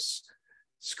chips,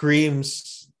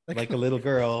 screams like a little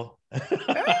girl.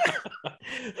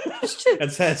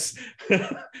 And says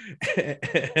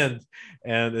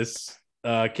and this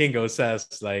Kingo says,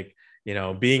 like,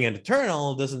 being an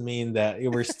eternal doesn't mean that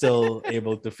we're still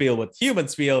able to feel what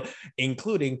humans feel,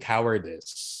 including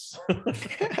cowardice.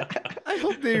 I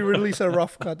hope they release a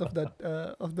rough cut of that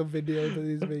of the video that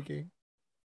he's making.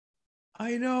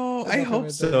 I know. I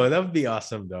hope so. That would be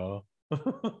awesome though.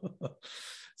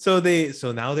 So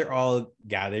now they're all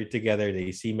gathered together.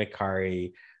 They see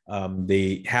Makkari.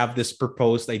 They have this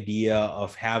proposed idea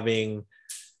of having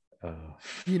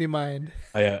Unimind.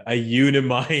 A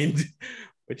Unimind,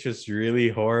 which is really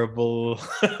horrible.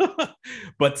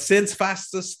 But since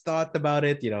Fastos thought about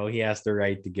it, he has the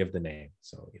right to give the name.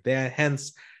 So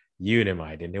hence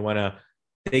Unimind. And they want to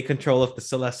take control of the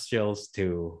Celestials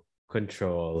to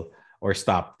control or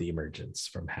stop the emergence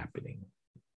from happening.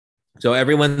 So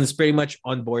everyone's pretty much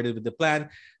on board with the plan.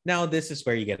 Now this is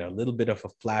where you get a little bit of a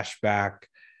flashback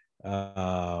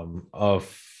of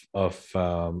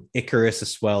Icarus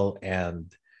as well,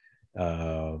 and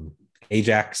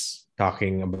Ajax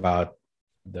talking about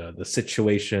the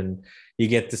situation. You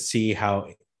get to see how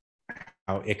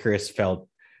Icarus felt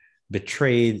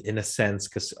betrayed in a sense,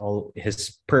 because all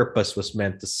his purpose was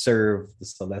meant to serve the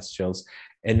Celestials,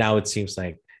 and now it seems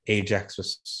like Ajax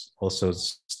was also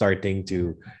starting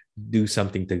to do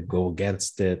something to go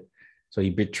against it. So he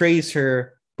betrays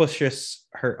her, pushes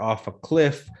her off a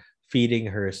cliff, feeding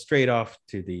her straight off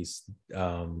to these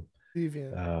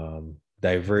Deviant. The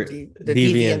deviants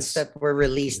deviants. that were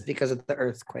released because of the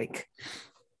earthquake.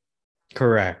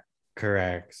 Correct.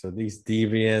 So these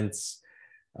deviants,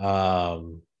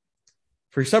 um,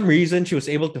 for some reason, she was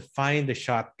able to find the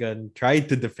shotgun, tried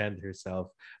to defend herself,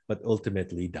 but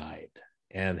ultimately died.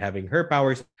 And having her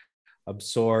powers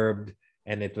absorbed,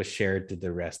 and it was shared to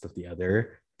the rest of the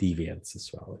other deviants as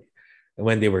well. And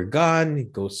when they were gone,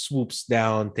 Ghost swoops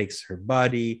down, takes her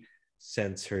body,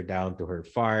 sends her down to her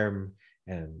farm,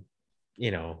 and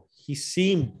he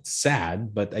seemed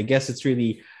sad, but I guess it's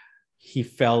really he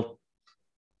felt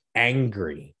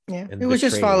angry. Yeah, and it was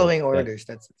just betrayed following that- orders.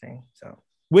 That's the thing. So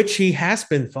which he has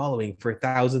been following for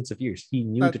thousands of years. He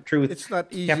knew Not- the truth, It's not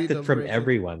easy kept to it from break it.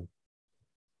 everyone.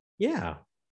 Yeah,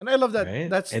 And I love that. right.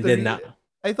 That's and the. then not,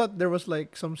 I thought there was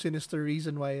like some sinister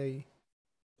reason why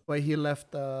he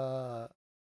left Cersei.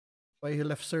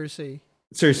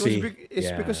 Cersei.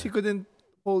 It's because he couldn't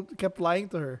kept lying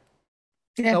to her.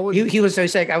 yeah, That would- he was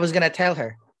always like, I was gonna tell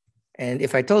her, and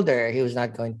if I told her, she was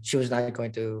not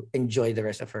going to enjoy the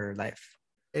rest of her life.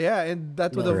 Yeah, and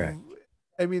that would have. Correct.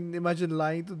 I mean, imagine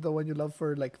lying to the one you love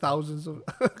for like thousands of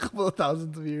a couple of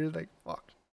thousands of years. Like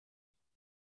fuck.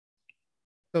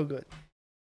 So good.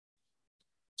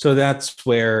 So that's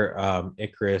where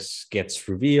Icarus gets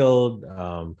revealed.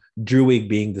 Druig,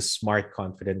 being the smart,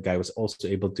 confident guy, was also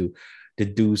able to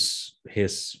deduce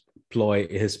his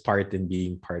part in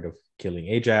being part of killing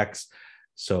Ajax.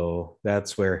 So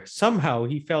that's where somehow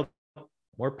he felt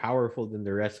more powerful than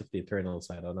the rest of the Eternals.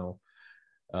 I don't know.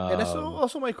 And that's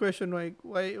also my question. Like,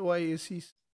 why is he?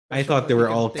 I special thought that they he were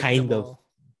can all take kind them of. all?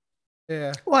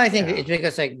 Yeah. Well, I think Yeah. it's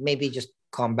because like maybe just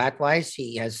combat wise,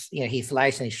 he has he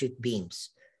flies and he shoots beams,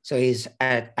 so he's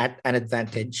at an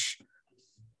advantage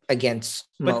against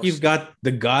But most. you've got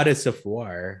the goddess of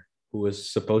war, who was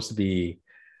supposed to be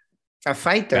A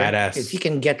fighter badass. if he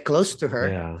can get close to her.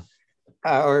 Yeah.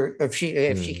 Or if she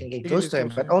can get He can close get to him,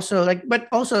 close but to him.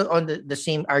 also on the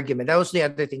same argument, that was the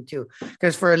other thing too,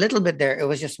 because for a little bit there it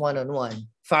was just one-on-one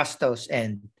Fastos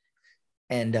and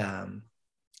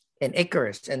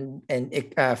Icarus, and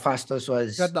Fastos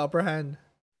Got the upper hand.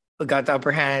 got the upper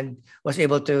hand, was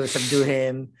able to subdue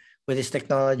him with his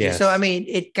technology. Yes. So I mean,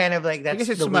 it kind of like I that's guess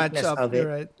it's the match weakness up. of You're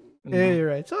it. right. Mhm. Yeah, you're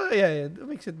right. So yeah, that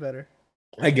makes it better.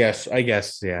 I guess,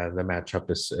 yeah, the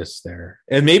matchup is there.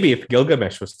 And maybe if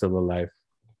Gilgamesh was still alive,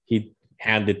 he'd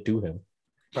hand it to him.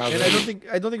 Probably. And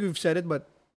I don't think we've said it, but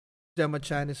Gemma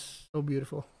Chan is so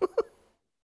beautiful.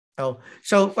 Oh,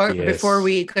 so before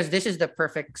Yes. because this is the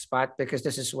perfect spot, because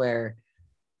this is where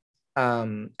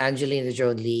Angelina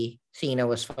Jolie Cena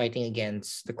was fighting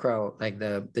against the Crow, like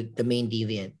the main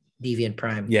deviant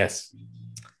Prime. Yes.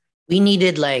 We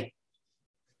needed like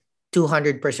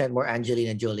 200% more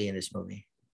Angelina Jolie in this movie.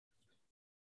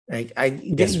 Like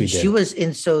Yes, we she did. was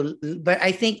in so, but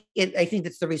I think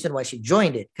that's the reason why she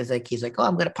joined it, because like he's like, oh,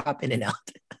 I'm gonna pop in and out.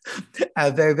 I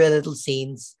have very little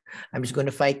scenes. I'm just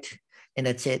gonna fight and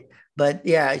that's it. But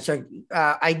yeah, so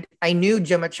I knew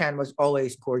Gemma Chan was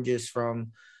always gorgeous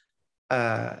from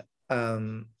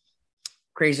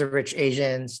Crazy Rich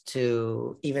Asians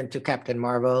to even to Captain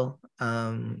Marvel.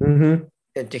 Mm-hmm.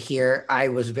 And to hear, I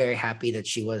was very happy that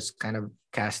she was kind of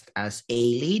cast as a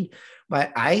lead,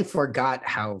 but I forgot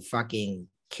how fucking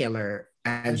killer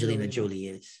Angelina Jolie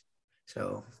is.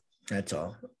 So that's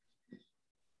all.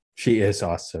 She is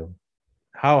awesome.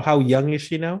 How young is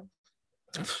she now?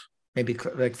 Maybe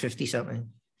like 50 something.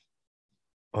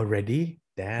 Already?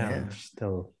 Damn. Yeah.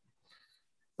 Still.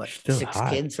 What, Still 6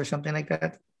 hot. kids or something like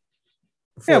that?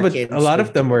 Yeah, 4 but kids a lot with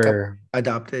of them a couple were.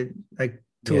 adopted, like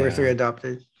 2 or Yeah. 3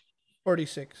 adopted.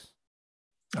 46.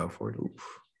 Oh, 40.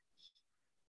 Oof.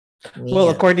 Well,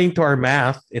 Yeah. according to our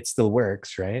math, it still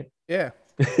works, right? Yeah.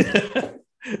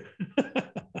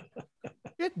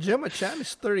 Yeah, Gemma Chan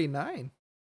is 39.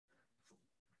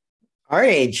 Our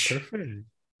age. Perfect.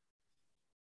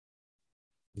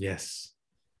 Yes.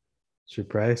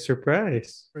 Surprise,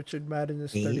 surprise. Richard Madden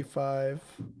is Me. 35.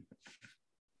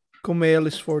 Kumail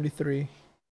is 43.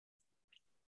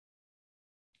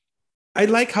 I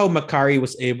like how Makari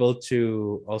was able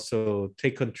to also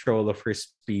take control of her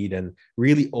speed and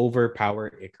really overpower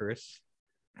Icarus.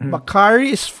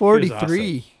 Bakari is She was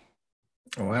 43.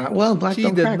 Wow. Well, Black She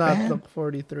don't did crack, not man. look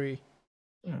 43.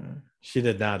 Mm. She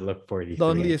did not look 43.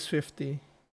 Donley is 50.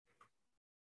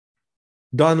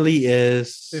 Donley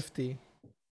is 50.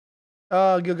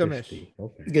 Gilgamesh. 50.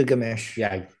 Okay. Gilgamesh.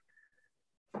 Yeah.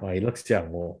 Well, he looks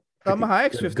young. Well, Salma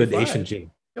Hayek's good 55. Asian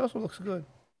gene. She also looks good.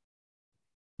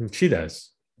 She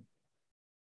does.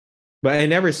 But I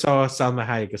never saw Salma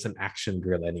Hayek as an action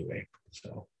girl anyway.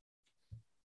 So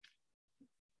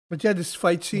But yeah, this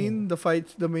fight scene,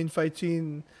 the main fight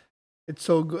scene It's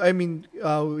so good. I mean,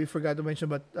 we forgot to mention,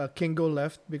 but Kingo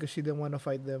left because she didn't want to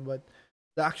fight them. But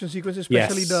the action sequence,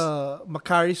 especially Yes, the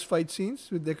Makari's fight scenes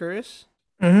with Icarus,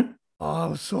 Mhm.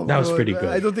 oh, so that was good. pretty I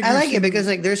good. don't think I we've like it seen. because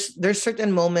like there's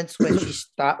certain moments when she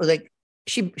stop like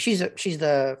she's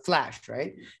the Flash,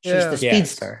 right? She's the Yeah,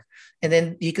 Yes. speedster. And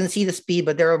then you can see the speed,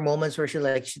 but there are moments where she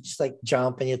just like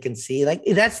jump and you can see like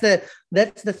that's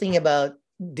the thing about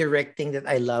directing that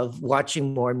I love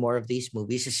watching more and more of these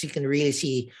movies is you can really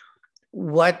see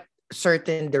what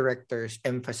certain directors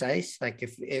emphasize. Like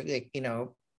if like,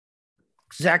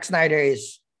 Zack Snyder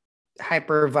is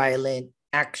hyper violent,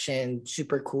 action,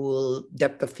 super cool,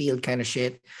 depth of field kind of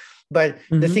shit. But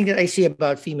the Mhm. thing that I see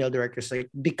about female directors, like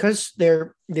because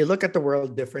they look at the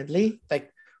world differently,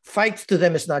 like fights to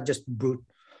them is not just brute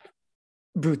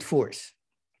force.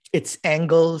 It's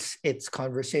angles, it's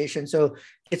conversation. So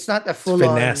it's not a It's full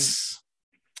on finesse.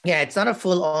 yeah, it's not a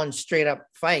full on straight up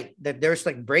fight. That there's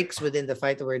like breaks within the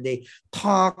fight where they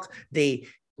talk, they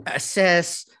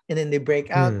assess, and then they break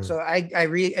out. Hmm. So I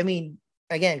mean,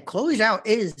 again, Chloe Zhao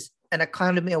is an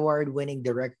Academy Award winning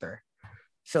director.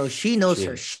 So she knows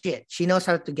her Shit. shit. She knows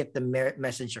how to get the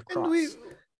message and we across.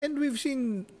 and we've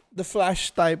seen the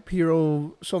Flash type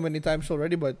hero so many times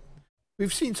already, but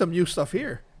we've seen some new stuff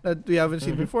here that we haven't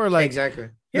seen Mhm. before, like Exactly.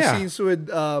 the Yeah. scenes with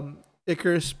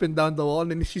Icarus spin down the wall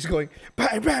and then she's going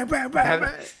bang bang bang bang Have-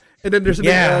 bang, and then there's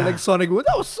Yeah. like Sonic Boom.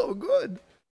 That was so good.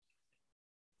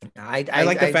 I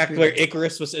like the I fact agree where with-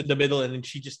 Icarus was in the middle and then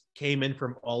she just came in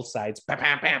from all sides. Bam,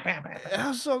 bam, bam, bam, bam, bam. That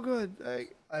was so good.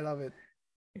 I love it.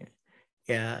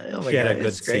 yeah. Oh my She had god, a good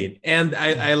it's great. scene. And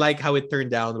I like how it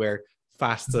turned down where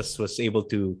Fastus was able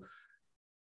to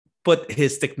put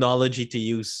his technology to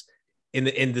use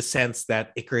in the sense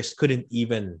that Icarus couldn't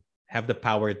even have the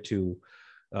power to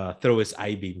throw his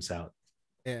eye beams out.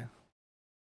 Yeah.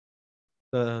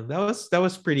 That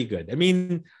was pretty good. I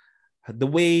mean, the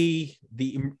way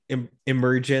the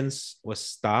emergence was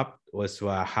stopped was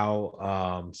how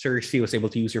Cersei was able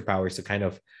to use her powers to kind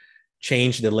of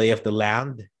change the lay of the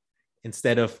land.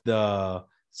 Instead of the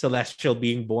celestial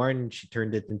being born, she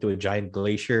turned it into a giant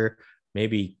glacier,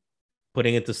 maybe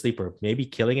putting it to sleep or maybe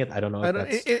killing it. I don't know I if don't,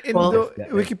 that's in Well, the if that's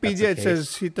the Wikipedia it case.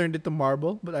 says he turned it to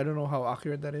marble, but I don't know how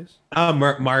accurate that is.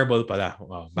 Marble pala.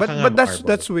 Wow, But baka nga but that's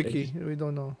marble. wiki. We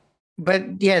don't know.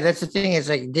 but yeah, that's the thing. Is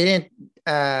like didn't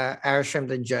Arishem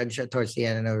the judge towards the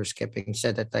end, and I was skipping,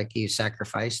 said that like you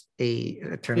sacrificed the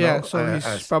eternal. Yeah, so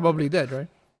he's probably dead, right?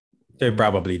 They're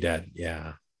probably dead.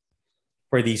 Yeah.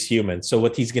 For these humans. So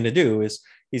what he's gonna do is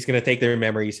he's gonna take their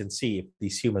memories and see if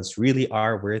these humans really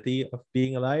are worthy of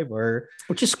being alive, or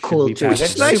which is should cool we too. pass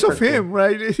It's it? That's nice super of him,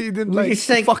 right? He didn't like, It's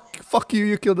like- fuck you,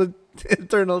 you killed the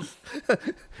Eternals. I'm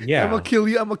Yeah. gonna kill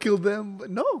you, I'm gonna kill them. But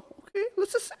no, okay,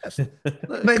 let's assess.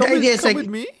 But the idea is come like-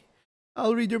 with me.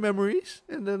 I'll read your memories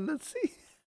and then let's see.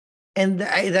 And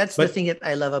that's the But- thing that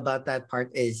I love about that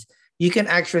part is you can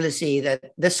actually see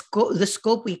that the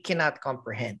scope we cannot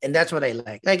comprehend, and that's what I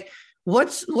like. Like,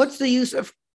 what's the use of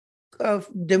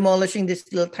demolishing this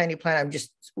little tiny planet? I'm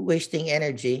just wasting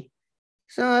energy.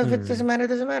 So if it doesn't matter,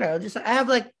 it doesn't matter. I have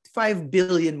like 5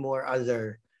 billion more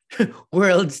other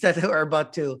worlds that are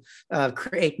about to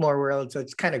create more worlds. So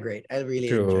it's kind of great. I really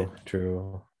enjoy it.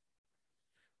 True.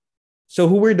 So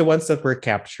who were the ones that were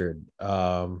captured?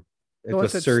 It The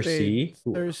was ones that Cersei. stayed,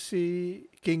 Who- Cersei,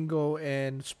 Kingo,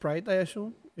 and Sprite, I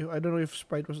assume. I don't know if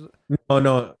Sprite was. Oh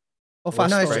no, Oh, Was No,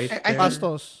 Fastos. it's- Sprite I there?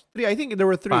 Fastos. Three. I think there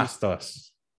were three. Fastos.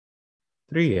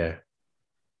 3, yeah.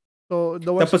 So the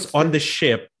That ones was that on the stayed-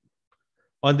 ship.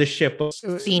 On the ship was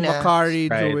Cena, Makari,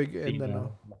 Sprite, Druid, and Cena, then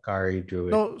Makari,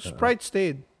 Druid. no, Sprite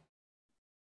stayed.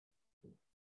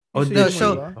 Oh, Stayed No, did mo, she?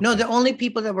 so diba? no, the only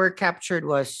people that were captured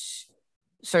was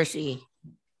Cersei.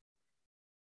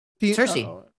 Cersei.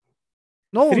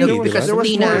 No, Three, because diba? there was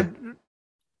Cena. more.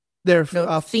 There,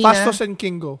 No, Cena. Fastos and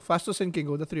Kingo. Fastos and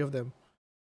Kingo, the three of them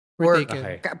were Were taken.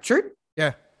 Okay. captured.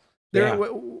 There,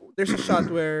 Yeah. there's a shot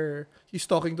where he's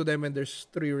talking to them and there's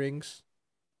 3 rings.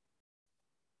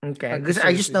 Okay, And because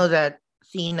I just Cersei. know that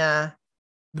Cena,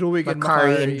 Druid and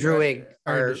Makari, and Makari Druid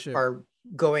are in are the ship. are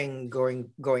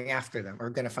going after them or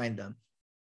gonna find them.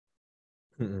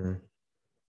 Mm-mm.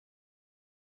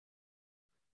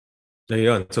 So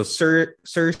yun. So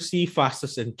Cersei,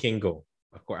 Fastos, and Kingo.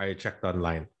 I checked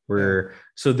online.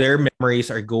 So their memories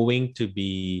are going to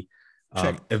be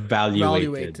Checked.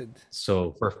 evaluated.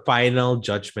 So for final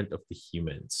judgment of the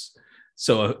humans.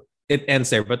 So it ends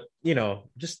there. But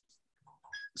just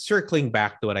circling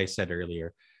back to what I said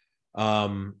earlier.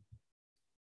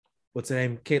 What's the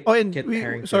name? Kit. Oh, and Kit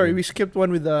Harington. we skipped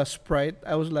one with the Sprite.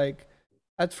 I was like,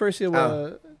 at first it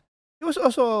was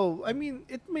also, I mean,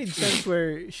 it made sense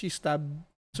where she stabbed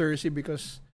Cersei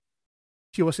because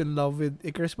she was in love with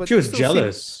Icarus, but She was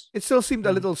jealous. It still seemed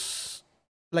a little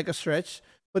like a stretch.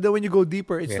 But then when you go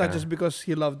deeper, it's not Yeah. just because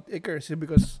he loved Icarus, it's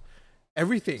because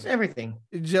everything. It's everything.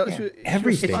 She was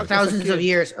Everything. It's stuck as a thousands of kid.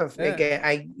 years of Yeah.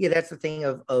 again. That's the thing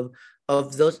of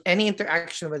those. Any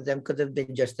interaction with them could have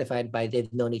been justified by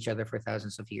they've known each other for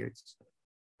thousands of years.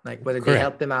 Like whether they Correct.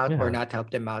 helped them out or Yeah. not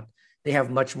helped them out, they have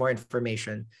much more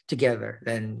information together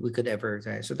than we could ever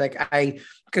say. So like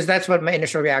because that's what my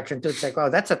initial reaction to. It's like, oh,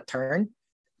 that's a turn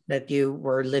that you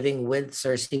were living with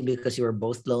Cersei because you were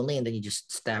both lonely, and then you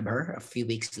just stab her a few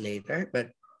weeks later.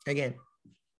 But again,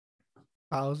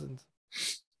 Thousands.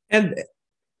 And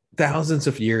thousands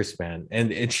of years, man.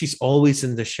 And she's always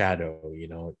in the shadow,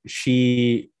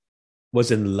 She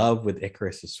was in love with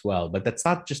Icarus as well, but that's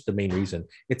not just the main reason.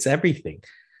 It's everything.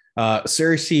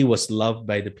 Cersei was loved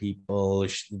by the people.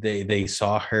 They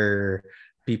saw her.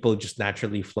 People just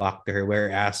naturally flocked to her.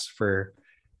 Whereas for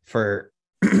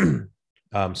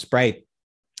Sprite,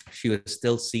 she was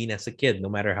still seen as a kid, no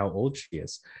matter how old she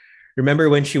is. Remember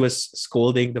when she was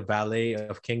scolding the valet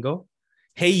of Kingo?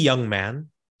 Hey, young man.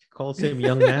 She calls him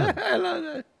young man. I love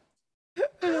that.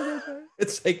 I love that.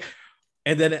 It's like,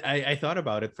 and then I thought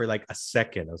about it for like a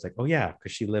second. I was like, oh yeah,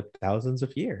 because she lived thousands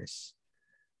of years.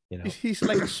 He's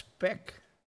like a speck.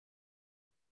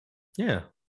 Yeah.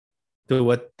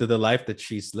 To the life that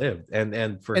she's lived.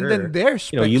 And for And her, then their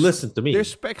specs, you listen to me. Their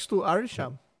specs to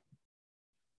Arisham,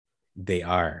 They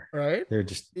are. right? They're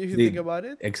just If you think about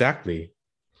it. exactly.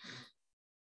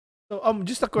 So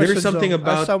just a question. There's something Zong,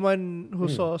 about- as someone who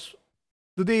Hmm. saw,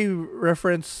 do they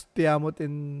reference Tiamut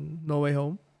in No Way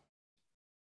Home?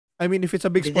 I mean, if it's a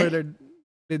big Did they? spoiler,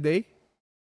 did they?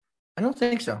 I don't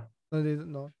think so. No, they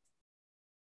didn't know.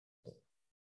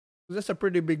 That's a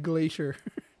pretty big glacier.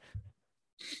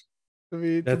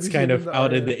 That's kind of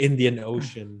out in the Indian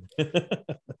Ocean.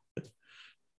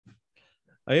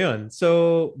 Ayun.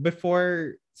 So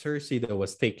before Cersei though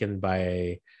was taken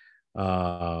by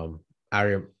Arim,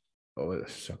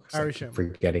 Arishem.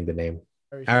 forgetting the name.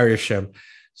 Arishem.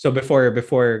 So before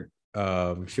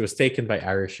she was taken by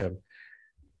Arishem,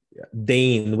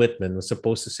 Dane Whitman was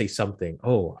supposed to say something.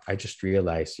 Oh, I just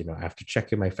realized, after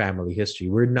checking my family history,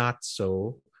 we're not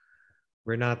so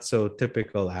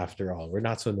typical after all. We're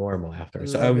not so normal after all.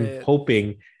 So Love I'm it.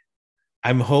 hoping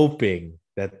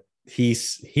that he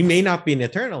may not be an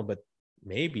eternal, but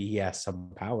maybe he has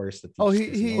some powers that Oh,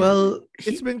 teach us he- more. Well,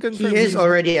 It's been confirmed. he is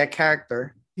already a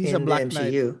character He's a in Black the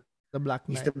Knight. MCU. The Black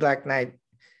He's Knight. the Black Knight.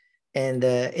 And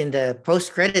in the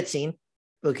post-credit scene,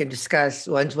 we can discuss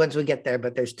once we get there,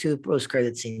 but there's 2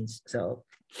 post-credit scenes. So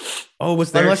Oh,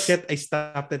 was there One a was- shit? I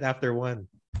stopped it after one.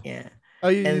 yeah. Oh,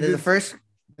 you And did- the first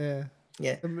yeah.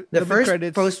 yeah. The The first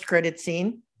mid-credits. post-credit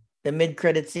scene, the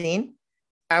mid-credit scene,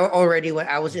 when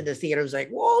I was in the theater, I was like,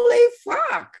 holy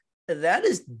fuck, that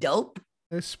is dope.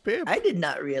 It's Pip. I did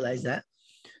not realize that.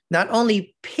 Not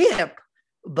only Pip,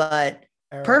 but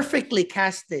Arrow. perfectly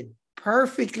casted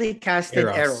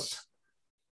Eros.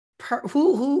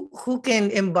 Who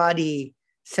can embody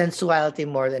sensuality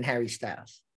more than Harry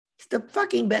Styles? It's the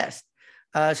fucking best.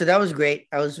 So that was great.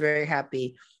 I was very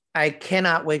happy. I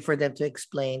cannot wait for them to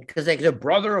explain, because like the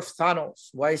brother of Thanos.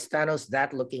 Why is Thanos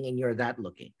that looking and you're that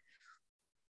looking?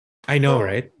 I know, So,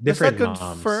 right? Does that Different moms.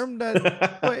 confirm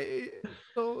that?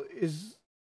 So is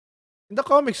in the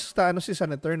comics Thanos is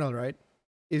an Eternal, right?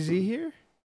 Is he here?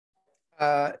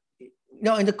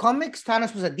 No, in the comics,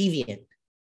 Thanos was a deviant.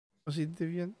 Was he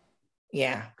deviant?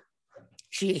 Yeah,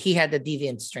 he had the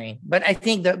deviant strain. But I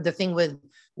think the thing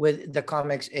with the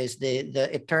comics is the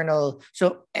eternal.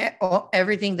 So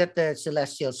everything that the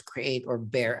Celestials create or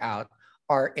bear out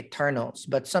are Eternals,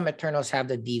 but some Eternals have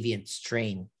the deviant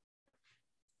strain,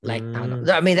 like Thanos.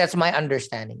 I mean, that's my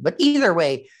understanding. But either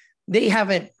way, they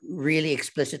haven't really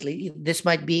explicitly. This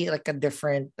might be like a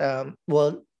different.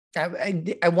 Well,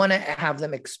 I want to have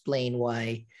them explain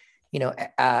why,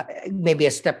 maybe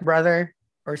a stepbrother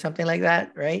or something like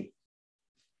that, right?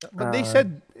 But they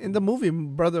said in the movie,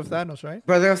 brother of Thanos, right?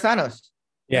 Brother of Thanos.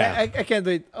 Yeah. I can't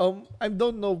wait. I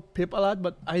don't know Pip a lot,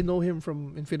 but I know him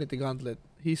from Infinity Gauntlet.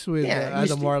 He's with Yeah,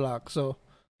 used Adam to- Warlock, so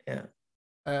Yeah.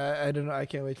 I don't know. I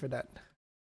can't wait for that.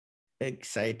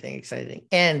 Exciting.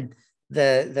 And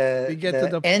the We get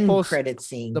to the end post- credit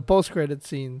scene. The post-credit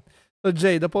scene. So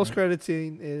Jay, the post-credit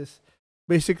scene is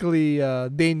basically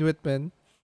Dane Whitman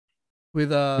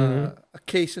with a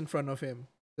case in front of him,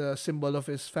 the symbol of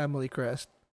his family crest.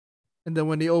 And then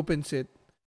when he opens it,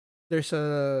 there's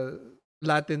a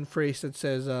Latin phrase that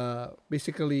says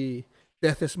basically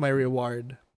death is my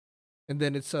reward. And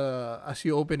then it's as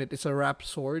you open it, it's a wrapped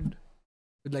sword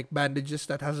with like bandages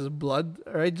that has blood,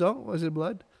 right, Zong? Was it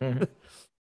blood? Mhm.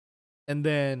 and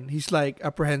then he's like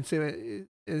apprehensive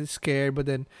and scared.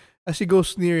 But then as he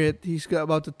goes near it, he's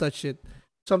about to touch it.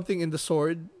 Something in the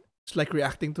sword is like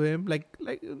reacting to him, like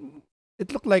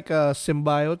it looked like a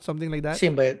symbiote, something like that.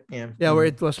 Simba, yeah. Yeah, where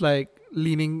it was like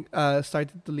leaning,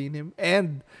 started to lean him,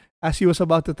 and as he was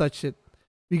about to touch it,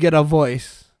 we get a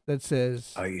voice that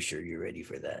says, Are you sure you're ready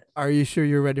for that? "Are you sure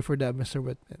you're ready for that, Mr.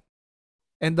 Whitman?"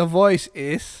 And the voice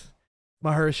is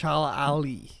Mahershala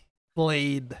Ali,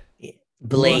 Blade. Yeah. Who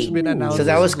has Blade. been announced So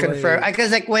that as was Blade. confirmed.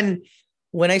 Because like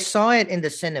when I saw it in the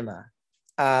cinema,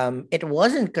 it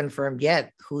wasn't confirmed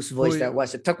yet whose voice that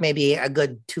was. It took maybe a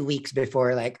good 2 weeks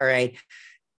before, like, all right,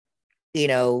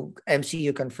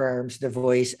 MCU confirms the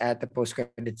voice at the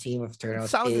post-credit scene of It Eternals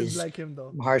sounded is like him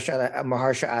though. Mahershala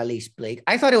Ali's Blade.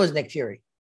 I thought it was Nick Fury.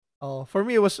 Oh, for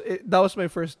me, that was my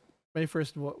first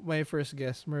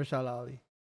guess, Mahershala Ali,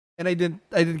 and I didn't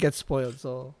get spoiled.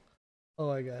 So, oh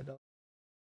my god.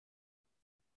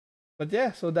 But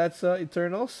yeah, so that's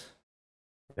Eternals.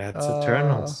 That's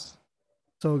Eternals.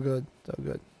 So good, so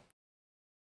good.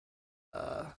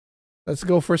 Let's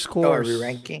go for Oh, are scores. we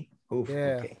ranking? Oof,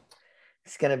 Yeah. okay.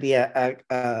 It's gonna be a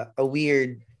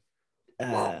weird.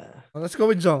 Well, let's go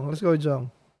with Jong.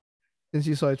 Since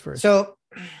you saw it first. So,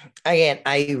 again,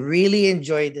 I really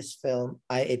enjoyed this film.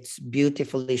 It's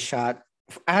beautifully shot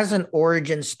as an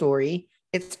origin story.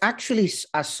 It's actually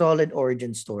a solid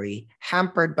origin story,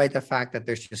 hampered by the fact that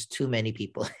there's just too many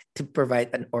people to provide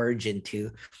an origin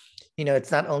to.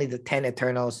 It's not only the 10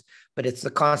 Eternals, but it's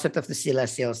the concept of the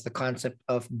Celestials, the concept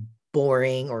of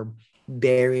boring or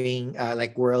burying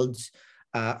like worlds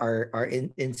are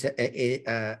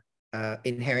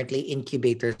inherently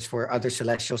incubators for other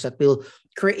Celestials that will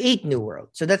create new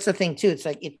worlds. So that's the thing too. It's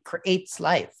like it creates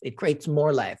life. It creates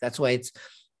more life. That's why it's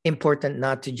important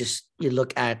not to just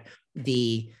look at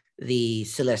the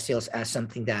Celestials as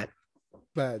something that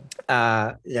Bad.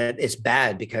 that is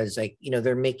bad, because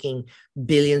they're making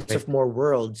billions of more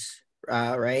worlds,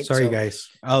 right? Sorry, guys.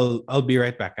 I'll be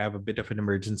right back. I have a bit of an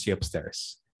emergency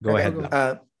upstairs. Go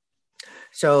ahead.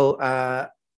 So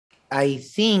I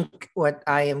think what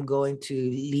I am going to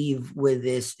leave with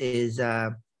this is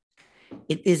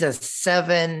it is a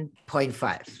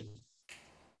 7.5.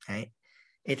 Right?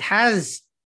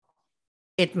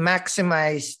 It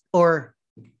maximized, or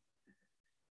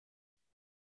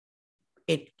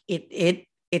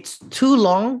it's too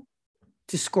long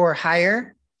to score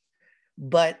higher,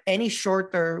 but any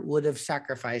shorter would have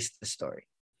sacrificed the story.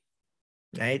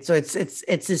 Right? So it's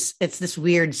this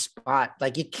weird spot.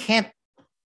 Like, you can't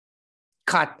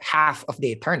cut half of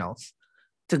the Eternals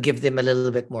to give them a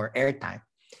little bit more airtime.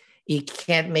 You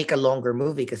can't make a longer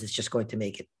movie because it's just going to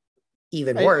make it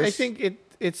even worse. I think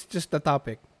it's just the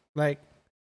topic. Like,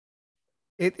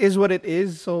 it is what it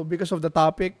is. So because of the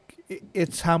topic,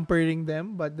 it's hampering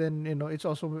them. But then it's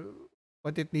also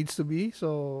what it needs to be.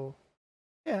 So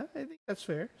yeah, I think that's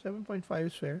fair. 7.5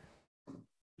 is fair.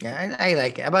 Yeah, I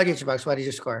like it. How about you, Chubax? What did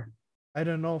you score? I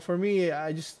don't know. For me,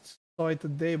 I just saw it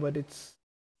today, but it's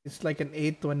like an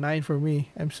 8 to a 9 for me.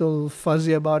 I'm still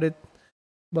fuzzy about it.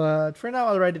 But for now,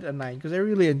 I'll write it a 9 because I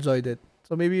really enjoyed it.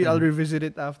 So maybe I'll revisit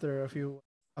it after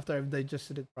I've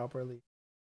digested it properly.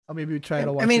 I'll maybe try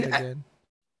to watch it again.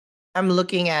 I'm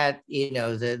looking at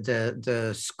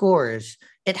the scores.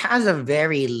 It has a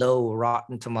very low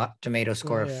Rotten Tomato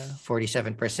score of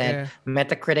 47%. Yeah.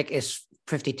 Metacritic is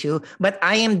 52, but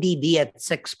IMDb at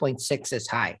 6.6 is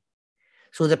high.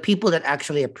 So the people that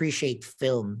actually appreciate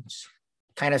films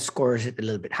kind of scores it a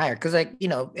little bit higher, because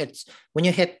it's when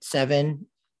you hit 7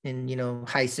 and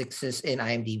high 6s in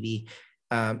IMDb,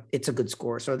 it's a good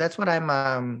score. So that's what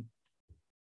I'm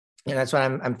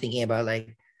thinking about.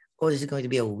 Like, oh, this is going to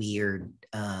be a weird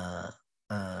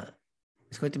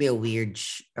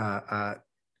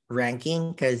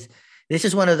ranking, because this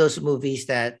is one of those movies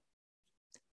that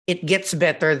it gets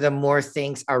better the more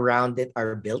things around it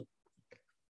are built,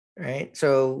 right?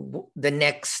 So the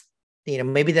next,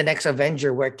 maybe the next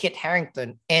Avenger, where Kit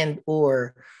Harington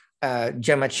or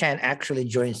Gemma Chan actually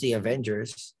joins the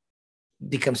Avengers,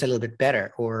 becomes a little bit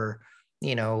better. Or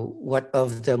what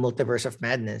of the Multiverse of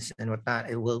Madness and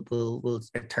whatnot, it will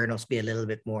Eternals be a little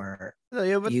bit more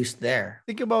used there.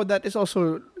 Think about that. It's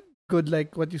also good,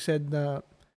 like what you said,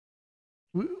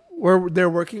 where they're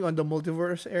working on the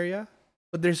multiverse area,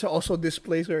 but there's also this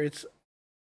place where it's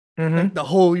like the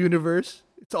whole universe.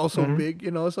 It's also big,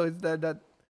 so it's that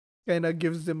kind of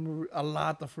gives them a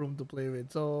lot of room to play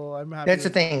with. So I'm happy. That's the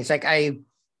thing. It's like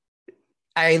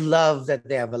I love that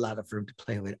they have a lot of room to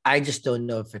play with. I just don't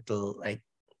know if it'll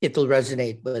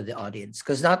resonate with the audience,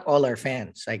 because not all are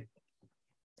fans. Like,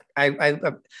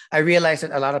 I realize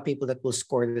that a lot of people that will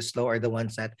score this low are the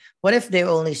ones that, what if they've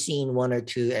only seen one or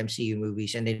two MCU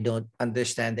movies and they don't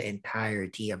understand the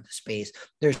entirety of the space?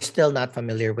 They're still not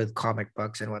familiar with comic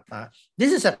books and whatnot.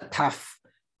 This is a tough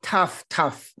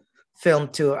film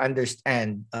to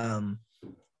understand.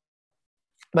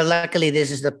 But luckily,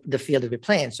 this is the field that we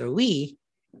play in, so we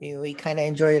kind of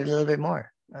enjoy it a little bit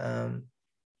more.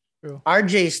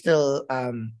 RJ is still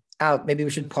out. Maybe we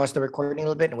should pause the recording a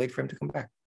little bit and wait for him to come back.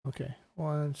 Okay,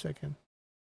 1 second.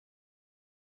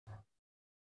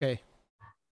 Okay,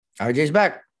 RJ's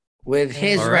back with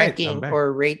his All right, ranking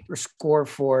or rate or score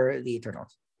for the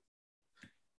Eternals.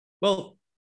 Well,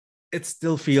 it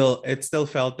still felt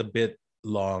a bit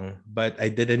long, but I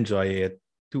did enjoy it.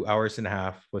 2 hours and a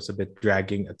half was a bit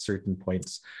dragging at certain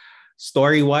points.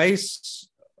 Story-wise,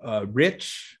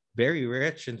 rich, very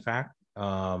rich, in fact.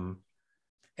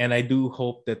 And I do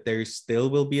hope that there still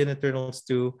will be an Eternals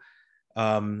 2.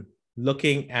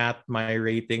 Looking at my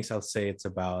ratings, I'll say it's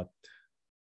about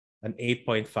an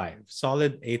 8.5.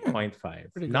 Solid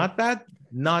 8.5. Not bad,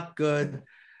 not good,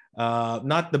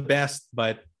 not the best,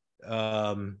 but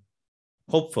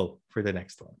hopeful for the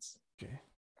next ones. Okay.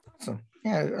 Awesome.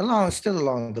 Yeah, still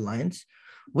along the lines.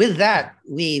 With that,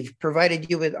 we've provided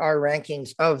you with our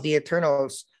rankings of the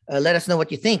Eternals. Let us know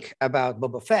what you think about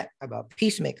Boba Fett, about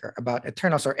Peacemaker, about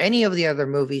Eternals, or any of the other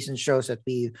movies and shows that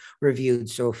we've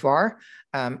reviewed so far.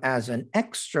 As an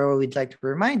extra, we'd like to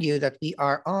remind you that we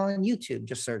are on YouTube.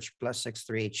 Just search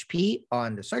 +63HP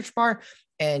on the search bar,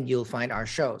 and you'll find our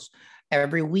shows.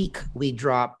 Every week, we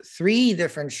drop 3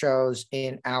 different shows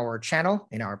in our channel,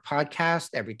 in our podcast.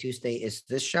 Every Tuesday is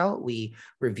this show. We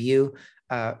review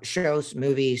shows,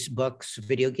 movies, books,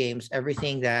 video games,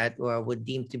 everything that would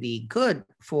deem to be good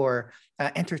for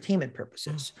entertainment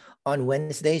purposes. On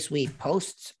Wednesdays, we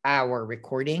post our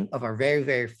recording of our very,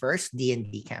 very first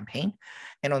D&D campaign.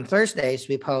 And on Thursdays,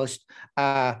 we post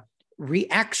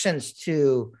reactions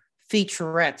to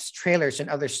featurettes, trailers, and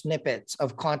other snippets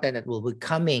of content that will be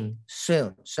coming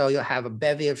soon. So you'll have a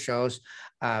bevy of shows.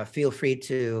 Feel free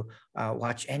to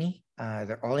watch any.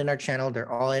 They're all in our channel.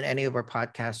 They're all in any of our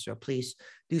podcasts. So please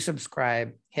do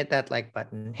subscribe, hit that like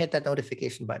button, hit that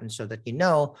notification button so that you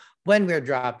know when we're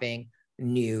dropping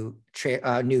new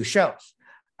shows.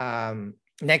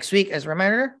 Next week, as a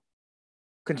reminder,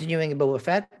 continuing in Boba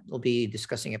Fett, we'll be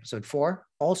discussing episode 4.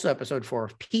 Also, episode 4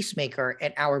 of Peacemaker,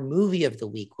 and our movie of the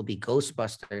week will be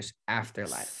Ghostbusters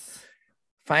Afterlife.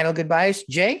 Final goodbyes,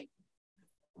 Jay?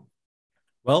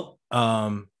 Well,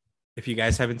 if you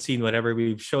guys haven't seen whatever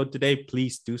we've showed today,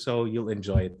 please do so. You'll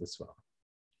enjoy it as well.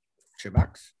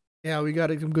 Shoebox? Yeah, we got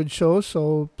some good shows,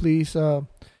 so please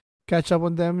catch up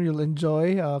on them. You'll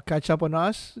enjoy. Catch up on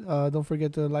us. Don't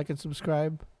forget to like and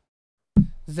subscribe.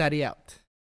 Zaddy out.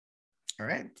 All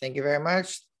right. Thank you very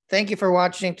much. Thank you for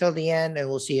watching till the end, and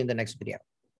we'll see you in the next video.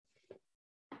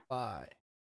 Bye.